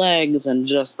shaving my legs and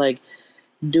just like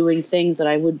doing things that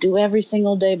I would do every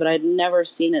single day, but I'd never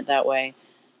seen it that way.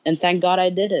 And thank God I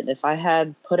did it. If I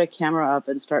had put a camera up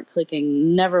and start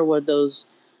clicking, never would those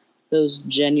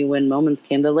genuine moments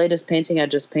came. The latest painting I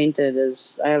just painted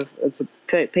it's a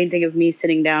painting of me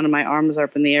sitting down and my arms are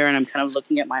up in the air and I'm kind of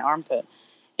looking at my armpit.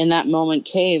 And that moment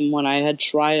came when I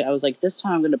was like, this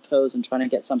time I'm going to pose and try to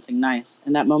get something nice.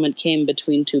 And that moment came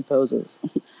between two poses.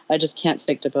 I just can't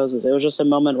stick to poses. It was just a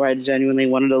moment where I genuinely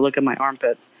wanted to look at my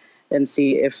armpits and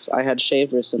see if I had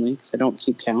shaved recently, because I don't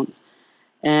keep count.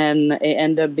 And it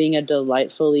ended up being a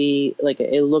delightfully,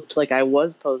 it looked like I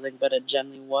was posing, but it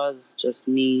genuinely was just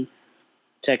me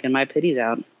checking my pitties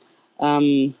out.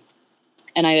 And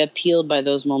I appealed by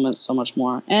those moments so much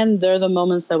more. And they're the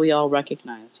moments that we all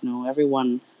recognize.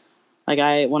 Everyone,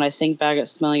 when I think back at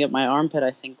smelling up my armpit,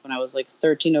 I think when I was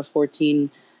 13 or 14,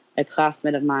 a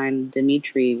classmate of mine,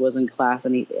 Dimitri, was in class,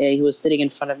 and he was sitting in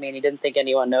front of me, and he didn't think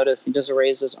anyone noticed. He just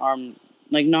raised his arm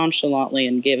nonchalantly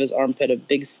and gave his armpit a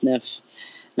big sniff.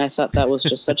 And I thought that was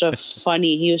just such a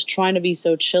funny, he was trying to be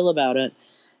so chill about it.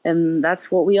 And that's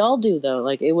what we all do, though.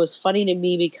 It was funny to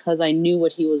me because I knew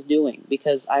what he was doing,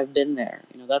 because I've been there.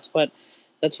 That's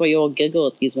why you all giggle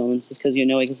at these moments, is because you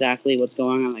know exactly what's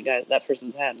going on in that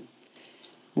person's head.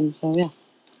 And so, yeah.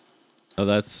 Oh,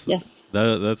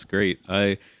 that's great.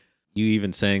 You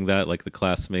even saying that, like the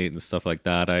classmate and stuff like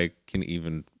that, I can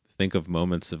even think of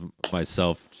moments of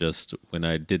myself just when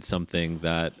I did something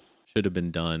that should have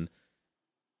been done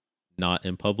not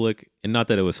in public, and not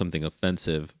that it was something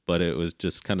offensive, but it was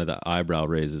just kind of the eyebrow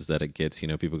raises that it gets,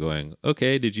 people going,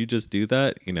 okay, did you just do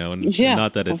that? And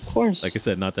not that it's, like I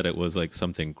said, not that it was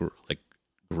something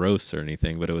gross or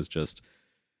anything, but it was just,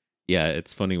 yeah,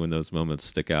 it's funny when those moments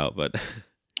stick out, but.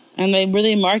 And they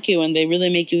really mark you and they really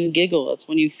make you giggle. That's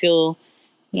when you feel,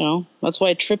 that's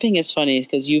why tripping is funny,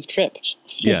 because you've tripped.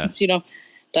 Yeah.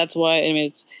 That's why,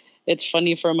 it's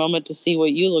funny for a moment to see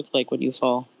what you look like when you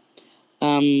fall.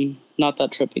 Not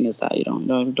that tripping is that, don't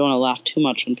want to laugh too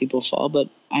much when people fall, but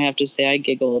I have to say I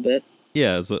giggle a bit.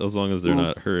 Yeah, as long as they're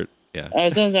not hurt. Yeah.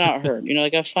 As long as they're not hurt,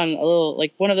 a little,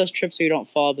 one of those trips where you don't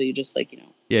fall, but you just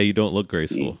Yeah, you don't look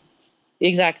graceful.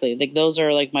 Exactly. Those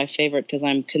are my favorite, because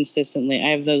I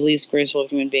have the least graceful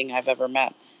human being I've ever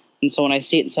met. And so when I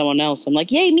see it in someone else, I'm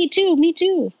like, yay, me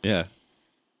too. Yeah.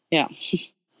 Yeah.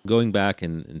 Going back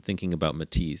and thinking about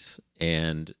Matisse,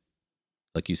 and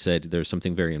like you said, there's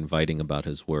something very inviting about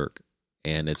his work,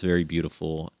 and it's very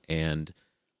beautiful, and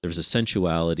there's a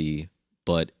sensuality,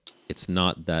 but it's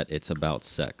not that it's about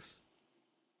sex.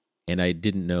 And I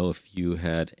didn't know if you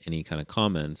had any kind of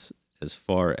comments as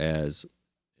far as,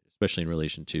 especially in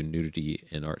relation to nudity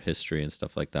in art history and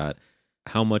stuff like that,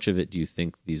 how much of it do you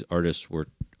think these artists were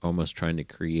almost trying to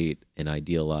create an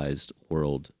idealized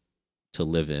world to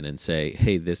live in and say,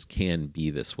 hey, this can be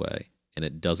this way and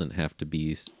it doesn't have to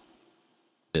be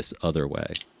this other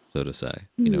way, so to say?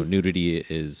 Nudity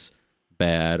is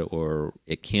bad or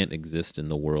it can't exist in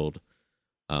the world.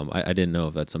 I didn't know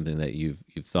if that's something that you've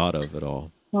thought of at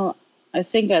all. Well, I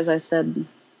think, as I said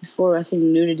before, I think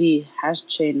nudity has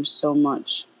changed so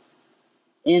much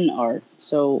in art.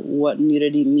 So what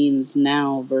nudity means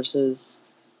now versus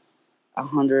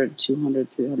 100,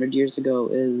 200, 300 years ago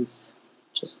is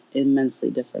just immensely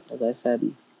different, as I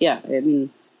said. Yeah, I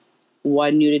mean, why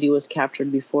nudity was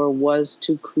captured before was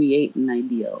to create an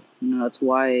ideal. That's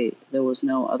why there was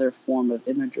no other form of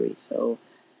imagery. So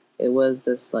it was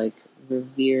this like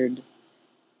revered,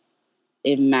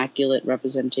 immaculate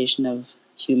representation of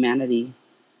humanity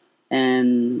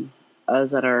and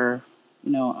us at our,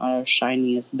 our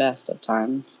shiniest best at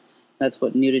times. That's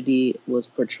what nudity was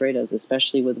portrayed as,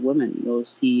 especially with women. You'll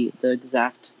see the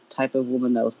exact type of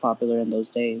woman that was popular in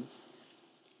those days.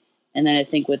 And then I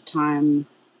think with time,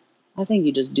 I think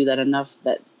you just do that enough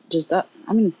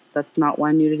that's not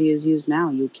why nudity is used now.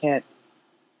 You can't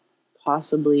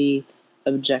possibly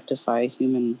objectify a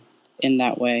human in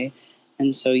that way.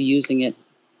 And so using it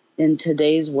in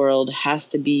today's world has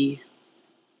to be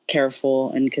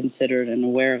careful and considered and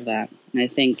aware of that. And I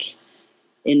think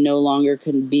it no longer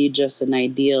can be just an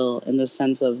ideal in the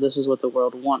sense of this is what the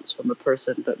world wants from a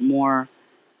person, but more,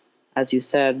 as you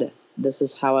said, this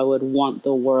is how I would want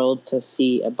the world to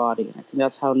see a body. I think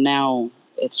that's how now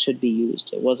it should be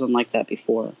used. It wasn't like that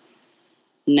before.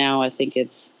 Now I think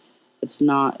it's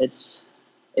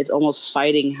almost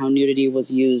fighting how nudity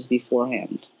was used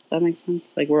beforehand. Does that make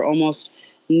sense? Like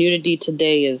nudity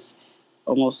today is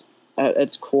almost at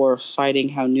its core fighting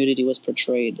how nudity was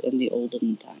portrayed in the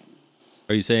olden times.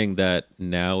 Are you saying that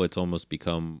now it's almost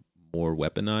become more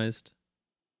weaponized?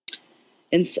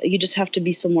 And so you just have to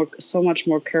be so much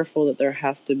more careful that there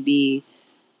has to be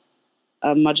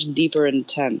a much deeper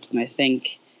intent. And I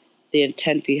think the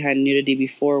intent behind nudity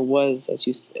before was,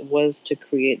 was to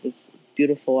create this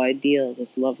beautiful ideal,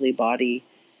 this lovely body,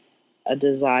 a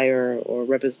desire or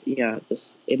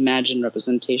this imagined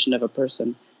representation of a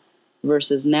person.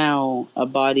 Versus now, a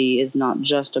body is not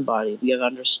just a body. We have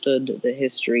understood the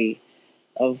history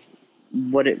of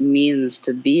what it means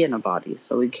to be in a body.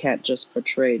 So we can't just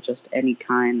portray just any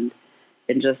kind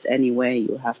in just any way.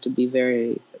 You have to be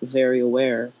very, very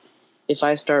aware. If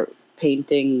I start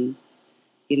painting,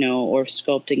 or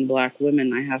sculpting Black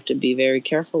women, I have to be very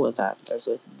careful with that. There's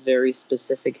a very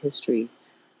specific history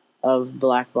of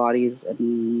Black bodies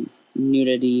and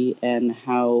nudity and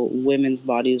how women's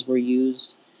bodies were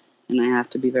used. And I have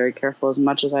to be very careful, as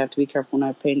much as I have to be careful when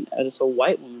I paint a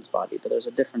white woman's body, but there's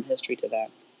a different history to that.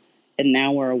 And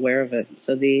now we're aware of it.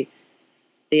 So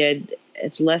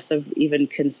it's less of even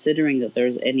considering that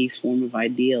there's any form of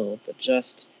ideal, but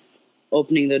just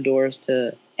opening the doors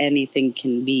to anything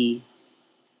can be.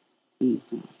 I'm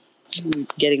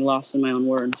getting lost in my own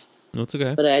words. That's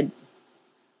okay. But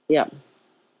it's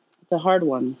a hard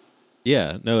one.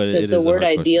 Yeah, no, it is the word a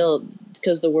hard ideal, question.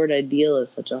 because the word ideal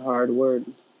is such a hard word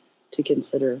to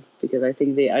consider, because I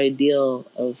think the ideal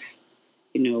of,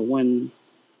 when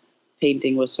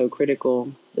painting was so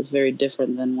critical is very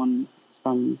different than one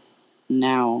from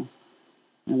now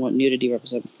and what nudity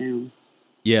represents now.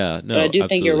 Yeah, no, but I do absolutely.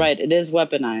 think you're right. It is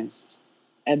weaponized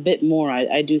a bit more.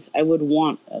 I would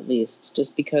want, at least,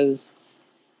 just because,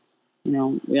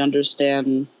 we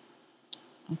understand.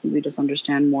 I think we just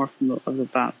understand more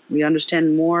we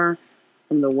understand more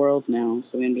from the world now,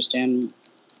 so we understand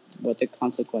what the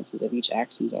consequences of each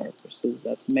actions are, versus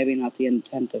that's maybe not the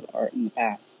intent of art in the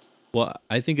past. Well,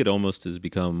 I think it almost has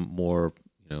become more,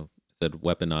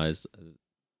 weaponized,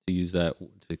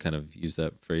 to kind of use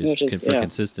that phrase for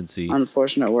consistency.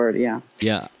 Unfortunate word, yeah.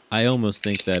 Yeah, I almost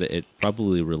think that it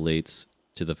probably relates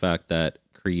to the fact that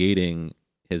creating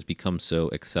has become so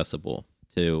accessible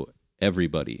to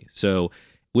everybody. So,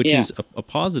 which is a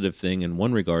positive thing in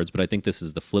one regards, but I think this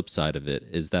is the flip side of it,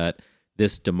 is that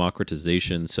this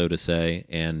democratization, so to say,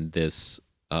 and this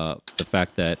the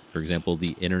fact that, for example,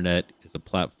 the internet is a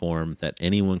platform that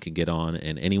anyone could get on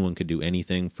and anyone could do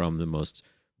anything, from the most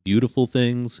beautiful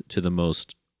things to the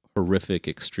most horrific,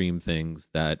 extreme things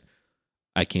that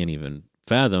I can't even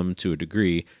fathom to a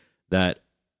degree, that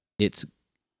it's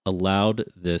allowed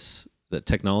that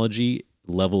technology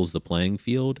levels the playing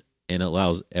field and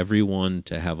allows everyone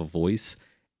to have a voice.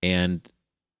 And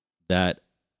that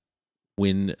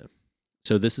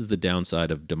so this is the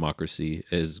downside of democracy,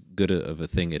 as good of a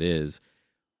thing it is.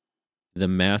 the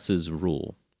masses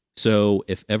rule. So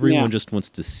if everyone just wants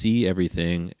to see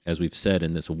everything, as we've said,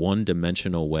 in this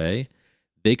one-dimensional way,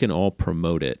 they can all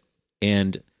promote it,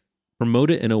 and promote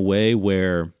it in a way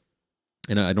where,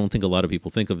 and I don't think a lot of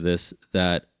people think of this,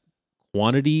 that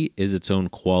quantity is its own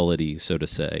quality, so to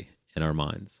say, in our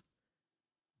minds.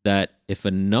 That if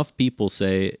enough people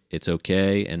say it's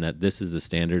okay and that this is the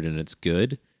standard and it's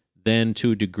good, then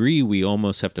to a degree we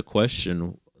almost have to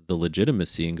question the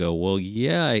legitimacy and go, well,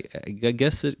 yeah, I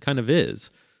guess it kind of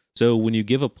is. So when you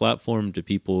give a platform to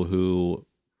people who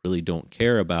really don't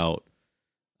care about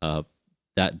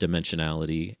that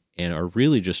dimensionality and are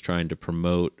really just trying to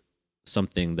promote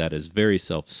something that is very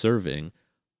self-serving,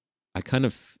 I kind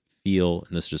of feel,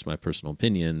 and this is just my personal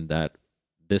opinion, that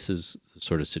this is the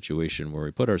sort of situation where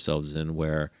we put ourselves in,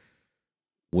 where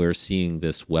we're seeing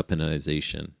this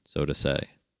weaponization, so to say.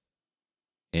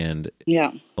 And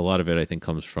a lot of it, I think,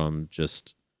 comes from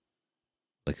just,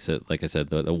 like I said,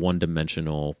 the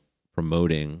one-dimensional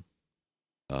promoting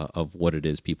of what it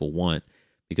is people want,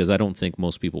 because I don't think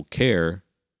most people care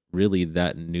really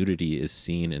that nudity is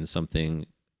seen in something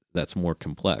that's more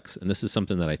complex. And this is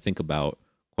something that I think about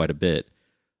quite a bit.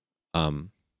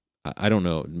 I don't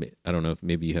know. I don't know if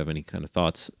maybe you have any kind of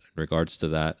thoughts in regards to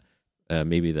that.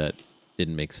 Maybe that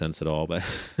didn't make sense at all, but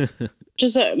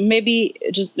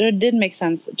it did make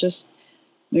sense. Just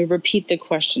repeat the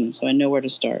question so I know where to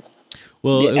start.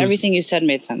 Well, everything you said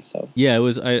made sense, though. Yeah, it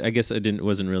was. I guess it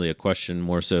wasn't really a question,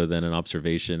 more so than an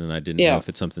observation, and I didn't know if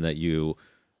it's something that you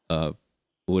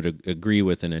would agree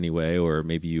with in any way, or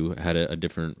maybe you had a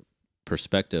different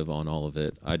perspective on all of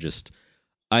it. I just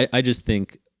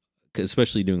think,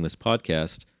 especially doing this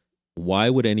podcast, why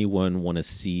would anyone want to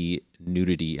see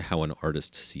nudity how an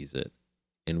artist sees it?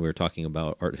 And we're talking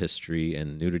about art history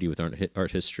and nudity with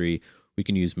art history. We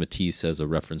can use Matisse as a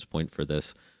reference point for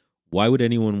this. Why would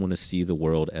anyone want to see the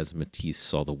world as Matisse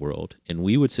saw the world? And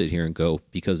we would sit here and go,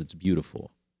 because it's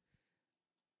beautiful.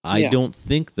 I don't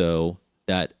think, though,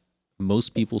 that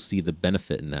most people see the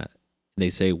benefit in that. And they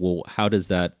say, well, how does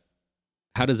that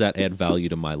add value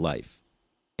to my life?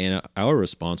 And our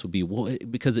response would be, well,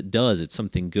 because it does. It's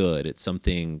something good. It's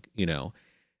something,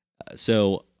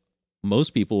 So most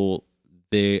people,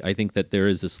 I think that there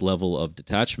is this level of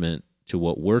detachment to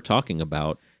what we're talking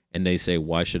about. And they say,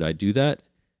 why should I do that?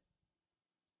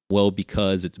 Well,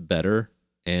 because it's better.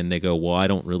 And they go, well, I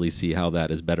don't really see how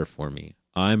that is better for me.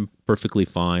 I'm perfectly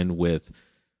fine with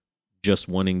just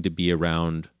wanting to be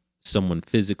around someone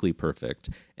physically perfect.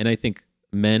 And I think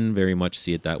men very much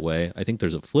see it that way. I think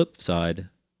there's a flip side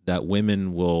that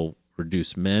women will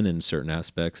reduce men in certain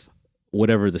aspects,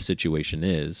 whatever the situation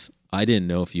is. I didn't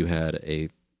know if you had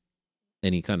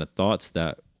any kind of thoughts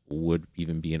that would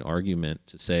even be an argument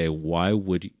to say,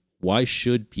 why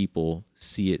should people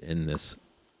see it in this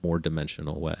more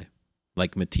dimensional way,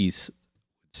 like Matisse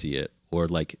would see it, or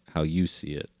like how you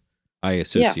see it? I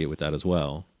associate with that as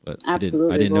well, but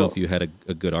absolutely. I didn't know if you had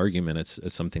a good argument. It's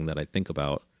something that I think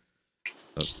about.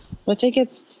 Well, I think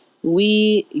that's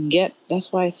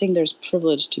why I think there's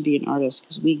privilege to be an artist,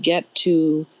 because we get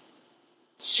to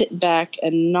sit back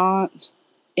and not,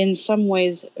 in some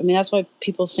ways, I mean, that's why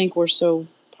people think we're so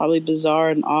probably bizarre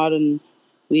and odd, and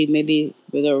we maybe,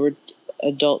 whether we're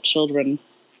adult children,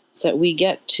 is that we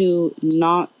get to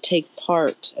not take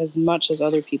part as much as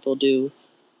other people do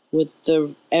with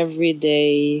the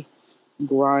everyday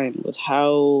grind, with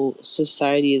how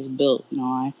society is built.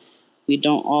 We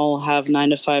don't all have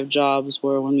 9-to-5 jobs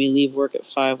where when we leave work at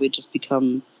 5, we just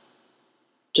become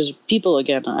just people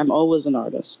again. I'm always an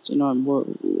artist.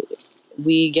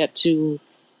 We get to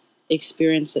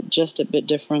experience it just a bit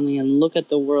differently and look at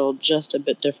the world just a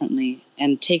bit differently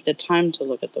and take the time to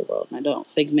look at the world. And I don't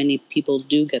think many people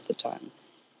do get the time.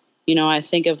 I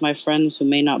think of my friends who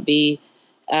may not be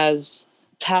as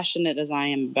passionate as I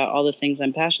am about all the things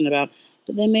I'm passionate about,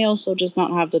 but they may also just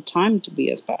not have the time to be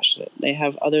as passionate. They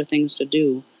have other things to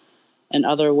do and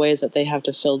other ways that they have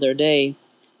to fill their day.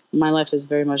 My life is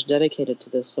very much dedicated to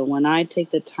this. So when I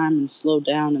take the time and slow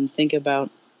down and think about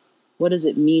what does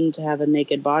it mean to have a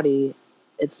naked body,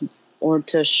 or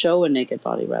to show a naked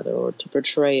body rather, or to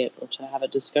portray it, or to have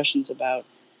discussions about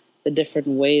the different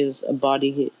ways a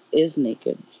body is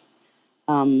naked.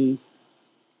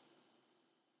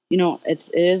 It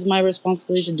is my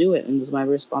responsibility to do it, and it's my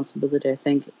responsibility, I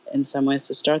think, in some ways,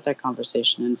 to start that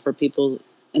conversation. And for people,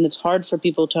 and it's hard for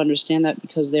people to understand that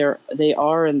because they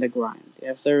are in the grind.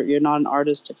 If you're not an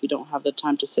artist, if you don't have the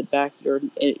time to sit back,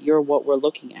 you're what we're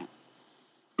looking at.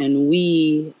 And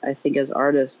we, I think, as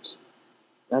artists,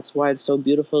 that's why it's so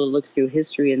beautiful to look through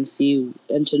history and see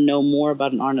and to know more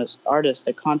about an artist,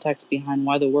 the context behind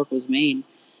why the work was made.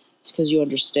 it's because you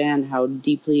understand how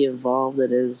deeply involved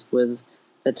it is with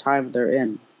the time they're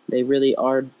in. They really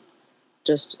are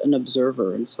just an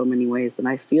observer in so many ways. And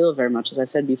I feel very much, as I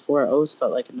said before, I always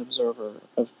felt like an observer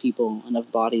of people and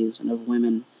of bodies and of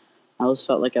women. I always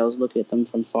felt like I was looking at them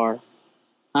from far.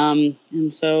 And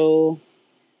so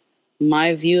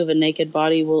my view of a naked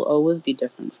body will always be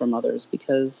different from others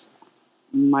because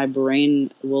my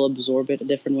brain will absorb it a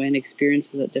different way and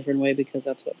experiences it a different way because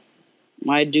that's what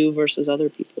I do versus other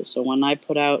people. So when I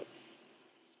put out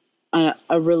a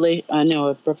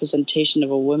representation of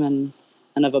a woman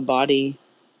and of a body,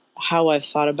 how I've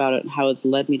thought about it and how it's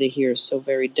led me to here is so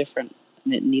very different,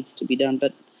 and it needs to be done.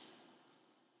 But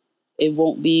it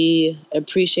won't be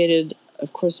appreciated.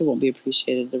 Of course, it won't be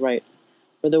appreciated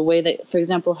or the way that, for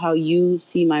example, how you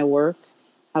see my work,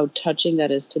 how touching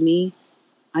that is to me.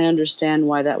 I understand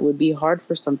why that would be hard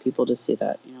for some people to see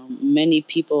that. Many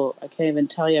people, I can't even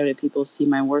tell you how many people see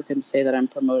my work and say that I'm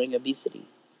promoting obesity,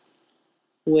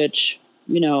 which,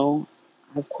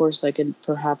 of course I can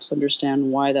perhaps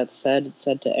understand why that's said. It's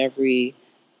said to every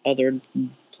other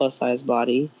plus size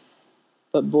body.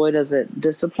 But boy, does it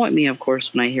disappoint me, of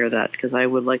course, when I hear that, because I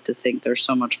would like to think there's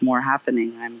so much more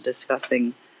happening. I'm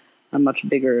discussing a much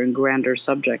bigger and grander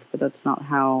subject, but that's not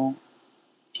how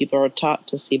people are taught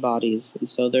to see bodies. And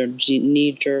so their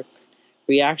knee-jerk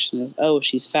reaction is, oh,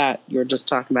 she's fat. You're just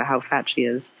talking about how fat she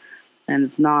is. And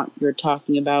it's not, you're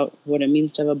talking about what it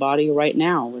means to have a body right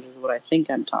now, which is what I think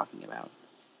I'm talking about.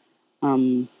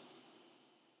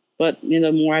 But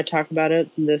the more I talk about it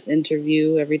in this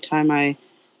interview, every time I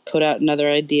put out another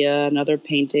idea, another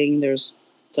painting, it's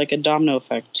like a domino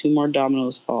effect. 2 more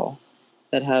dominoes fall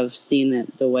that have seen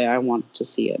it the way I want to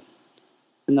see it.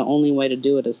 And the only way to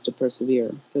do it is to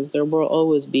persevere, because there will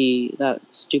always be that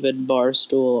stupid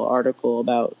Barstool article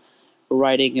about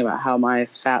writing about how my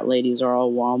fat ladies are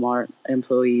all Walmart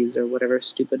employees or whatever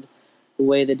stupid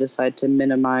way they decide to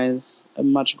minimize a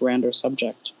much grander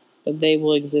subject. But they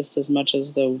will exist as much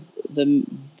as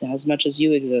as much as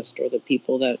you exist, or the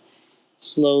people that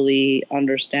slowly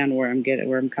understand where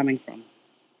I'm coming from.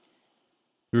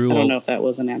 I don't know if that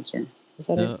was an answer. Is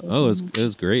that it? Oh, it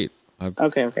was great.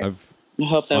 Okay. I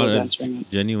hope that was answering it.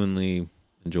 Genuinely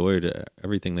enjoyed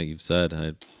everything that you've said.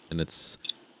 I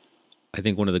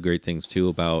think one of the great things too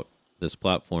about this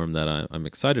platform that I'm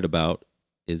excited about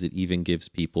is it even gives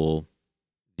people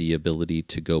the ability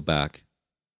to go back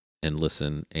and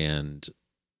listen and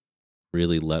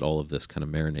really let all of this kind of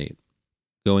marinate.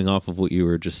 Going off of what you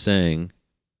were just saying,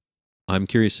 I'm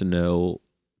curious to know,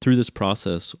 through this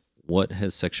process, what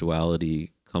has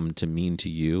sexuality come to mean to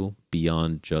you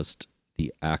beyond just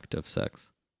the act of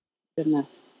sex? Goodness.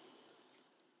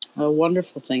 A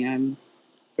wonderful thing. I'm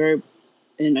very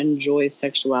enjoy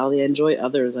sexuality. I enjoy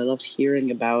others. I love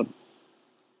hearing about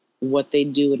what they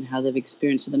do and how they've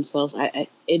experienced it themselves.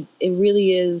 It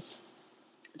really is.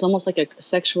 It's almost like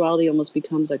sexuality almost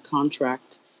becomes a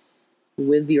contract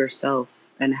with yourself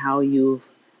and how you've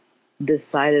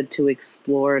decided to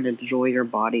explore and enjoy your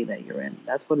body that you're in.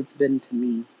 That's what it's been to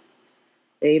me.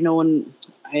 I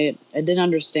didn't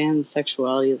understand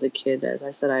sexuality as a kid. As I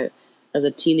said, as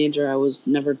a teenager, I was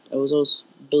always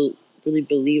really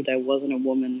believed I wasn't a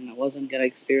woman and I wasn't going to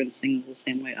experience things the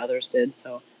same way others did.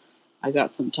 So I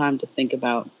got some time to think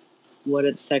about what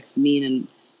does sex mean, and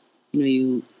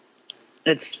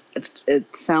it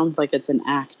sounds like it's an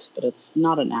act, but it's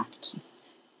not an act.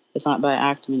 It's not by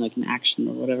act I mean like an action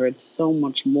or whatever. It's so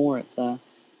much more.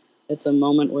 It's a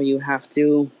moment where you have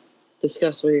to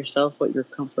discuss with yourself what your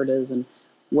comfort is and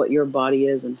what your body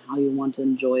is and how you want to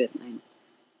enjoy it.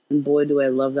 And boy, do I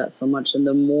love that so much. And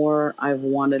the more I've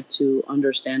wanted to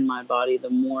understand my body, the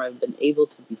more I've been able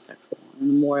to be sexual. And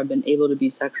the more I've been able to be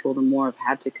sexual, the more I've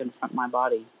had to confront my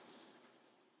body.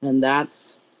 And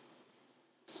that's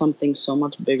something so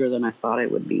much bigger than I thought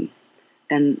it would be.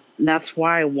 And that's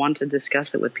why I want to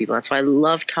discuss it with people. That's why I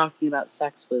love talking about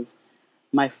sex with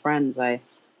my friends. I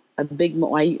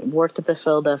worked at the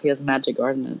Philadelphia's Magic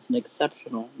Garden. It's an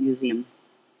exceptional museum.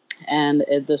 And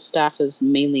the staff is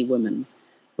mainly women,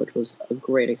 which was a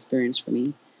great experience for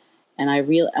me.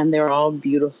 And they're all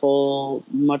beautiful,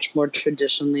 much more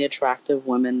traditionally attractive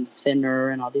women, thinner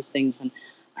and all these things. And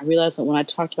I realized that when I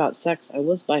talked about sex, I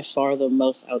was by far the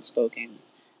most outspoken.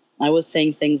 I was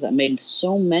saying things that made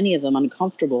so many of them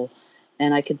uncomfortable.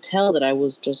 And I could tell that I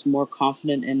was just more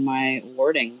confident in my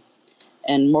wording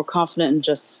and more confident in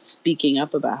just speaking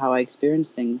up about how I experience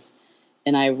things.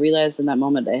 And I realized in that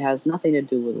moment that it has nothing to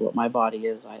do with what my body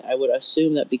is. I would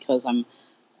assume that because I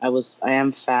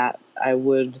am fat, I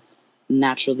would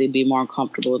naturally be more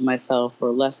uncomfortable with myself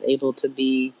or less able to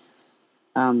be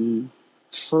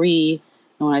free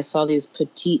And when I saw these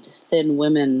petite, thin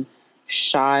women,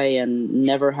 shy and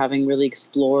never having really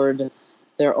explored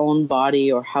their own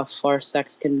body or how far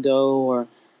sex can go, or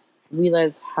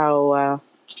realize how, I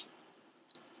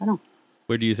don't know.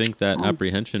 Where do you think that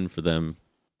apprehension for them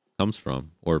comes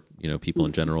from? Or, people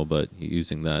in general, but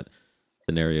using that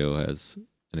scenario as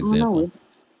an example.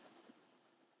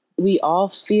 We all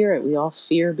fear it. We all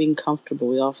fear being comfortable.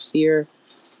 We all fear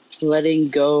letting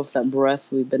go of that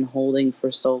breath we've been holding for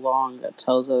so long that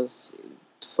tells us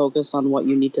focus on what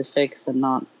you need to fix and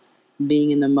not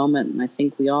being in the moment. And I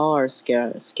think we all are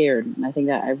scared. And I think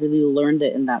that I really learned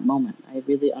it in that moment. I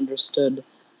really understood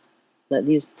that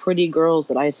these pretty girls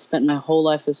that I spent my whole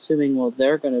life assuming, well,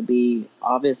 they're going to be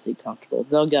obviously comfortable.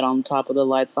 They'll get on top of the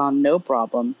lights on, no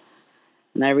problem.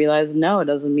 And I realized, no, it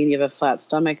doesn't mean you have a flat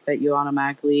stomach that you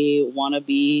automatically want to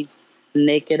be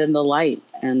naked in the light,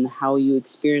 and how you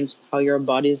experience how your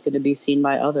body is going to be seen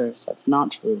by others. That's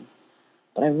not true.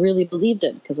 But I really believed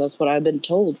it because that's what I've been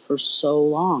told for so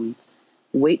long.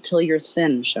 Wait till you're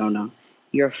thin, Shona.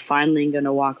 You're finally going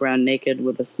to walk around naked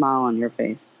with a smile on your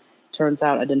face. Turns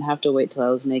out I didn't have to wait till I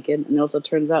was naked. And it also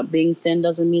turns out being thin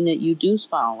doesn't mean that you do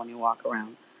smile when you walk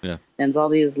around. Yeah. And all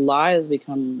these lies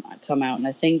come out. And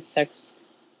I think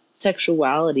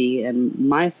sexuality and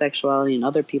my sexuality and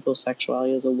other people's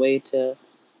sexuality is a way to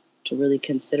really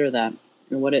consider that,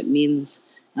 or what it means.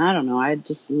 I don't know. I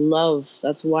just love,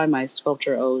 that's why my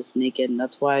sculpture O is naked. And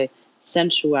that's why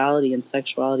sensuality and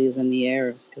sexuality is in the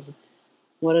air, because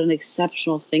what an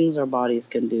exceptional things our bodies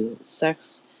can do.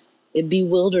 Sex, it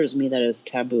bewilders me that it's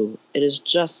taboo. It is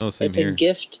just, it's a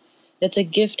gift. It's a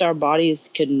gift our bodies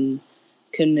can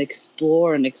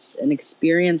explore and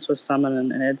experience with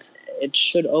someone, and it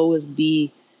should always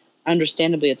be,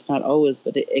 understandably it's not always,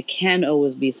 but it can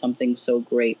always be something so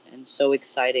great and so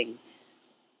exciting.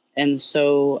 And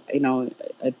so,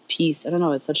 a piece, I don't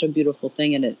know, it's such a beautiful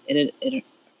thing, and it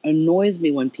annoys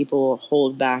me when people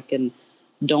hold back and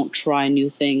don't try new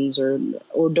things, or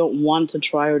don't want to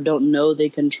try, or don't know they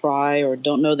can try, or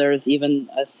don't know there's even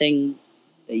a thing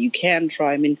that you can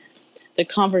try. I mean, the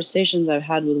conversations I've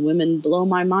had with women blow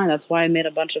my mind. That's why I made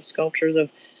a bunch of sculptures of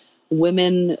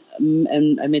women,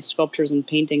 and I made sculptures and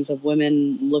paintings of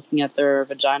women looking at their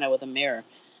vagina with a mirror.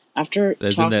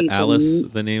 Isn't that Alice,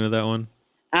 the name of that one?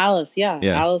 Alice, yeah.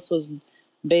 Alice was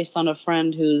based on a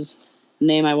friend whose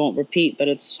name I won't repeat, but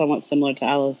it's somewhat similar to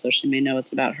Alice, so she may know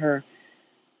it's about her.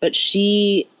 But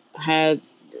she had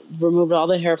removed all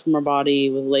the hair from her body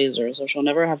with laser, so she'll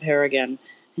never have hair again.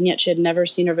 And yet she had never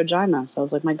seen her vagina. So I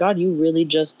was like, my God, you really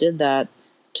just did that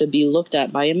to be looked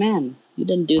at by a man. You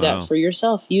didn't do that for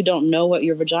yourself. You don't know what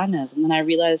your vagina is. And then I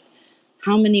realized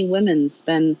how many women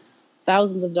spend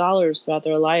thousands of dollars throughout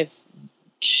their life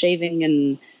shaving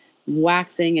and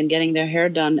waxing and getting their hair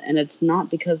done, and it's not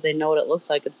because they know what it looks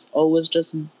like. It's always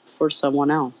just for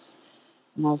someone else.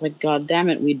 And I was like, God damn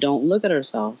it, we don't look at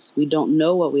ourselves. We don't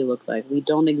know what we look like. We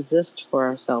don't exist for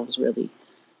ourselves, really.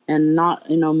 And not,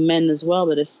 men as well,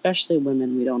 but especially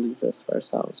women, we don't exist for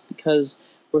ourselves because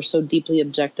we're so deeply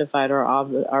objectified.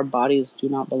 Our bodies do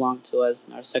not belong to us,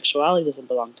 and our sexuality doesn't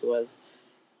belong to us.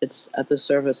 It's at the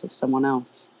service of someone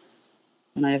else.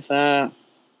 And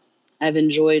I've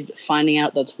enjoyed finding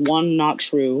out that's, one, not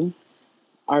true.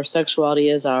 Our sexuality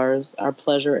is ours. Our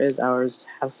pleasure is ours.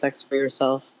 Have sex for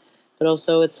yourself. But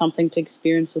also it's something to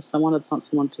experience with someone. It's not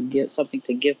something to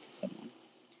give to someone.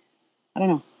 I don't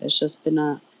know. It's just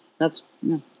been it's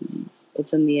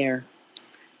in the air.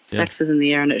 Sex is in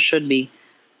the air, and it should be.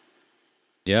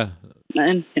 Yeah.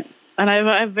 And I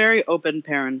have very open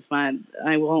parents. I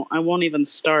won't even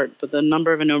start, but the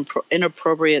number of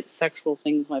inappropriate sexual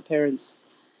things my parents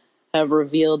have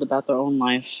revealed about their own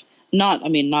life. Not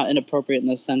inappropriate in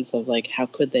the sense of like, how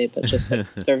could they, but just like,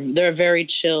 they're very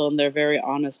chill, and they're very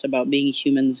honest about being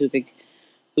humans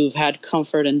who've had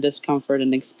comfort and discomfort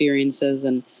and experiences.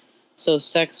 And so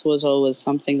sex was always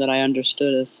something that I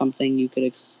understood as something you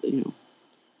could,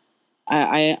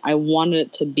 I wanted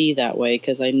it to be that way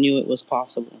because I knew it was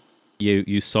possible.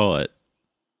 You saw it.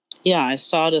 Yeah, I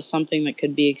saw it as something that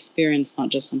could be experienced, not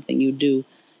just something you do.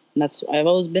 And I've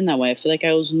always been that way. I feel like I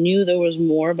always knew there was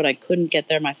more, but I couldn't get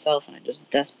there myself, and I just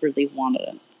desperately wanted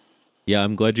it. Yeah,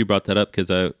 I'm glad you brought that up because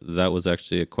that was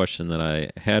actually a question that I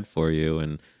had for you,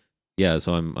 and yeah,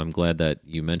 so I'm glad that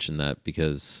you mentioned that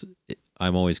because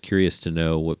I'm always curious to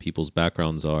know what people's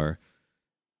backgrounds are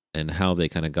and how they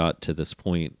kind of got to this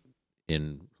point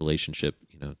in relationship,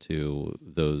 to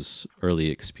those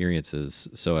early experiences.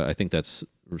 So I think that's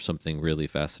something really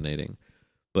fascinating.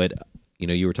 But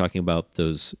you were talking about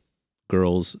those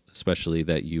girls, especially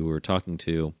that you were talking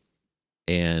to,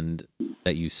 and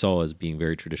that you saw as being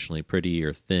very traditionally pretty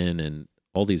or thin, and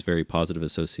all these very positive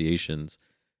associations.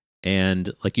 And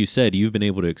like you said, you've been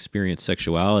able to experience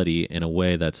sexuality in a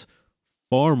way that's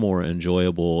far more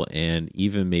enjoyable and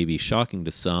even maybe shocking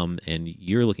to some. And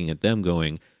you're looking at them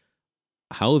going,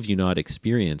 how have you not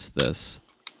experienced this?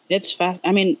 It's fast.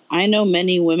 I mean, I know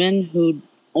many women who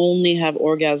only have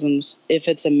orgasms if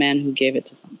it's a man who gave it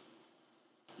to them,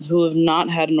 who have not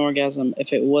had an orgasm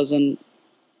if it wasn't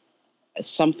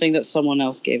something that someone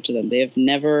else gave to them. They have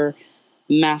never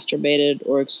masturbated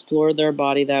or explored their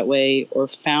body that way or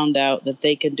found out that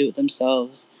they can do it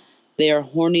themselves. They are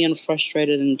horny and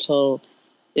frustrated until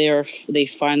they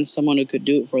find someone who could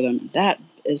do it for them. That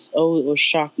is it was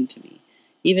shocking to me.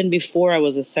 Even before I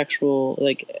was a sexual,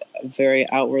 like a very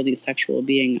outwardly sexual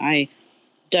being, I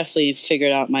definitely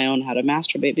figured out my own how to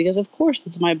masturbate because of course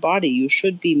it's my body. You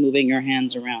should be moving your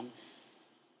hands around.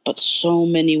 But so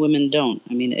many women don't.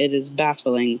 I mean, it is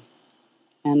baffling.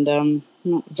 And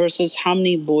versus how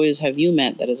many boys have you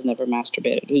met that has never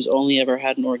masturbated, who's only ever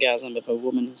had an orgasm if a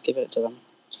woman has given it to them?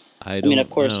 I mean, of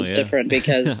course, it's different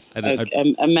because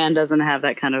a man doesn't have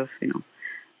that kind of,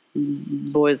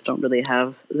 boys don't really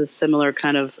have the similar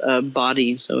kind of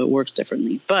body, so it works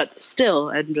differently. But still,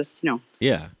 I'm just,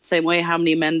 same way how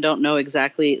many men don't know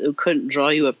exactly, who couldn't draw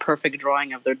you a perfect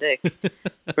drawing of their dick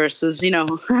versus,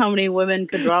 how many women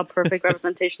could draw a perfect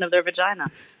representation of their vagina.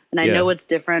 And I know it's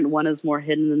different. One is more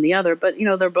hidden than the other, but,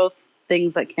 they're both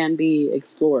things that can be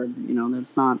explored,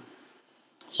 that's not.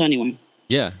 So anyway.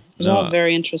 Yeah. It's all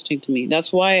very interesting to me.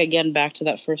 That's why, again, back to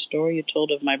that first story you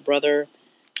told of my brother,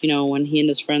 when he and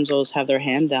his friends always have their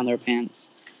hand down their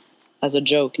pants as a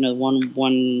joke.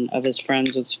 One of his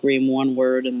friends would scream one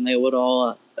word and they would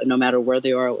all, no matter where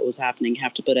they are, what was happening,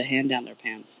 have to put a hand down their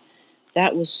pants.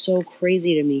 That was so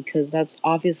crazy to me because that's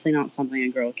obviously not something a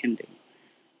girl can do.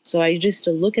 So I used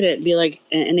to look at it and be like,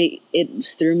 and it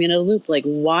threw me in a loop. Like,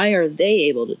 why are they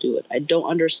able to do it? I don't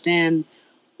understand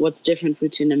what's different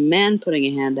between a man putting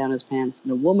a hand down his pants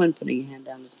and a woman putting a hand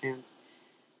down his pants.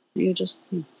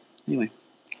 Anyway.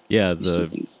 Yeah,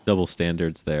 the double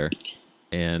standards there.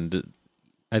 And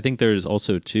I think there's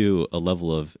also, too, a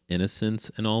level of innocence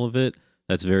in all of it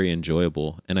that's very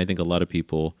enjoyable. And I think a lot of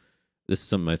people, this is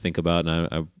something I think about, and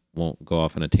I won't go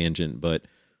off on a tangent, but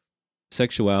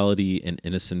sexuality and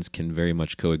innocence can very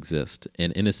much coexist.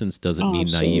 And innocence doesn't mean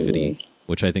naivety,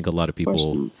 which I think a lot of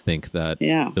people think that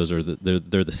those are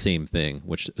they're the same thing,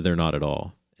 which they're not at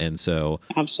all. And so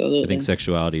absolutely, I think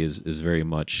sexuality is very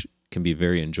much, can be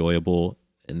very enjoyable,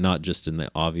 and not just in the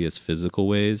obvious physical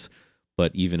ways,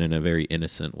 but even in a very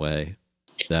innocent way.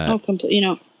 That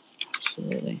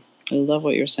absolutely. I love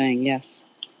what you're saying. Yes.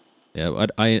 Yeah,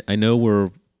 I know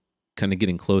we're kind of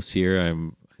getting close here.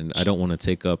 And I don't want to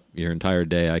take up your entire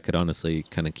day. I could honestly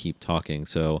kind of keep talking.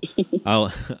 So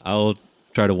I'll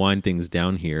try to wind things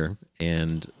down here.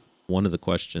 And one of the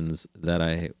questions that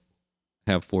I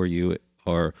have for you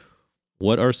are,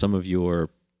 what are some of your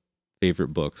favorite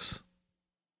books?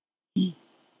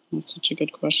 That's such a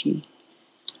good question.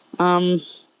 I'm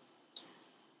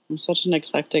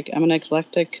an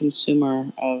eclectic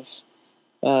consumer of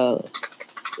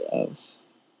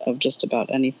just about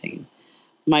anything.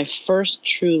 My first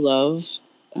true love,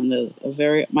 and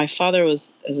my father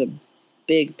is a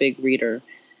big reader,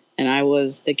 and I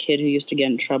was the kid who used to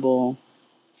get in trouble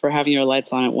for having your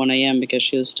lights on at 1 a.m. because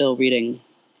she was still reading.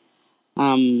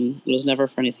 It was never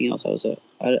for anything else. I was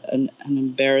an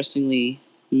embarrassingly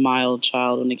mild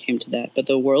child when it came to that. But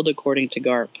The World According to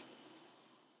Garp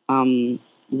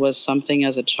was something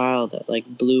as a child that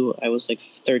blew. I was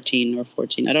 13 or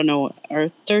 14. I don't know.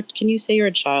 Can you say you're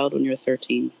a child when you're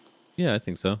 13? Yeah, I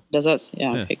think so. Does that?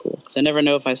 Yeah. Okay, cool. Because I never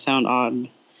know if I sound odd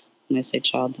when I say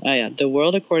child. Oh yeah, The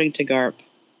World According to Garp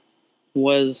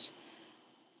was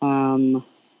kind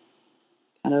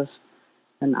of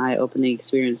an eye-opening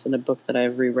experience, and a book that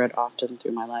I've reread often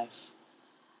through my life.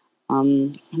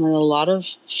 And a lot of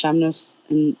feminist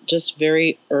and just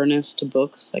very earnest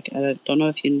books. I don't know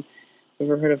if you've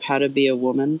ever heard of How to Be a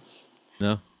Woman.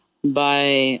 No.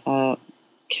 By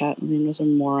Kathleen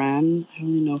Moran. I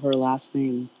only know her last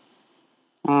name.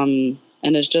 And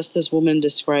it's just this woman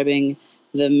describing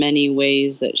the many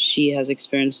ways that she has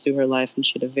experienced through her life, and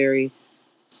she had a very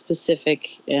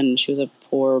specific, and she was a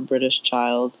poor British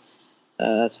child.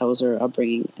 That's how was her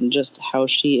upbringing, and just how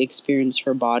she experienced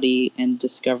her body and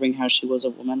discovering how she was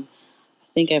a woman. I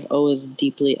think I've always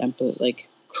deeply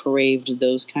craved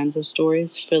those kinds of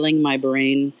stories, filling my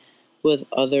brain with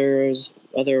other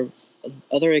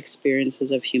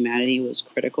experiences of humanity was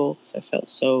critical, because I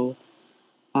felt so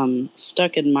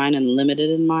stuck in mine and limited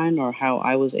in mine, or how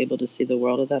I was able to see the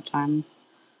world at that time.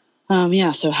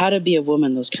 So How to Be a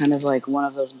Woman was kind of one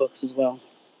of those books as well.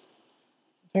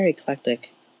 very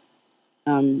eclectic.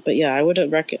 But yeah, I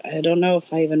don't know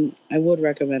if I would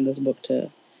recommend this book to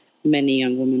many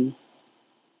young women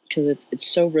because it's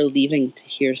so relieving to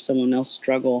hear someone else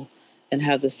struggle and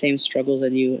have the same struggles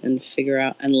as you and figure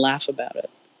out and laugh about it.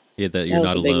 Yeah, that you're That was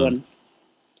not a big alone. one.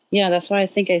 Yeah, that's why I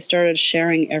think I started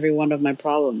sharing every one of my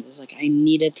problems. It was like I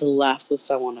needed to laugh with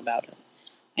someone about it.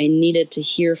 I needed to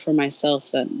hear for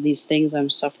myself that these things I'm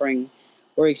suffering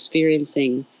or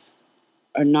experiencing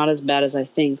are not as bad as I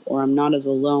think, or I'm not as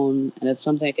alone, and it's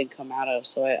something I can come out of.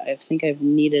 So I think I've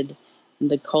needed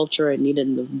the culture I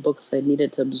needed, the books I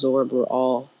needed to absorb were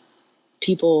all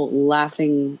people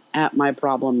laughing at my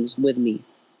problems with me.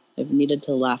 I've needed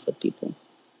to laugh with people.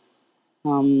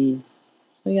 Um,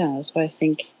 so yeah, that's why I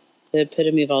think the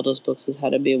epitome of all those books is How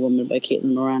to Be a Woman by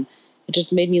Caitlin Moran. It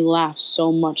just made me laugh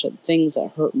so much at things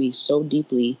that hurt me so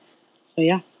deeply. So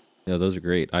yeah. Yeah, those are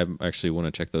great. I actually want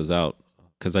to check those out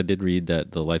because I did read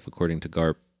that The Life According to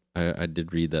Garp. I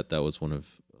did read that was one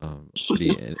of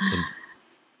pretty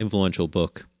influential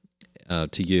book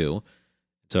to you.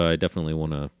 So I definitely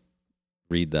want to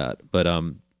read that. But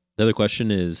the other question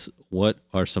is,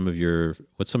 what's some of your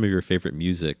favorite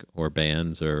music or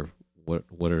bands, or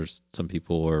what are some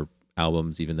people or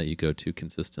albums even that you go to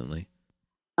consistently?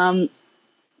 Um,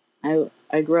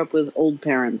 I grew up with old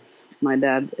parents. My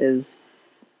dad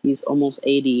he's almost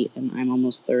 80 and I'm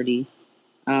almost 30.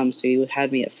 So he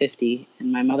had me at 50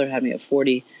 and my mother had me at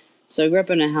 40. So I grew up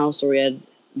in a house where we had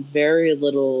very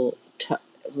little,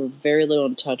 we're very little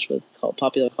in touch with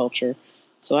popular culture.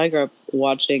 So I grew up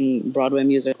watching Broadway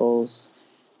musicals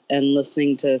and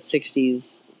listening to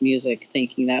 60s music,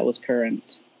 thinking that was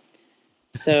current.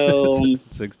 So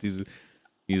 60s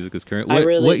music is current. I What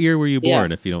really, year were you yeah,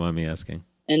 born, if you don't mind me asking?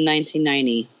 in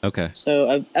 1990. Okay.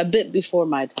 So a bit before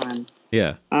my time.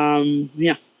 Yeah.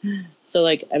 Yeah. So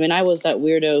like, I mean, I was that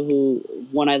weirdo who,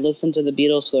 when I listened to the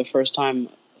Beatles for the first time,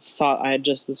 thought I had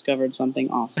just discovered something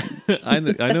awesome. I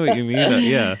know what you mean.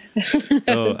 Yeah.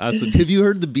 Oh, absolutely. Have you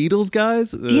heard the Beatles,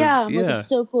 guys? Yeah, like Yeah. it's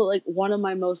so cool. Like one of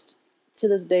my to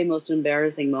this day, most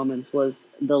embarrassing moments was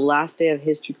the last day of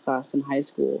history class in high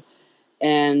school.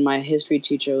 And my history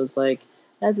teacher was like,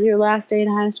 "That's your last day in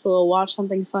high school. Watch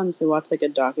something fun." So we watched like a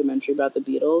documentary about the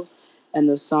Beatles, and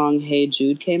the song "Hey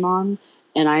Jude" came on,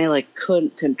 and I like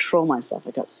couldn't control myself.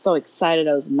 I got so excited,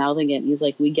 I was mouthing it. And he's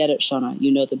like, "We get it, Shauna.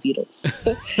 You know the Beatles,"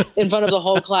 in front of the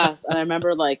whole class. And I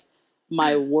remember like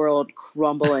my world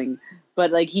crumbling, but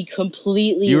like he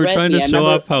completely You were read trying me. to show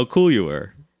off how cool you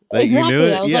were. That you knew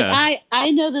Exactly. it. I was Yeah. like,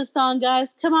 I know this song, guys.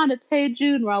 Come on, it's Hey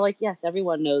Jude. And we're all like, yes,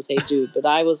 everyone knows Hey Jude. But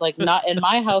I was like, not in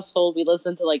my household. We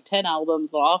listened to like 10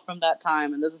 albums, all from that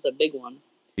time, and this is a big one.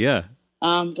 Yeah.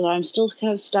 But I'm still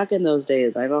kind of stuck in those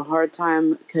days. I have a hard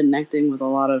time connecting with a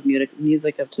lot of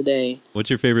music of today. What's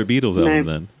your favorite Beatles album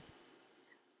then?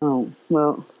 Oh,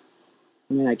 well,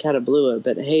 I mean, I kind of blew it,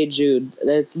 but Hey Jude,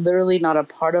 there's literally not a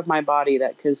part of my body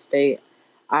that could stay.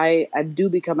 I do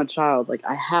become a child. Like,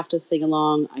 I have to sing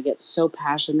along. I get so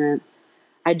passionate.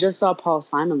 I just saw Paul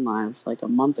Simon live like a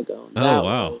month ago. Oh,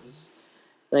 wow. Was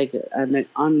like an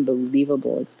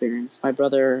unbelievable experience. It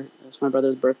was my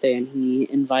brother's birthday, and he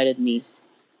invited me.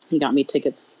 He got me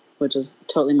tickets, which is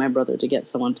totally my brother to get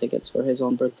someone tickets for his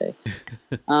own birthday.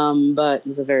 But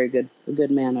he's a very good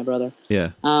man, my brother.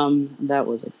 Yeah. That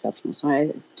was exceptional. So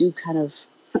I do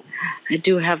I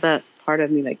do have that part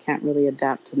of me that can't really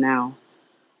adapt to now.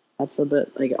 That's a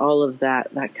bit like all of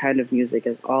that kind of music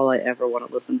is all I ever want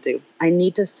to listen to. I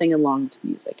need to sing along to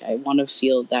music. I want to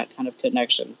feel that kind of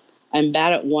connection. I'm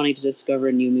bad at wanting to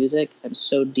discover new music. I'm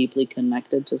so deeply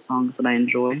connected to songs that I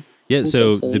enjoy. Yeah.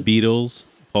 So the Beatles,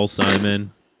 Paul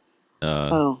Simon.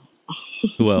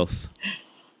 Who else?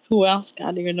 Who else?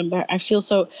 God, you're embarrassed. I feel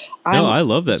so. No, I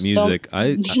love that music.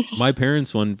 My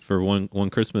parents one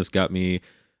Christmas got me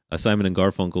a Simon and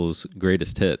Garfunkel's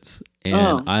Greatest Hits,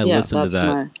 and I listened to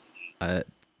that.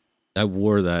 I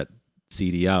wore that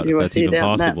CD out, if that's even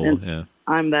possible. Yeah,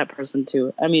 I'm that person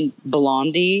too. I mean,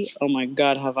 Blondie. Oh my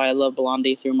God, have I loved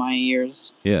Blondie through my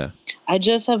years? Yeah. I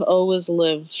just have always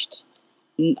lived.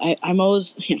 I'm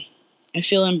always. I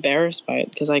feel embarrassed by it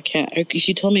because I can't. If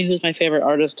you told me who's my favorite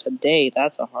artist today,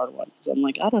 that's a hard one. Because I'm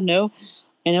like, I don't know.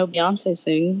 I know Beyonce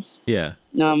sings. Yeah.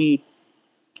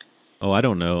 Oh, I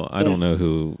don't know. I don't know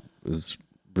who is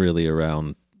really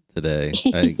around today.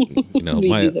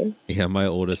 My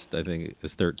oldest I think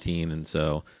is 13, and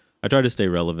so I try to stay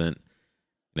relevant.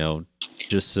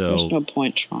 Just so there's no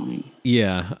point trying.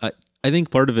 Yeah, I think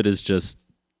part of it is just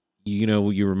you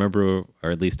remember,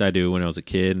 or at least I do, when I was a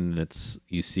kid, and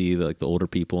you see like the older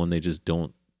people and they just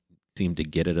don't seem to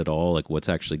get it at all, like what's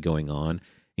actually going on.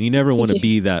 And you never want to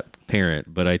be that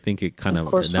parent, but I think it kind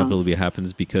of inevitably not.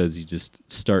 happens because you just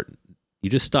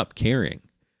stop caring.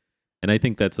 And I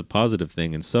think that's a positive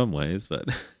thing in some ways, but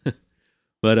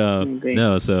but I agree.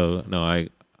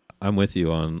 I'm with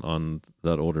you on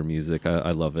that older music. I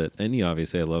love it. And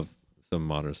obviously I love some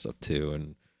modern stuff too.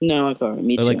 And No, okay,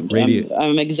 me I too. like radio.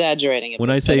 I'm exaggerating a When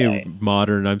bit, I but say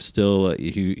modern, I'm still a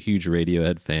huge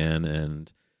Radiohead fan,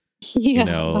 and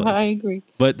yeah, I agree.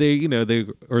 but they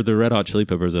or the Red Hot Chili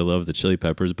Peppers. I love the Chili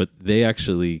Peppers, but they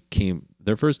actually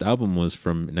their first album was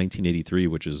from 1983,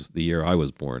 which is the year I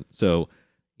was born. So,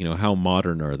 how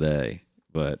modern are they?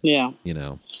 But Yeah,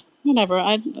 whatever.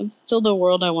 It's still the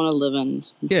world I want to live in.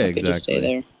 So I'm yeah, happy to stay exactly.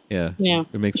 there. Yeah, Yeah.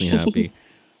 it makes me happy.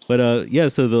 But yeah,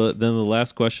 so the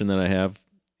last question that I have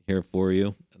here for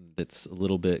you, it's a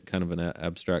little bit kind of an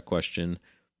abstract question,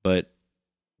 but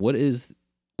what is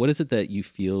it that you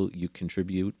feel you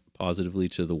contribute positively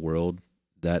to the world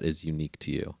that is unique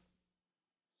to you?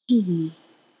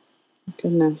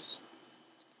 Goodness,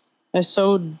 I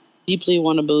so deeply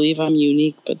want to believe I'm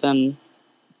unique, but then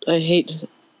I hate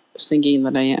thinking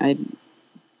that I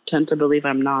tend to believe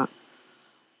I'm not.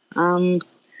 Um,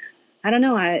 I don't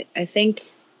know. I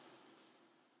think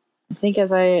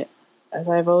as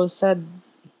I've always said,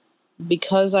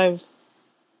 because I've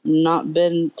not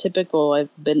been typical, I've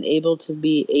been able to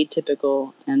be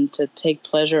atypical and to take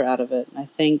pleasure out of it. I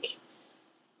think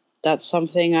that's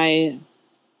something I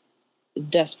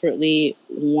desperately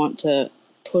want to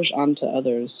push onto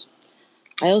others.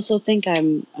 I also think I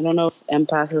don't know if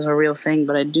empath is a real thing,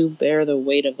 but I do bear the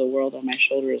weight of the world on my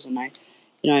shoulders. And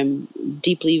I'm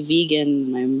deeply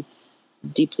vegan and I'm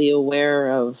deeply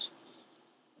aware of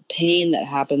pain that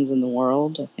happens in the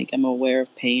world. I think I'm aware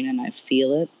of pain and I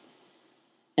feel it.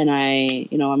 And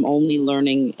I'm only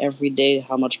learning every day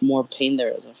how much more pain there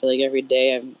is. I feel like every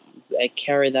day I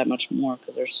carry that much more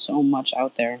because there's so much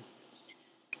out there.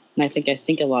 And I think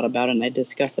a lot about it and I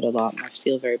discuss it a lot and I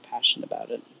feel very passionate about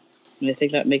it. And I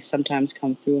think that makes sometimes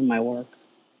come through in my work.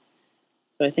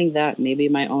 So I think that may be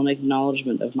my own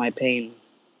acknowledgement of my pain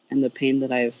and the pain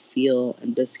that I feel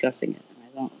in discussing it. And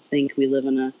I don't think we live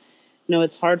in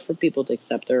it's hard for people to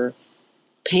accept they're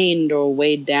pained or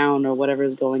weighed down or whatever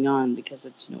is going on because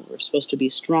it's, we're supposed to be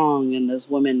strong. And as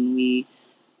women,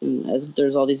 as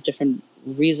there's all these different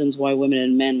reasons why women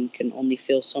and men can only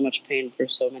feel so much pain for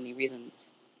so many reasons.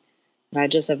 And I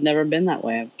just have never been that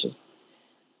way. I've just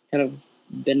kind of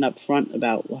been upfront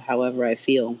about however I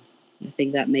feel. I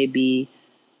think that may be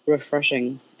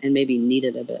refreshing and maybe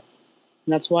needed a bit.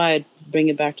 And that's why I bring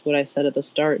it back to what I said at the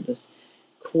start, this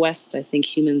quest I think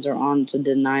humans are on to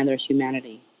deny their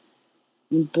humanity.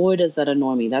 And boy, does that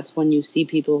annoy me. That's when you see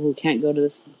people who can't go to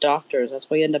the doctors. That's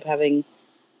why you end up having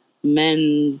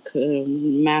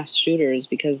mass shooters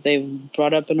because they've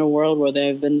brought up in a world where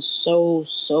they've been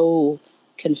so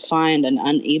confined and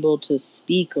unable to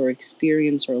speak or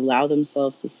experience or allow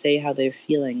themselves to say how they're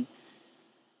feeling.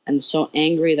 And so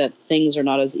angry that things are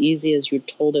not as easy as you're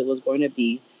told it was going to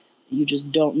be. You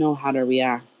just don't know how to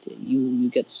react.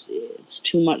 It's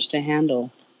too much to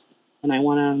handle. And I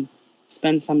want to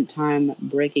spend some time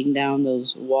breaking down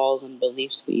those walls and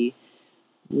beliefs we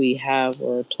have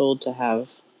or are told to have.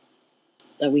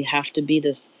 That we have to be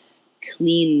this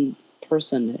clean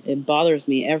person. It bothers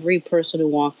me. Every person who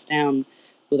walks down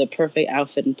with a perfect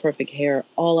outfit and perfect hair,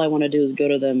 all I want to do is go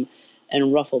to them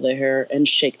and ruffle their hair and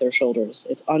shake their shoulders.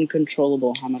 It's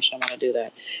uncontrollable how much I want to do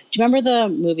that. Do you remember the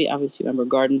movie? Obviously, you remember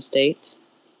Garden State?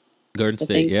 Garden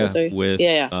State, yeah, with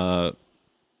yeah.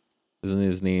 Isn't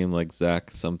his name like Zach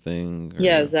something? Or...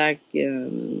 Yeah, Zach. Yeah,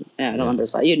 I don't remember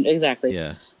his name. Exactly.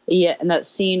 Yeah. Yeah, and that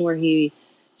scene where he,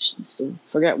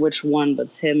 forget which one, but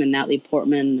it's him and Natalie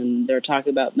Portman, and they're talking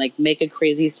about like make a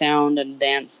crazy sound and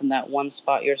dance in that one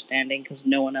spot you're standing because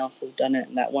no one else has done it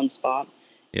in that one spot.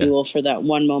 Yeah. You will for that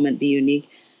one moment be unique.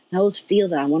 I always feel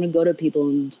that I want to go to people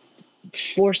and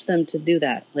force them to do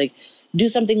that. Like do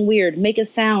something weird, make a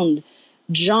sound,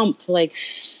 jump, like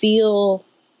feel.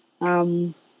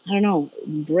 I don't know,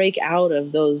 break out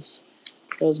of those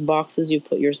boxes you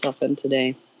put yourself in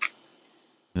today.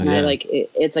 And yeah.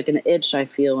 it's like an itch I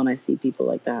feel when I see people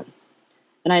like that.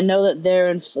 And I know that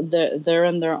they're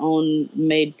in their own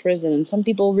made prison, and some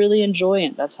people really enjoy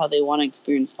it. That's how they want to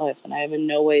experience life. And I am in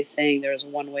no way saying there's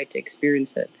one way to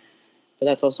experience it. But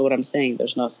that's also what I'm saying.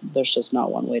 There's just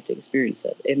not one way to experience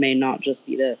it. It may not just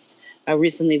be this. I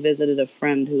recently visited a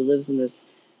friend who lives in this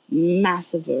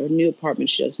massive new apartment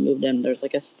she just moved in. There's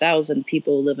like 1,000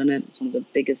 people live in it. It's one of the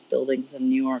biggest buildings in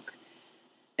New York.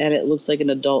 And it looks like an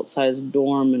adult-sized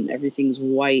dorm, and everything's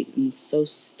white and so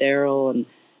sterile and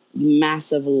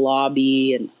massive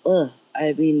lobby. And,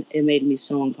 it made me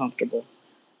so uncomfortable.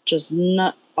 Just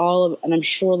not and I'm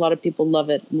sure a lot of people love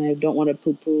it, and I don't want to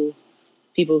poo-poo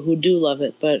people who do love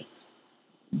it, but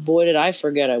boy, did I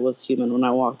forget I was human when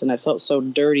I walked, and I felt so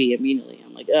dirty immediately.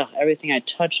 I'm like, ugh, everything I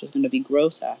touch is going to be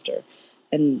gross after.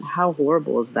 And how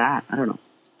horrible is that? I don't know.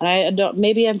 And I don't,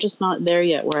 maybe I'm just not there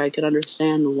yet where I could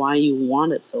understand why you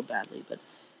want it so badly, but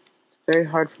it's very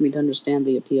hard for me to understand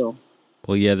the appeal.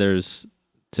 Well, yeah,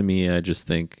 to me, I just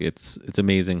think it's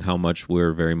amazing how much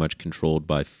we're very much controlled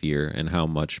by fear, and how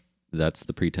much that's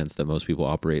the pretense that most people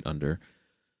operate under.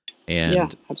 And yeah,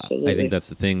 absolutely. I think that's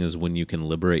the thing, is when you can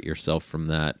liberate yourself from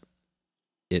that,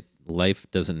 life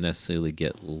doesn't necessarily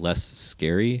get less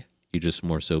scary. You just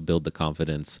more so build the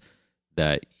confidence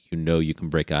that you can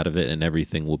break out of it and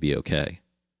everything will be okay.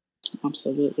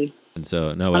 Absolutely. And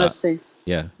so, no, honestly,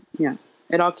 yeah.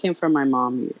 It all came from my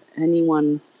mom.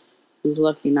 Anyone who's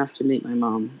lucky enough to meet my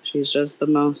mom, she's just the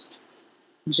most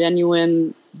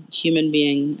genuine human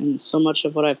being, and so much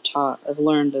of what I've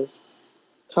learned has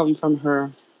come from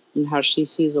her and how she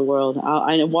sees the world.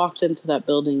 I walked into that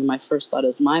building, and my first thought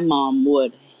is, my mom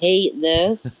would hate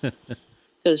this,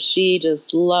 because she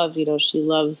just she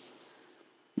loves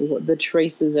the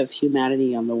traces of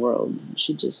humanity on the world.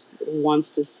 She just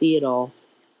wants to see it all.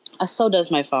 So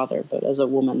does my father, but as a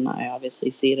woman, I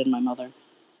obviously see it in my mother.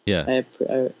 Yeah,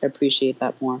 I appreciate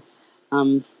that more.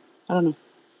 I don't know.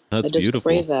 That's I just beautiful.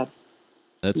 crave that.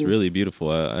 That's really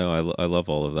beautiful. I love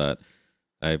all of that.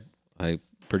 I'm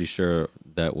pretty sure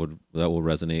that will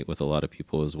resonate with a lot of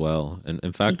people as well. And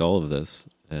in fact, all of this.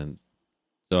 And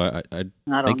so I don't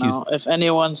know if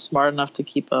anyone's smart enough to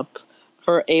keep up,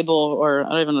 or able, or I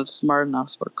don't even know if smart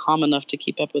enough or calm enough to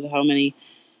keep up with how many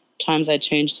times I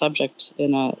changed subject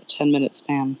in a 10-minute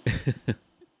span.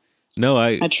 No,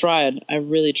 I tried. I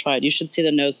really tried. You should see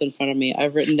the notes in front of me.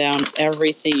 I've written down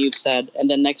everything you've said, and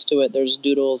then next to it there's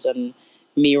doodles and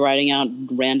me writing out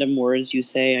random words you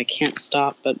say. I can't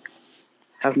stop but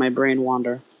have my brain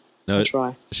wander. No,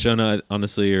 try. Shona,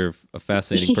 honestly, you're a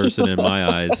fascinating person in my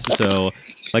eyes. So,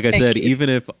 like I said, even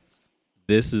if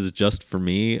this is just for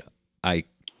me, I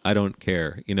don't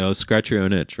care. Scratch your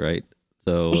own itch, right?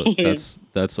 So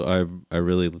that's what I'm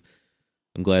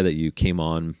glad that you came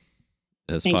on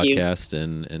this podcast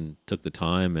and took the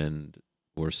time and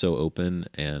were so open,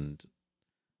 and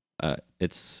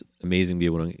it's amazing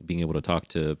being able to talk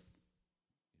to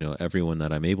everyone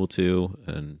that I'm able to,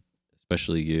 and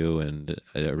especially you, and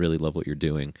I really love what you're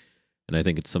doing, and I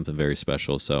think it's something very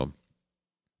special. So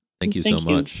thank you so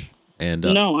much. And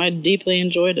no, I deeply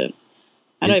enjoyed it.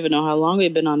 I don't even know how long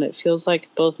we've been on it. It feels like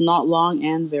both not long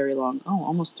and very long. Oh,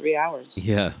 almost 3 hours.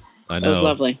 Yeah, I know. That was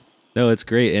lovely. No, it's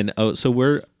great. And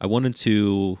so I wanted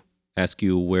to ask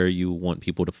you where you want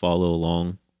people to follow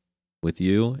along with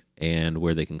you, and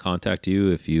where they can contact you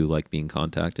if you like being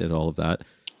contacted, all of that.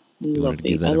 You wanted to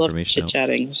give that information out. I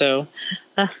love chit-chatting.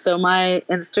 So my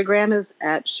Instagram is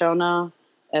at Shona,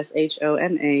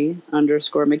 SHONA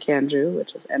 _McAndrew,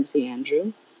 which is MC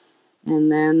Andrew.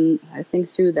 And then I think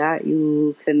through that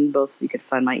you could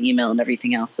find my email and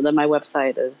everything else. So then my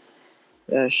website is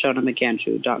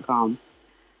shonamcandrew.com.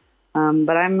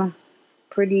 But I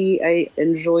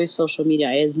enjoy social media.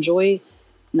 I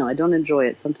don't enjoy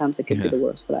it. Sometimes it could be the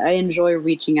worst, but I enjoy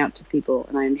reaching out to people,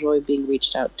 and I enjoy being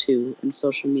reached out to, and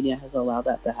social media has allowed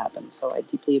that to happen. So I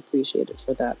deeply appreciate it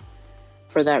for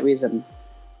that reason.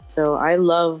 So I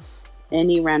love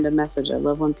any random message. I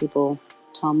love when people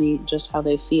tell me just how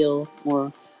they feel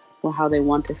or how they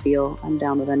want to feel. I'm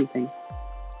down with anything.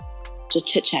 Just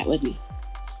chit chat with me.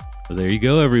 Well, there you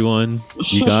go, everyone.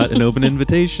 You got an open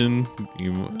invitation.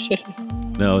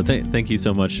 No, thank you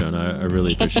so much, Shona. I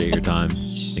really appreciate your time.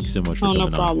 Thank you so much for coming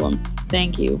on. No problem.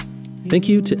 Thank you. Thank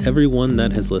you to everyone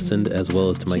that has listened, as well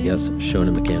as to my guest,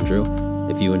 Shona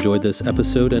McAndrew. If you enjoyed this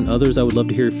episode and others, I would love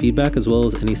to hear feedback as well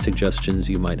as any suggestions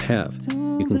you might have.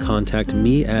 You can contact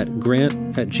me at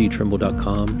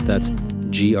grant@gtrimble.com. That's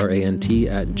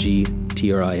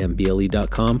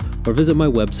grant@gtrimble.com, or visit my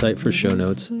website for show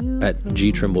notes at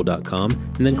gtrimble.com,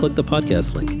 and then click the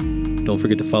podcast link. Don't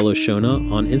forget to follow Shona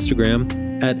on Instagram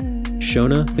at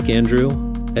Shona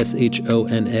McAndrew,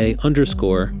 SHONA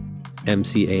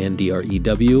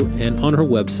 _MCANDREW, and on her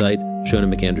website,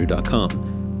 shonamcandrew.com.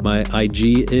 My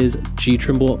IG is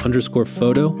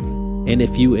gtrimble_photo. And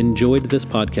if you enjoyed this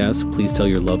podcast, please tell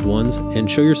your loved ones and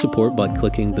show your support by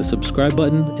clicking the subscribe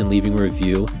button and leaving a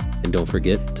review. And don't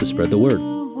forget to spread the word.